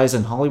franchise,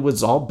 and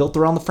Hollywood's all built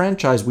around the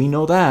franchise. We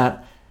know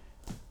that.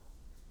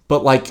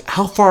 But like,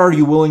 how far are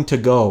you willing to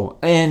go?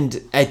 And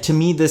to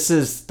me, this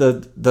is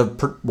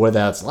whether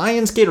that's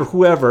Lionsgate or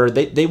whoever,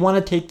 they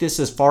want to take this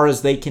as far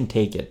as they can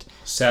take it.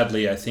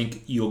 Sadly, I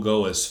think you'll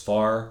go as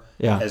far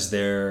Yeah. as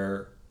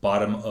their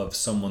bottom of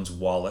someone's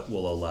wallet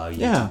will allow you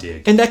to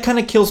dig. And that kind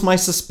of kills my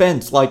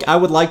suspense. Like, I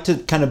would like to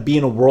kind of be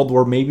in a world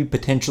where maybe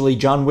potentially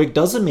John Wick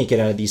doesn't make it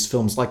out of these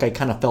films, like I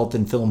kind of felt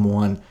in film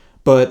 1.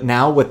 But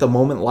now with a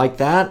moment like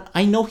that,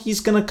 I know he's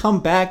going to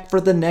come back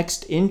for the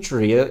next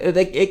entry.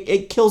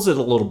 It kills it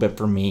a little bit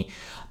for me.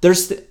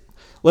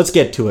 Let's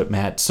get to it,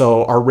 Matt.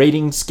 So our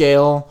rating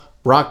scale,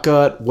 rock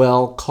gut,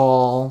 well,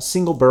 call,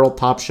 single barrel,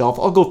 top shelf.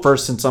 I'll go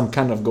first since I'm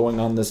kind of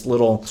going on this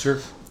little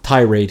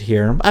tirade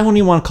here. I don't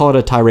even want to call it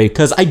a tirade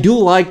because I do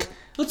like...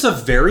 That's a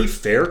very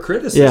fair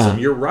criticism.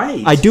 You're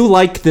right. I do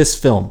like this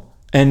film.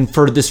 And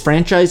for this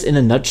franchise, in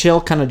a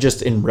nutshell, kind of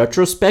just in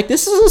retrospect,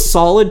 this is a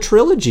solid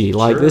trilogy.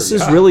 Like, this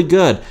is really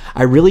good.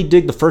 I really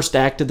dig the first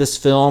act of this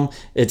film.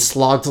 It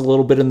slogs a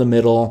little bit in the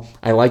middle.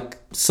 I like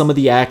some of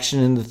the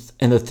action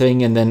in the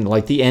thing, and then,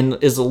 like, the end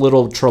is a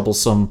little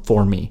troublesome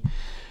for me.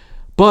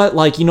 But,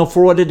 like,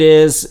 for what it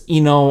is,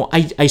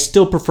 I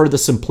still prefer the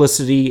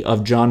simplicity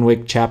of John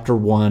Wick Chapter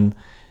 1.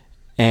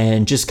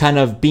 And just kind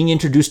of being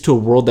introduced to a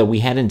world that we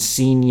hadn't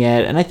seen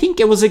yet. And I think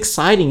it was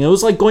exciting. It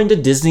was like going to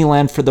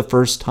Disneyland for the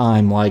first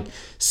time. Like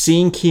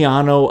seeing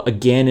Keanu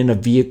again in a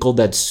vehicle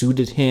that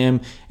suited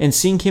him. And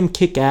seeing him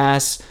kick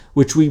ass,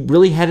 which we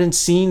really hadn't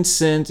seen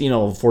since,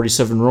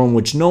 47 Room,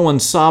 which no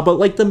one saw. But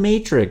like The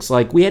Matrix,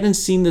 like we hadn't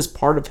seen this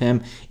part of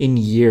him in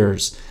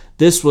years.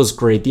 This was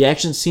great. The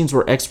action scenes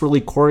were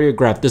expertly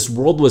choreographed. This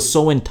world was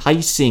so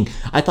enticing.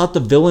 I thought the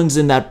villains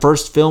in that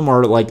first film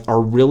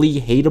are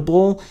really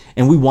hateable,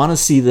 and we want to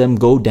see them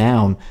go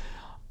down.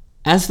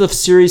 As the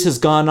series has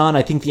gone on,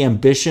 I think the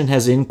ambition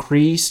has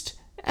increased,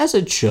 as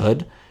it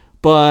should,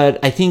 but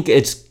I think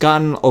it's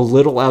gotten a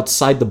little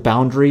outside the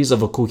boundaries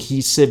of a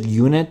cohesive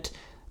unit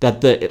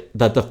that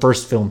the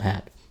first film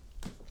had.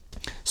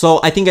 So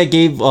I think I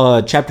gave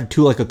Chapter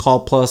 2 like a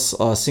call plus,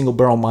 single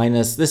barrel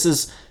minus. This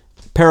is...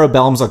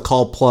 Parabellum's a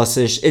call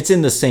plus-ish. It's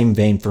in the same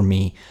vein for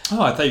me. Oh,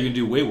 I thought you were going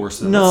to do way worse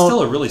than that. No. That's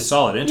still a really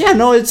solid entry. Yeah,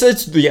 no, it's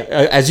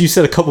as you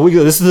said a couple weeks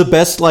ago, this is the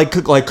best like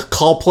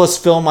call plus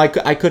film I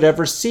could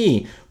ever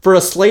see. For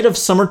a slate of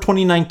summer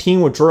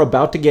 2019, which we're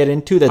about to get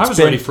into, I was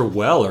ready for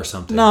Well or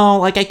something.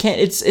 No, I can't.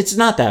 It's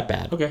not that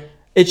bad. Okay.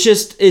 It's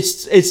just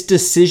its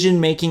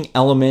decision-making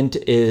element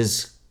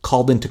is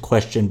called into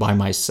question by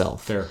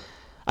myself. Fair.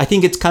 I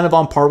think it's kind of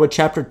on par with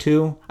Chapter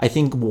 2. I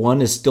think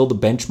 1 is still the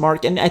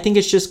benchmark. And I think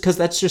it's just because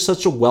that's just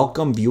such a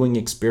welcome viewing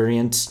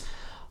experience.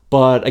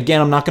 But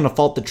again, I'm not going to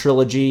fault the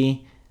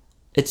trilogy.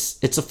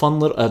 It's a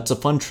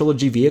fun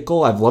trilogy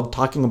vehicle. I've loved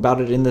talking about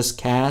it in this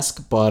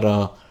cask.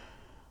 But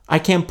I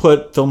can't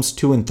put films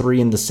 2 and 3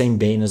 in the same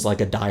vein as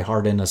like a Die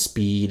Hard and a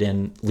Speed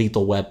and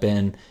Lethal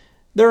Weapon.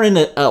 They're in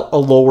a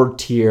lower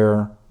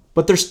tier,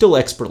 but they're still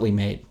expertly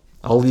made.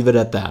 I'll leave it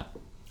at that.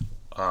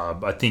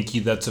 I think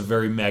that's a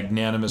very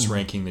magnanimous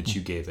ranking that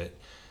you gave it.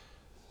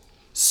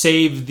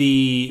 Save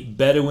the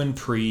Bedouin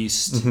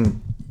priest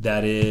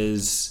that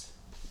is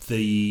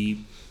the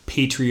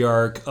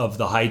patriarch of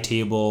the high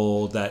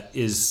table that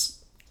is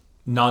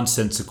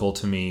nonsensical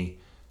to me.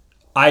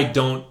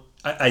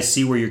 I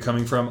see where you're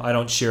coming from. I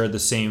don't share the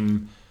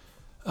same,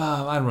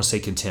 I don't want to say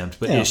contempt,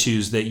 but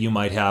issues that you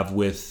might have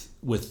with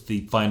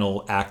the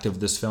final act of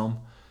this film.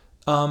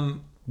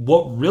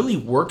 What really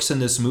works in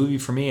this movie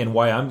for me and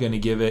why I'm going to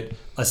give it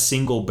a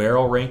single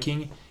barrel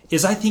ranking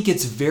is I think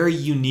it's very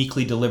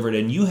uniquely delivered.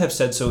 And you have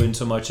said so in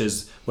so much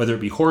as whether it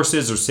be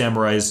horses or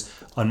samurais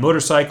on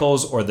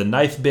motorcycles or the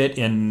knife bit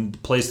in a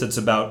place that's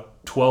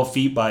about 12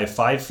 feet by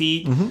 5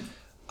 feet.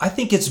 I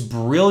think it's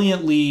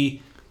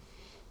brilliantly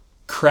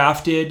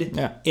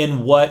crafted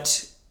in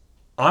what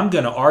I'm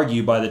going to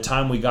argue by the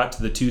time we got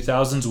to the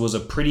 2000s was a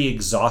pretty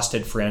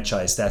exhausted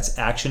franchise. That's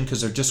action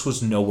because there just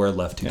was nowhere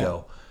left to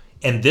go.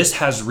 And this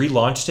has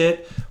relaunched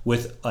it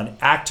with an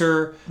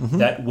actor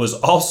that was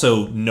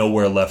also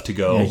nowhere left to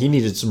go. Yeah, he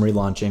needed some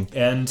relaunching.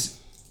 And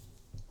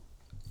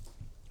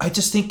I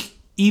just think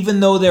even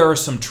though there are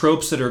some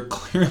tropes that are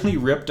clearly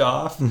ripped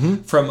off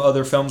from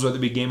other films, whether it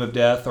be Game of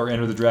Death or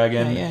Enter the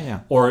Dragon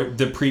or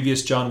the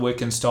previous John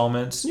Wick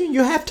installments.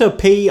 You have to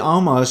pay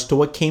homage to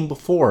what came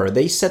before.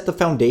 They set the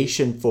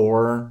foundation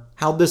for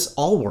how this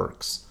all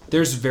works.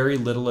 There's very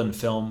little in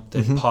film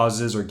that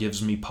pauses or gives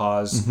me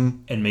pause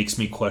and makes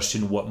me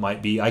question what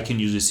might be. I can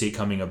usually see it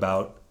coming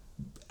about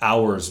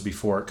hours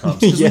before it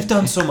comes. Because we've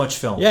done so much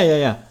film.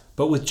 Yeah.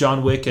 But with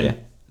John Wick and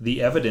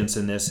the evidence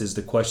in this is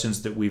the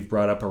questions that we've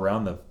brought up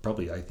around the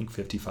probably, I think,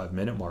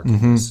 55-minute mark.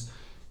 Is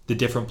the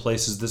different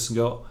places this can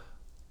go.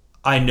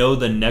 I know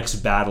the next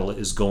battle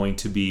is going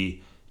to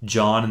be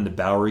Jon and the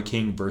Bowery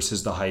King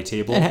versus the High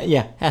Table.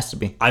 Has to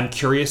be. I'm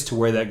curious to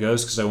where that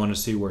goes because I want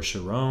to see where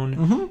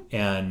Sharon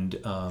and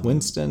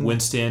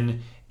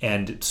Winston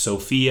and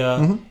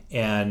Sophia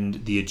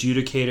and the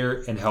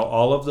Adjudicator and how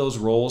all of those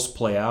roles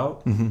play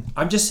out.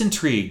 I'm just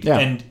intrigued. Yeah.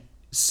 And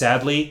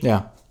sadly,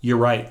 you're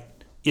right.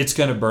 It's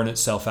going to burn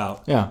itself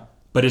out. Yeah.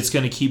 But it's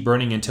going to keep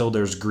burning until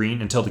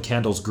the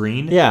candle's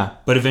green. Yeah.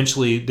 But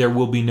eventually there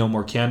will be no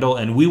more candle,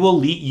 and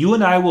you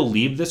and I will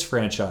leave this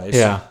franchise.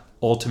 Yeah.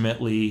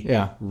 Ultimately,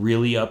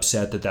 really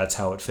upset that that's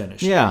how it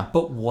finished. Yeah.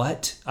 But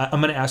what? I'm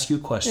going to ask you a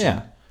question.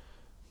 Yeah.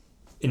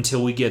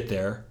 Until we get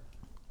there,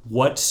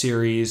 what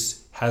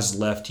series has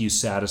left you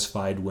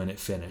satisfied when it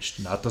finished?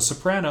 Not The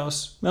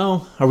Sopranos.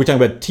 No. Are we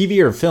talking about TV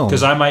or film?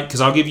 Because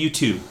I'll give you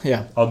two.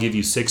 Yeah. I'll give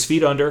you 6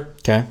 Feet Under.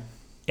 Okay.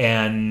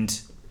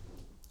 And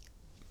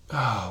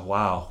oh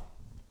wow,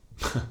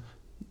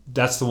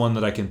 that's the one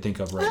that I can think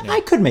of right now. I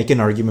could make an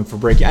argument for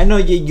Breaking. I know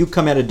you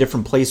come at a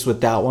different place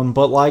with that one,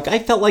 but like I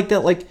felt like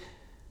that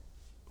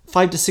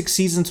 5 to 6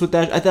 seasons with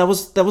that. That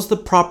was the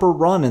proper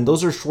run, and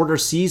those are shorter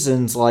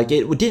seasons. Like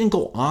it didn't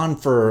go on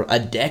for a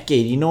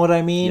decade. You know what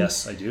I mean?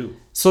 Yes, I do.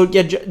 So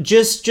yeah,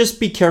 just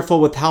be careful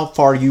with how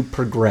far you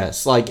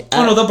progress. Like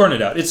no, they'll burn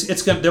it out.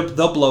 It's gonna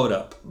they'll blow it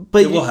up.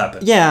 But it will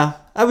happen. Yeah,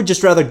 I would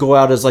just rather go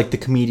out as like the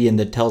comedian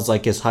that tells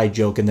like his high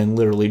joke and then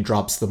literally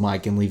drops the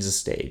mic and leaves the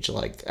stage.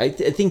 Like I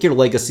think your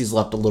legacy's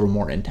left a little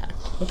more intact.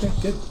 Okay,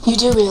 good. You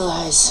do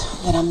realize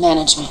that I'm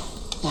management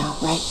now,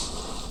 right?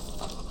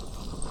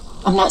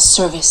 I'm not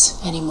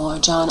service anymore,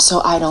 Jon,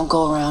 so I don't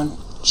go around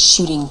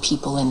shooting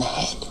people in the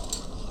head.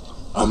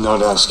 I'm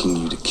not asking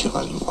you to kill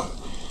anyone.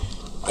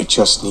 I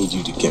just need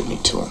you to get me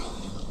to him.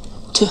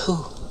 To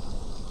who?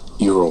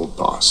 Your old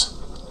boss.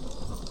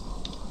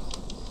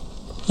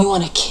 You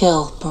want to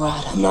kill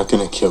Barada? I'm not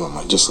gonna kill him,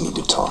 I just need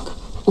to talk.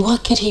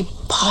 What could he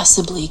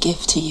possibly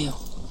give to you?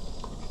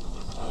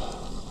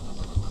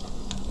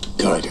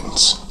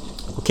 Guidance.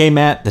 Okay,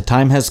 Matt, the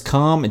time has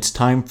come. It's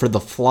time for the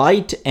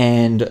flight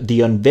and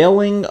the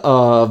unveiling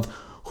of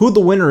who the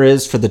winner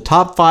is for the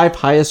top 5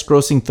 highest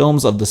grossing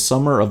films of the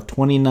summer of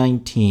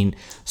 2019.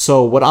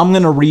 So what I'm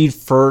going to read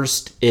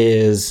first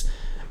is,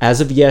 as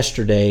of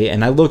yesterday,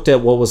 and I looked at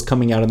what was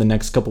coming out in the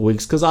next couple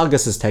weeks, because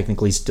August is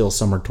technically still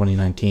summer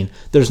 2019.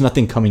 There's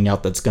nothing coming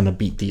out that's going to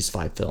beat these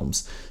 5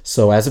 films.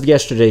 So as of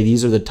yesterday,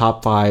 these are the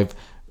top 5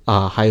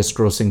 highest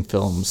grossing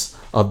films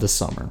of the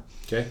summer.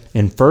 Okay.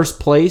 In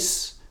first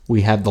place,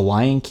 we have The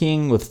Lion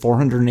King with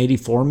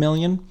 $484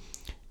 million.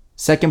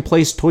 Second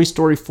place, Toy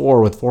Story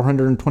 4 with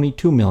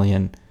 $422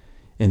 million.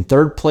 In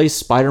third place,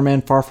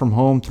 Spider-Man Far From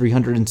Home,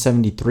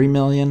 $373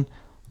 million.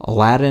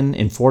 Aladdin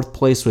in fourth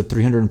place with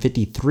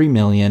 $353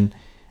 million.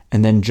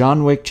 And then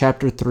John Wick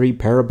Chapter 3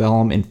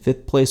 Parabellum in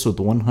fifth place with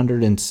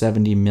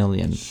 $170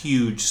 million.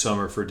 Huge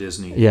summer for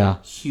Disney.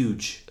 Yeah.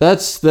 Huge.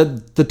 That's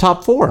the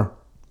top 4.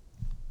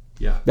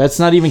 Yeah. That's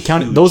not even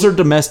counting. Those are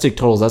domestic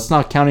totals. That's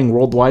not counting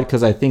worldwide,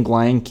 because I think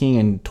Lion King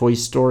and Toy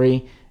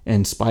Story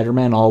and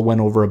Spider-Man all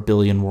went over $1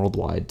 billion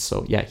worldwide.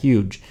 So, yeah,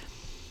 huge.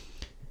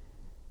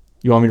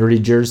 You want me to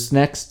read yours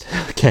next?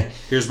 Okay.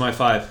 Here's my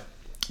 5.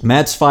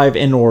 Matt's 5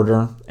 in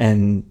order,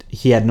 and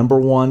he had number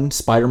 1,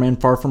 Spider-Man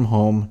Far From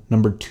Home.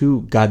 Number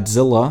 2,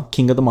 Godzilla,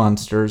 King of the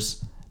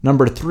Monsters.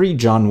 Number 3,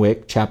 John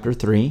Wick, Chapter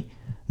 3.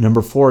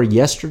 Number 4,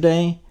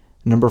 Yesterday.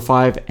 Number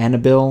 5,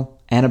 Annabelle.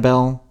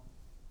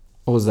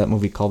 What was that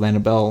movie called?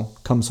 Annabelle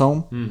Comes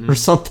Home or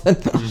something?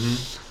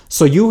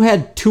 So you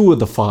had 2 of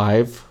the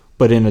 5,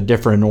 but in a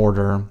different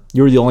order.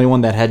 You were the only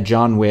one that had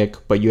John Wick,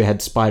 but you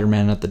had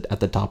Spider-Man at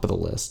the top of the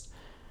list.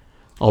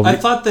 I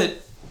thought that...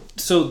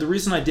 So the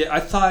reason I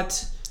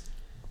thought...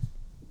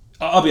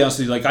 I'll be honest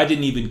with you, I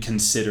didn't even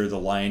consider The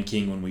Lion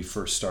King when we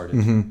first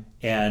started.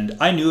 And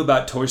I knew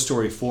about Toy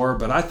Story 4,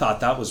 but I thought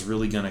that was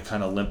really going to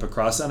kind of limp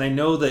across. And I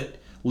know that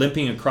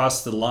limping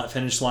across the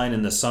finish line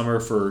in the summer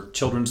for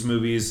children's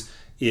movies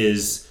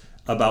is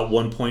about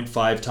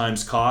 1.5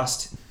 times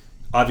cost.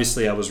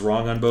 Obviously, I was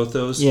wrong on both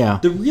those. Yeah.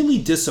 The really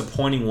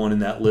disappointing one in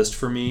that list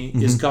for me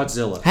is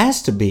Godzilla.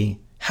 Has to be.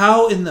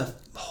 How in the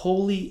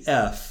holy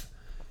F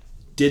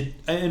did...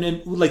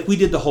 And we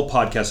did the whole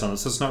podcast on it,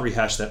 so let's not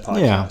rehash that podcast.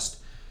 Yeah.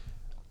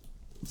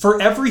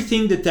 For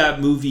everything that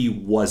movie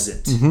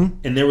wasn't,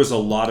 and there was a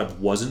lot of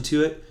wasn't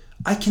to it,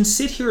 I can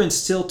sit here and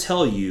still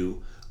tell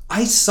you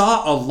I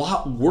saw a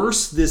lot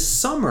worse this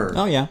summer.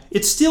 Oh, yeah.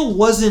 It still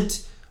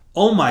wasn't,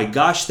 oh my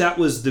gosh, that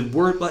was the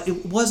word. But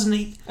it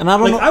wasn't. And I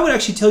don't know. I would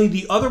actually tell you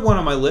the other one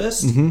on my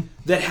list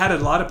that had a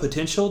lot of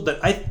potential that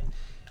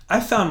I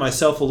found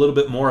myself a little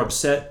bit more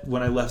upset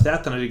when I left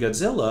that than I did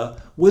Godzilla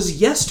was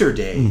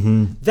Yesterday.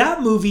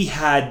 That movie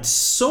had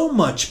so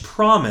much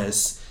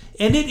promise,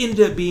 and it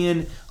ended up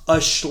being a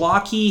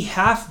schlocky,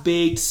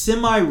 half-baked,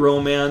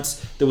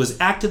 semi-romance that was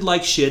acted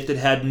like shit, that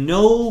had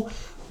no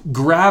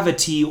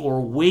gravity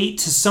or weight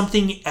to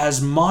something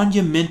as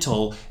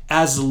monumental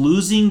as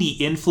losing the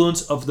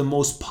influence of the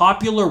most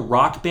popular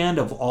rock band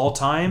of all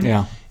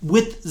time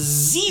with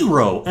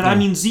zero, and I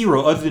mean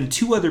zero, other than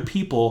 2 other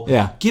people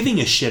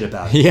giving a shit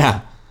about it.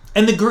 Yeah.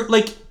 And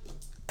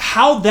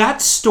how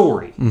that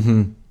story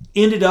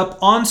ended up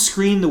on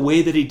screen the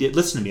way that he did.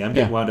 Listen to me, I'm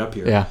getting wound up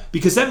here. Yeah.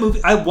 Because that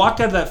movie, I walked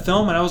out of that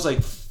film and I was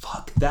like,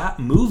 fuck that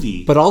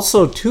movie. But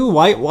also, too,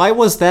 why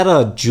was that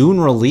a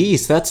June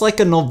release? That's like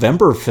a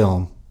November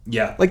film.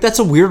 Yeah. Like, that's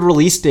a weird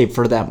release date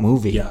for that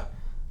movie. Yeah.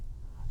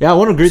 Yeah, I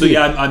want to agree So with you.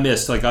 I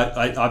missed. Like,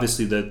 I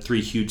obviously the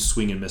 3 huge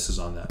swing and misses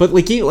on that. But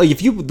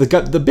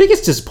the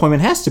biggest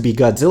disappointment has to be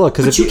Godzilla,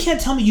 because But you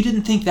can't tell me you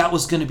didn't think that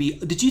was going to be.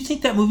 Did you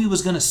think that movie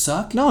was going to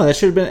suck? No, that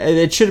should have been.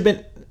 It should have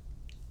been.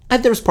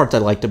 There was parts I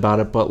liked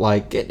about it, but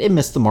like it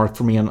missed the mark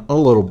for me a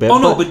little bit. Oh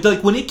no, but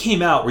like when it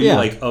came out, were you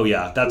like, oh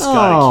yeah, that's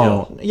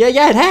gotta kill?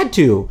 Yeah, it had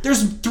to.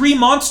 There's 3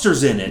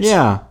 monsters in it.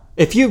 Yeah.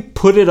 If you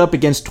put it up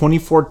against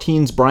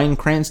 2014's Bryan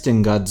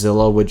Cranston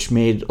Godzilla, which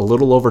made a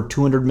little over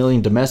 $200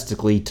 million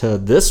domestically, to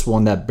this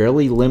one that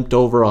barely limped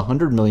over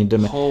 $100 million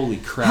domestically. Holy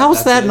crap!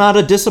 How's that not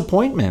a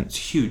disappointment? It's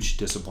a huge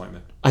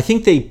disappointment. I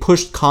think they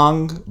pushed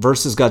Kong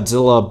versus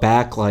Godzilla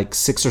back like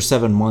 6 or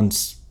 7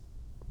 months,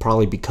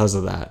 probably because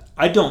of that.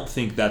 I don't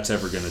think that's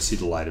ever going to see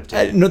the light of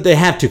day. No, they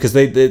have to, because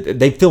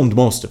they filmed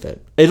most of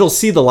it. It'll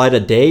see the light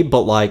of day,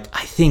 but like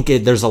I think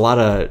there's a lot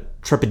of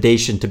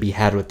trepidation to be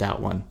had with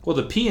that one. Well,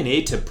 the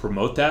P&A to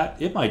promote that,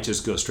 it might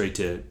just go straight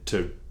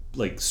to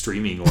like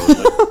streaming or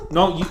like,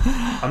 no,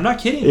 I'm not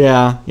kidding.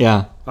 Yeah.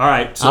 All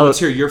right, so let's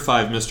hear your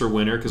 5, Mr.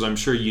 Winner, because I'm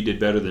sure you did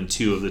better than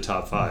 2 of the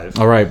top 5.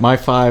 All right, my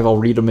 5, I'll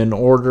read them in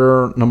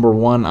order. Number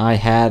 1, I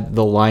had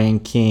The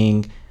Lion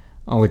King.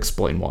 I'll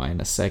explain why in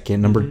a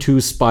second. Number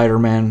 2,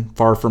 Spider-Man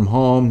Far From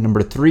Home.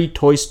 Number 3,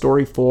 Toy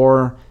Story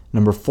 4.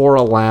 Number 4,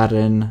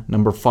 Aladdin.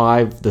 Number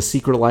 5, The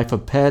Secret Life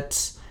of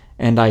Pets.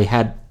 And I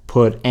had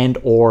put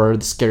or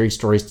The Scary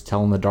Stories to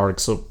Tell in the Dark.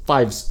 So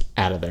 5's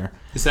out of there.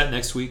 Is that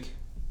next week?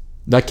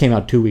 That came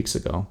out 2 weeks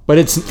ago. But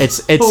it's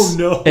Oh,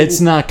 no.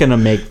 It's not going to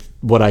make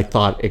what I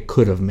thought it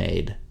could have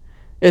made.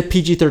 It's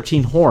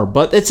PG-13 horror,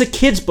 but it's a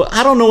kid's book.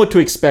 I don't know what to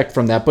expect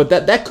from that, but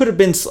that could have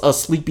been a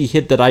sleepy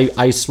hit that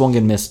I swung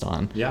and missed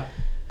on. Yeah.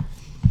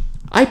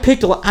 I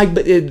picked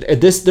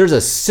there's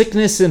a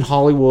sickness in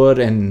Hollywood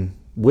and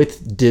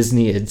with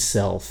Disney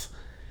itself.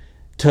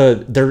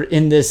 They're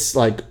in this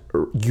like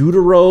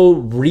utero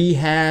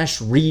rehash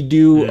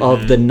redo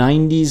of the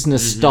 90s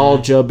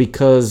nostalgia,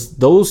 because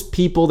those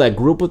people that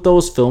grew up with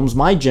those films,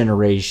 my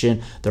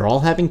generation, they're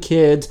all having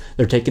kids.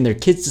 They're taking their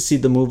kids to see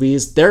the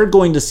movies. They're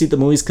going to see the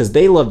movies because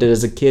they loved it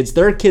as a kids.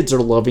 Their kids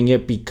are loving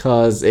it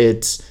because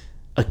it's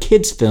a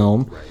kid's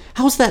film. Right.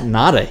 How's that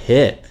not a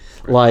hit?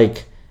 Right.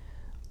 Like,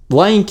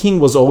 Lion King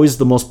was always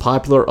the most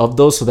popular of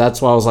those, so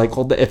that's why I was like,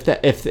 well, if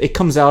it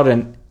comes out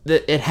and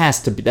it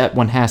has to be, that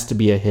one has to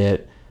be a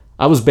hit.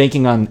 I was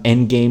banking on the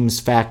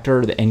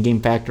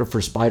Endgame factor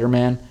for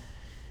Spider-Man.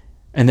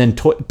 And then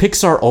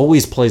Pixar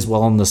always plays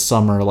well in the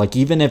summer. Like,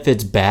 even if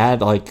it's bad,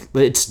 like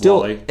it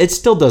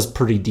still does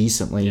pretty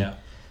decently. Yeah.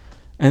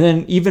 And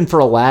then even for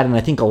Aladdin,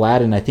 I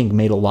think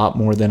made a lot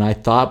more than I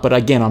thought. But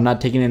again, I'm not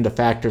taking into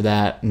factor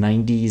that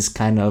 90s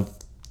kind of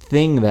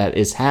thing that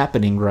is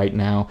happening right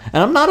now.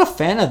 And I'm not a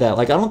fan of that.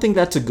 Like, I don't think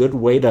that's a good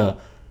way to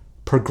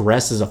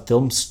progress as a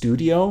film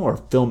studio or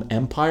film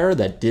empire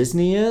that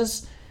Disney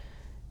is.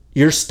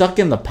 You're stuck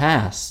in the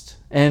past.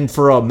 And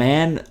for a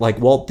man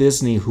like Walt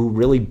Disney, who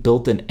really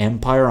built an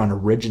empire on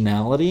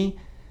originality,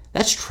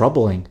 that's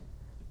troubling.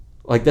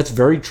 Like, that's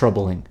very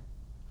troubling.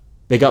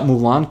 They got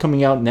Mulan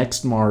coming out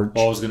next March.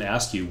 Well, I was going to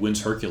ask you,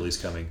 when's Hercules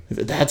coming?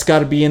 That's got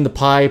to be in the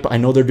pipe. I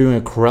know they're doing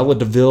a Cruella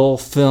de Vil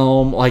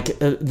film. Like,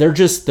 they're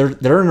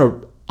in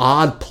an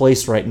odd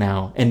place right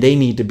now, and they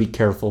need to be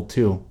careful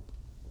too,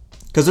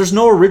 because there's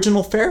no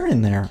original fare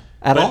in there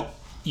at all.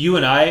 You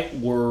and I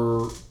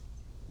were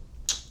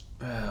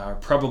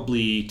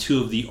probably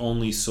 2 of the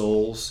only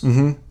souls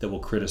that will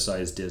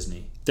criticize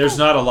Disney. There's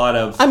not a lot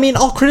of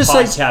I'll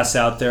criticize podcasts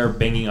out there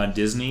banging on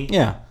Disney.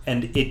 Yeah.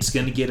 And it's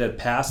going to get a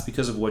pass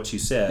because of what you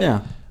said.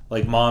 Yeah.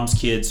 Like moms,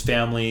 kids,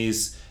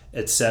 families,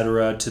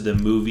 etc. to the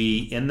movie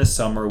in the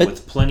summer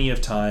with plenty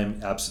of time.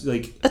 That's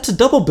a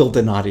double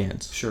built-in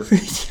audience. Sure.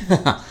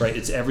 Right.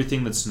 It's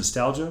everything that's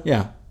nostalgia.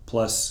 Yeah.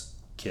 Plus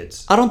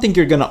kids. I don't think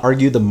you're going to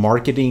argue the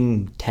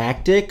marketing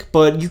tactic,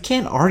 but you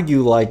can't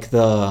argue like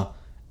the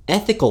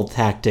ethical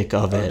tactic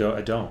of it.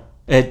 I don't.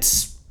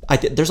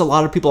 There's a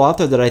lot of people out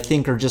there that I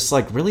think are just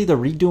like, really, they're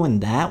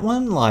redoing that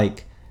one?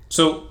 Like,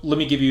 so let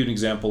me give you an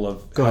example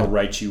of how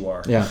right you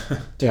are. Yeah.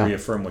 to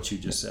reaffirm what you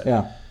just said.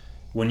 Yeah.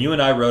 When you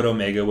and I wrote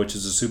Omega, which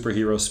is a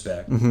superhero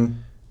spec,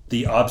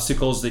 the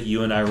obstacles that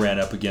you and I ran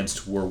up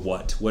against were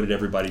what? What did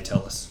everybody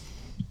tell us?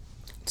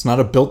 It's not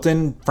a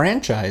built-in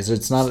franchise.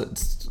 It's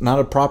not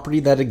a property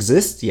that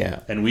exists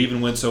yet. And we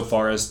even went so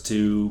far as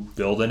to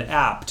build an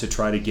app to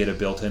try to get a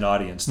built-in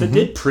audience that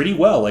did pretty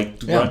well,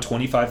 like around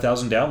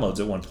 25,000 downloads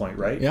at one point,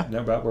 right? Yeah. Isn't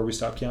that about where we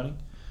stopped counting?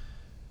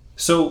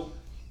 So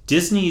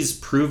Disney's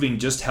proving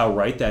just how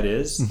right that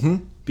is,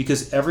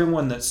 because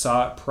everyone that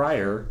saw it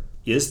prior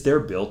is their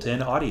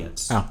built-in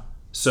audience. Oh.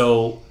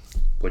 So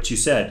what you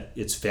said,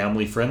 it's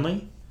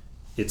family-friendly.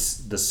 It's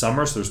the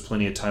summer, so there's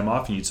plenty of time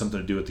off. You need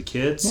something to do with the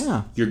kids.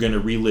 Yeah. You're going to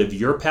relive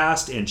your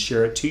past and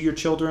share it to your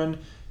children.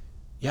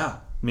 Yeah.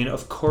 I mean,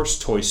 of course,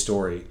 Toy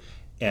Story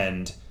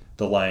and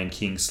The Lion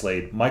King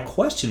slate. My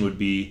question would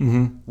be,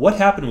 what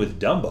happened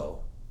with Dumbo?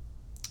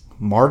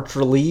 March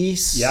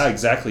release. Yeah,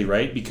 exactly,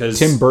 right? Because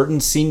Tim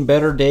Burton's seen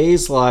better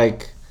days.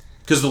 Like,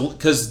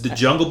 because the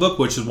Jungle Book,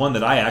 which is one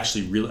that I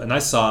actually really, and I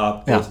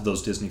saw both of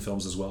those Disney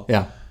films as well.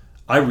 yeah.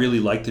 I really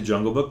liked the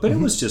Jungle Book, but it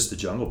was just the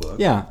Jungle Book.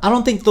 Yeah, I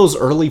don't think those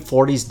early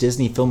 40s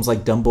Disney films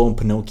like Dumbo and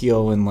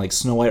Pinocchio and like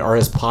Snow White are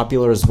as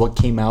popular as what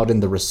came out in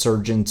the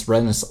resurgence,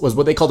 was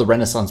what they call the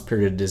Renaissance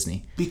period of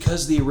Disney.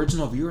 Because the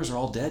original viewers are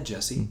all dead,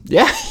 Jesse.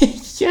 Yeah,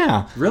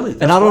 yeah. Really?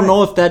 And I don't why.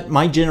 know if that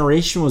my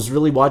generation was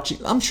really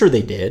watching. I'm sure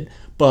they did,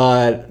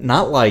 but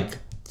not like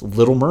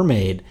Little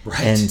Mermaid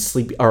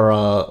and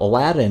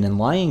Aladdin and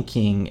Lion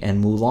King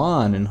and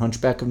Mulan and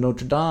Hunchback of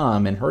Notre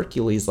Dame and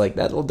Hercules, like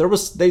that.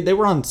 They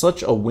were on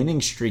such a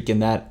winning streak in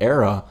that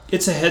era.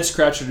 It's a head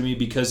scratcher to me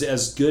because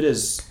as good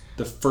as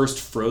the first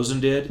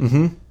Frozen did,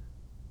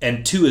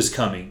 and 2 is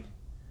coming.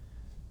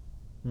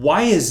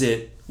 Why is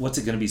it? What's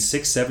it going to be?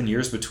 6-7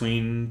 years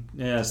between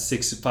 5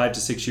 to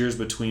 6 years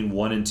between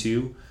 1 and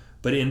 2,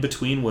 but in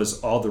between was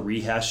all the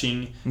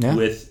rehashing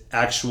with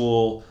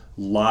actual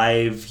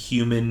live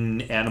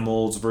human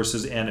animals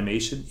versus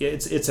animation.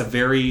 It's a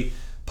very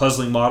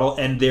puzzling model,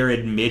 and they're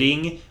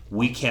admitting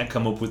we can't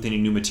come up with any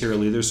new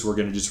material either, so we're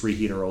going to just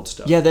reheat our old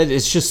stuff. Yeah, that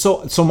it's just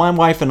so my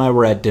wife and I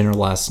were at dinner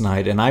last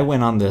night, and I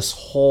went on this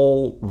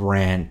whole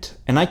rant,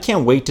 and I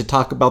can't wait to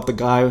talk about the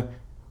guy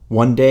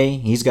one day.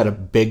 He's got a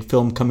big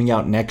film coming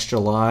out next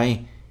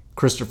July,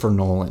 Christopher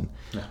Nolan.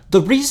 Yeah.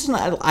 The reason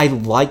I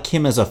like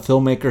him as a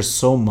filmmaker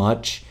so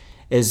much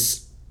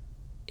is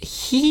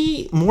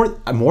he more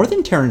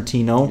than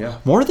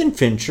Tarantino, more than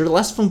Fincher. The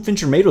last film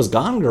Fincher made was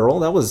Gone Girl.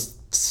 That was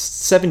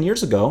 7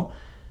 years ago.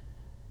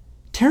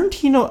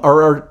 Tarantino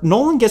or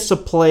Nolan gets to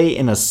play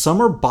in a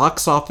summer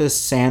box office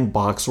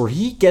sandbox where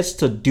he gets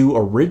to do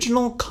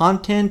original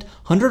content,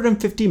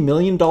 $150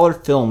 million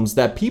films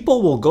that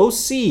people will go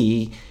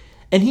see,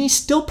 and he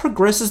still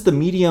progresses the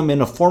medium in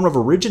a form of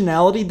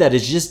originality that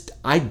is just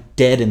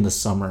dead in the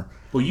summer.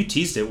 Well, you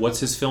teased it.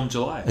 What's his film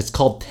July? It's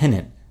called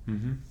Tenet.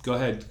 Mm-hmm. Go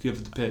ahead, give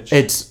it the pitch.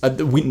 It's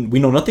we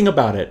know nothing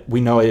about it. We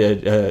know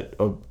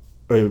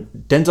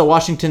Denzel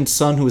Washington's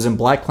son, who was in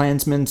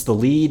BlacKkKlansman's the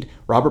lead,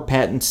 Robert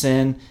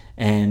Pattinson,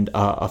 and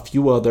a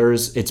few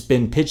others. It's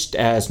been pitched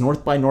as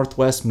North by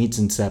Northwest meets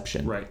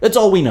Inception. Right. That's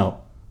all we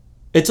know.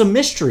 It's a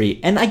mystery,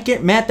 and I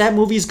get Matt. That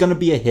movie is going to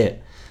be a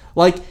hit.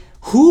 Like,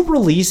 who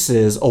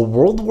releases a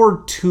World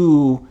War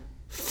II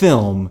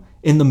film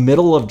in the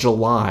middle of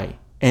July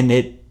and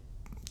it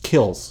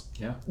kills?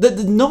 Yeah.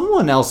 No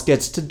one else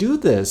gets to do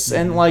this.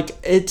 And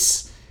like,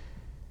 he's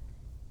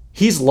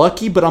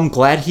lucky, but I'm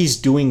glad he's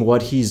doing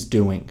what he's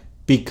doing,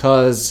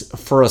 because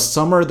for a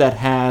summer that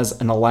has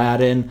an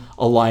Aladdin,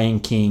 a Lion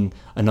King,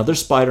 another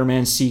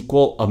Spider-Man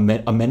sequel, a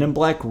Men in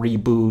Black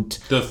reboot,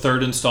 the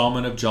 3rd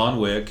installment of John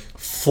Wick,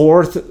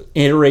 4th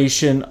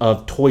iteration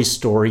of Toy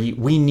Story,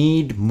 we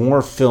need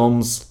more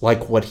films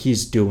like what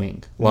he's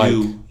doing. Like,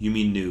 new. You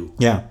mean new?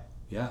 Yeah.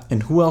 Yeah.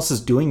 And who else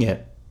is doing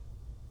it?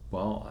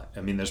 Well,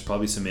 I mean, there's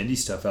probably some indie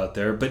stuff out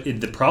there, but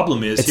the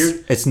problem is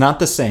it's not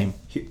the same.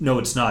 No,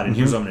 it's not. And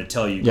here's what I'm going to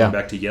tell you, going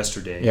back to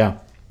yesterday. Yeah.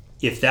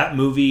 If that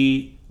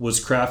movie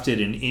was crafted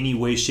in any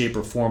way, shape,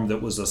 or form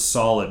that was a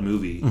solid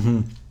movie,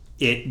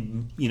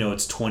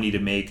 it's 20 to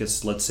make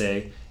us, let's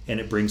say, and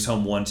it brings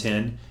home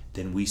 110,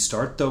 then we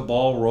start the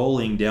ball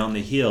rolling down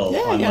the hill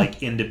on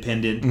like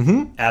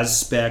independent, as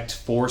spec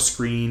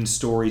 4-screen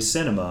story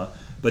cinema.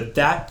 But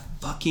that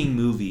fucking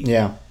movie,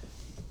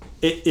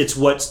 it's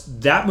what's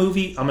that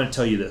movie. I'm going to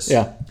tell you this.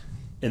 Yeah.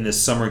 In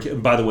this summer,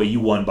 by the way, you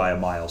won by a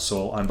mile,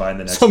 so I'm buying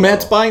the next. So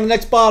Matt's buying the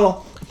next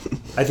bottle.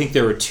 I think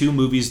there are 2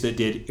 movies that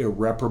did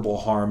irreparable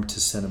harm to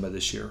cinema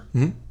this year.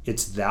 Mm-hmm.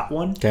 It's that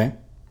one,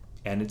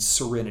 and it's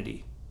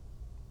Serenity.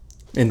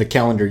 In the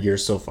calendar year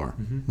so far.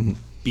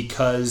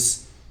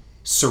 Because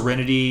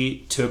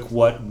Serenity took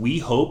what we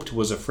hoped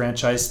was a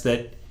franchise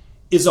that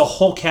is a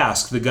whole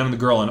cast, The Gun and the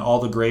Girl and All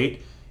the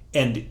Great,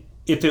 and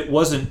if it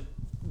wasn't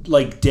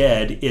like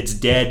dead, it's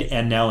dead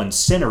and now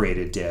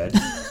incinerated dead.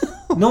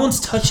 No one's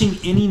touching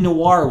any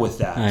noir with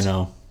that. I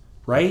know.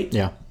 Right?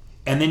 Yeah.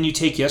 And then you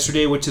take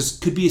Yesterday, which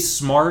could be a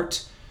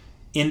smart,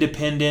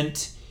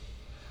 independent,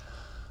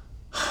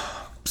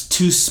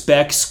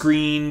 2-spec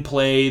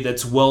screenplay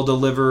that's well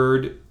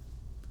delivered.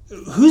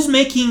 Who's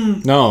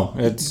making... No,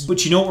 it's...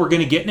 But you know what we're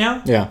going to get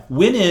now? Yeah.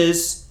 When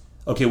is...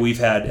 Okay, we've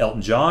had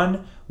Elton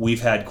John,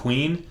 we've had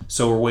Queen,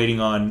 so we're waiting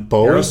on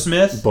Bowie?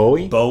 Aerosmith,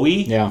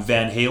 Bowie,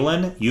 Van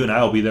Halen. You and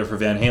I will be there for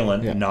Van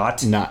Halen. Not.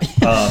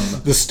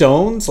 The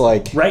Stones,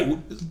 like... Right.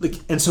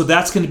 And so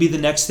that's going to be the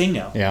next thing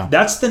now. Yeah.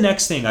 That's the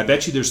next thing. I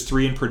bet you there's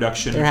 3 in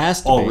production there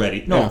has to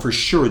already. Be. No, for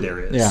sure there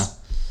is. Yeah.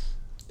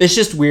 It's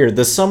just weird.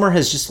 The summer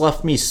has just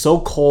left me so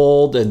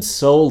cold and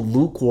so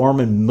lukewarm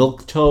and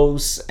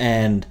milquetoast,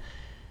 and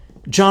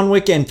John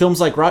Wick and films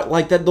like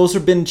that, those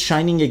have been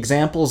shining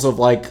examples of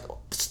like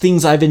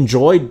things I've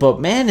enjoyed, but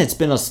man, it's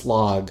been a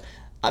slog.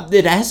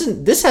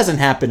 This hasn't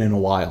happened in a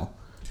while.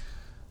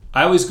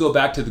 I always go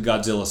back to the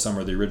Godzilla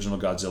summer, the original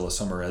Godzilla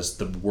summer, as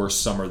the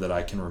worst summer that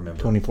I can remember.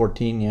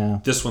 2014, yeah.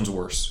 This one's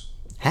worse.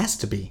 Has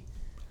to be.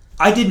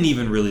 I didn't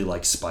even really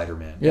like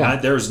Spider-Man. Yeah.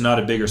 There's not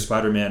a bigger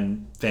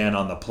Spider-Man fan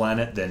on the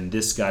planet than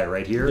this guy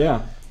right here.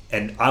 Yeah.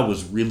 And I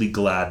was really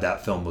glad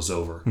that film was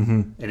over.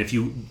 Mm-hmm. And if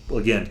you,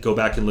 again, go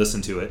back and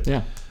listen to it.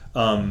 Yeah.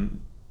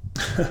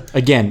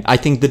 Again, I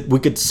think that we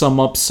could sum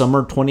up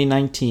summer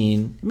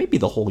 2019, maybe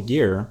the whole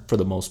year for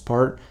the most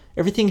part.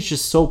 Everything's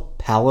just so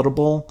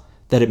palatable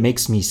that it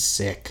makes me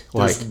sick.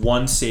 There's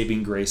one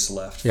saving grace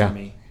left Yeah. for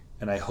me,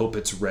 and I hope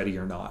it's Ready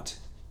or Not.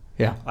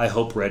 Yeah. I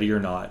hope Ready or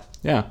Not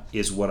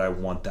is what I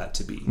want that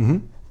to be. Mm-hmm.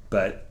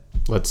 But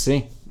let's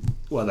see.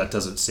 Well, that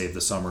doesn't save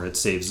the summer. It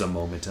saves a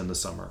moment in the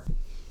summer.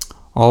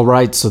 All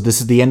right, so this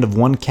is the end of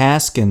one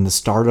cask and the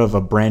start of a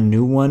brand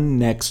new one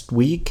next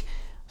week.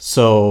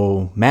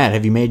 So, Matt,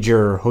 have you made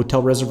your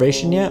hotel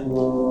reservation yet?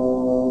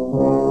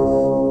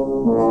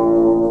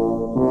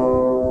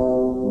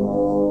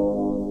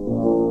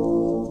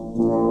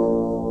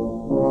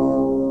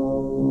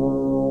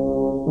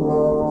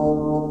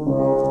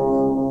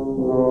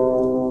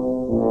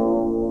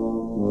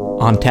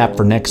 On tap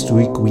for next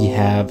week, we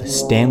have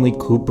Stanley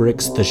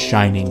Kubrick's The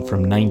Shining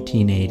from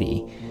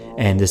 1980.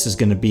 And this is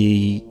going to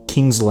be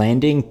King's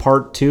Landing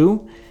Part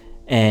 2.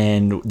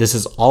 And this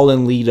is all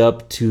in lead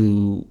up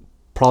to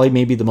probably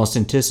maybe the most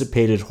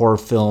anticipated horror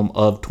film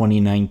of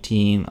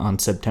 2019 on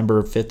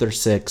September 5th or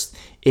 6th,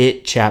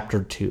 It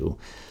Chapter 2.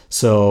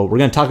 So we're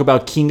going to talk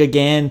about King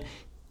again,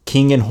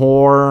 King and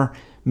horror.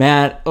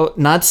 Matt,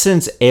 not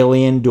since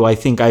Alien do I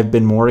think I've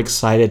been more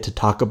excited to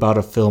talk about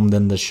a film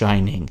than The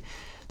Shining.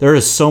 There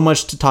is so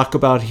much to talk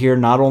about here,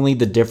 not only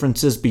the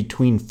differences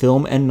between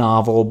film and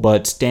novel,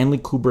 but Stanley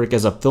Kubrick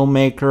as a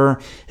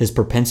filmmaker, his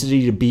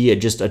propensity to be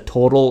just a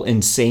total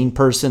insane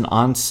person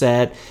on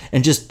set,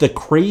 and just the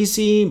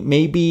crazy,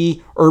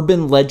 maybe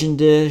urban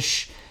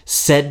legendish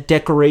set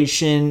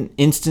decoration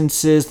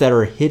instances that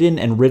are hidden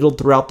and riddled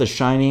throughout The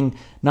Shining,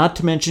 not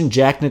to mention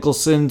Jack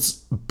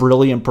Nicholson's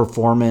brilliant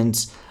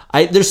performance.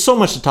 There's so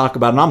much to talk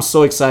about, and I'm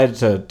so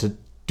excited to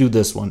do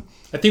this one.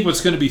 I think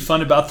what's going to be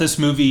fun about this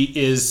movie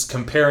is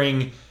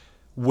comparing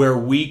where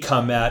we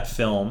come at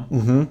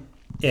film,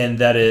 and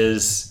that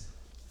is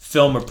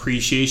film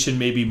appreciation,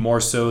 maybe more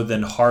so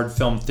than hard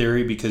film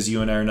theory, because you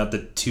and I are not the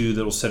two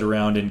that will sit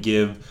around and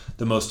give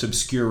the most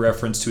obscure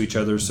reference to each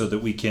other so that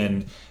we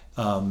can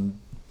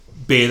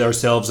bathe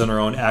ourselves in our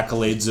own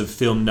accolades of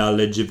film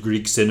knowledge of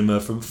Greek cinema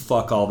from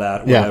fuck all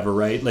that, whatever,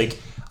 right? Like,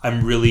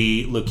 I'm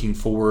really looking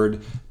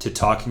forward to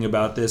talking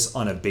about this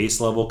on a base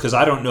level, because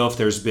I don't know if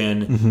there's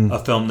been a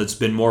film that's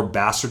been more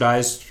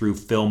bastardized through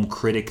film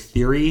critic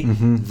theory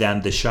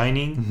than The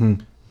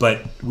Shining.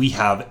 But we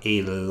have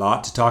a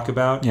lot to talk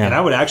about. Yeah. And I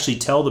would actually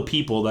tell the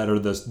people that are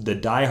the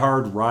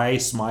diehard Rye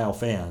Smile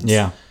fans,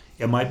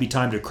 it might be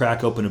time to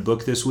crack open a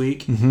book this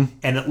week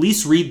and at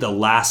least read the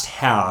last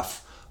half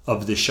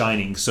of The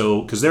Shining,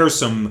 so because there are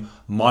some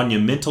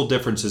monumental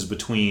differences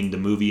between the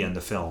movie and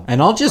the film.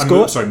 And I'll just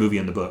movie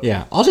and the book.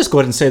 Yeah, I'll just go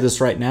ahead and say this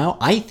right now.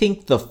 I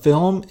think the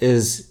film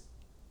is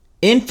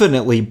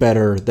infinitely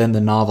better than the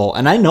novel,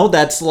 and I know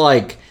that's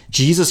like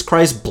Jesus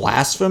Christ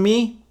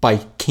blasphemy by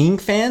King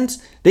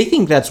fans. They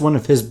think that's one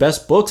of his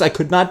best books. I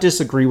could not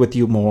disagree with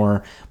you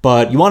more.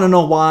 But you want to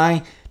know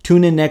why?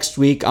 Tune in next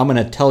week. I'm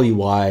going to tell you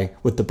why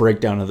with the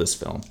breakdown of this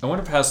film. I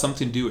wonder if it has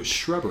something to do with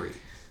shrubbery.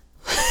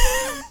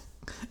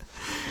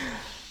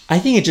 I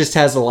think it just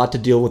has a lot to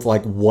deal with,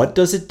 like, what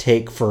does it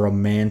take for a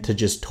man to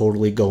just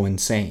totally go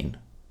insane?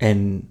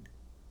 And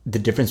the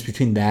difference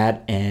between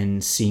that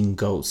and seeing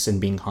ghosts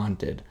and being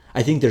haunted.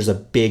 I think there's a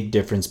big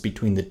difference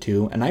between the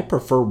two, and I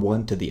prefer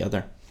one to the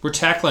other. We're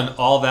tackling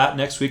all that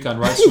next week on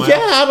Rise Smile.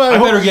 I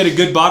better get a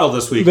good bottle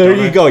this week. There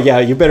you go. Yeah,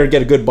 you better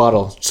get a good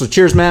bottle. So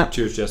cheers, Matt.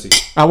 Cheers, Jesse.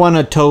 I want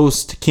to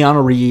toast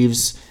Keanu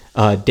Reeves,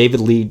 David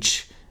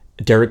Leitch,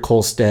 Derek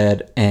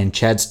Kolstad, and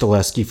Chad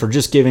Stileski for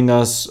just giving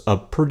us a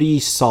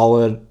pretty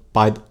solid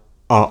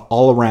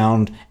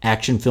all-around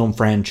action film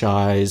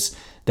franchise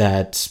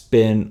that's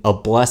been a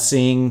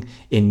blessing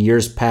in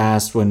years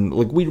past when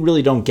we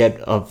really don't get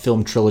a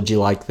film trilogy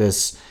like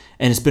this.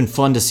 And it's been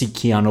fun to see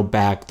Keanu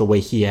back the way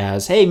he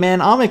has. Hey,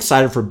 man, I'm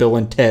excited for Bill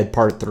and Ted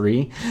Part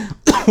 3.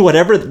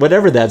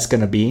 whatever that's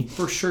going to be.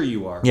 For sure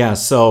you are. Yeah,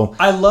 so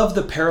I love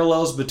the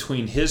parallels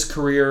between his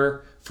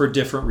career for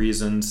different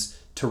reasons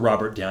to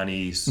Robert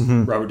Downey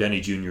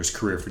Jr.'s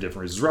career for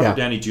different reasons. Robert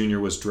Downey Jr.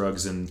 was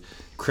drugs and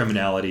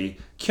criminality.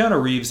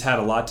 Keanu Reeves had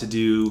a lot to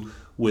do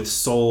with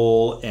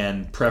soul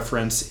and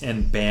preference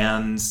and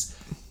bands.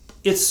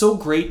 It's so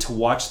great to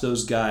watch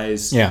those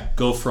guys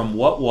go from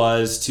what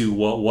was to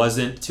what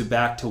wasn't to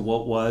back to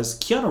what was.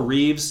 Keanu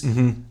Reeves,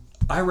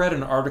 I read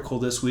an article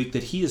this week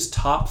that he is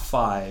top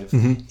 5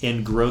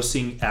 in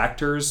grossing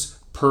actors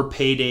per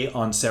payday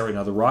on set right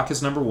now. The Rock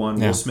is number 1,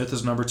 Will Smith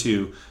is number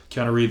 2.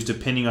 Keanu Reeves,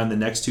 depending on the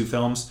next 2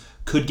 films,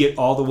 could get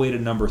all the way to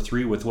number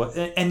 3 with what.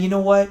 And you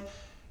know what?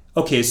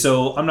 Okay,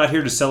 so I'm not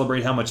here to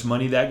celebrate how much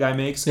money that guy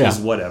makes, because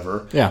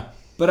whatever. Yeah.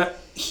 But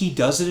he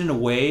does it in a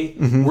way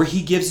where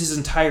he gives his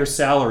entire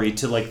salary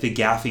to, like, the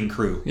gaffing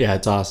crew. Yeah,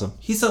 it's awesome.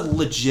 He's a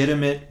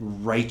legitimate,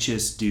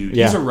 righteous dude.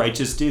 Yeah. He's a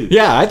righteous dude.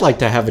 Yeah, I'd like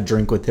to have a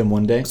drink with him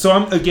one day.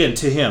 So, again,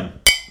 to him,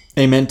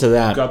 Amen to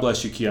that. God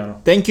bless you,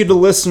 Keanu. Thank you to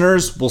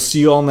listeners. We'll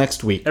see you all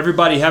next week.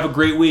 Everybody, have a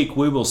great week.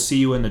 We will see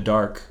you in the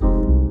dark.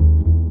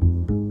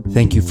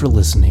 Thank you for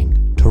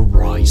listening to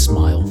Rye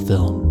Smile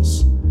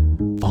Films.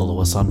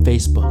 Follow us on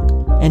Facebook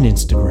and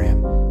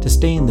Instagram to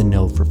stay in the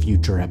know for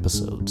future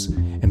episodes.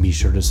 And be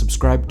sure to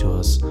subscribe to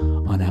us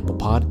on Apple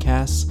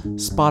Podcasts,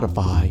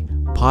 Spotify,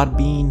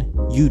 Podbean,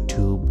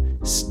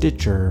 YouTube,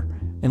 Stitcher,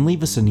 and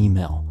leave us an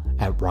email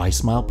at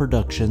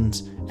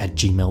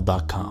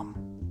rysmileproductions@gmail.com.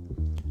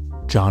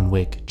 John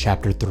Wick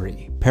Chapter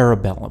 3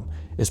 Parabellum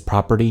is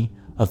property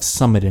of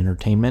Summit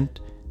Entertainment,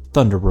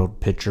 Thunder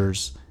Road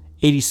Pictures,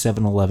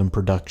 8711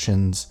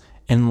 Productions,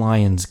 and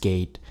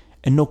Lionsgate,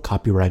 and no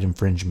copyright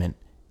infringement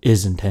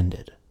is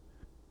intended.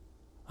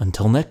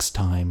 Until next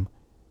time,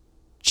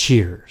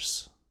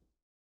 cheers.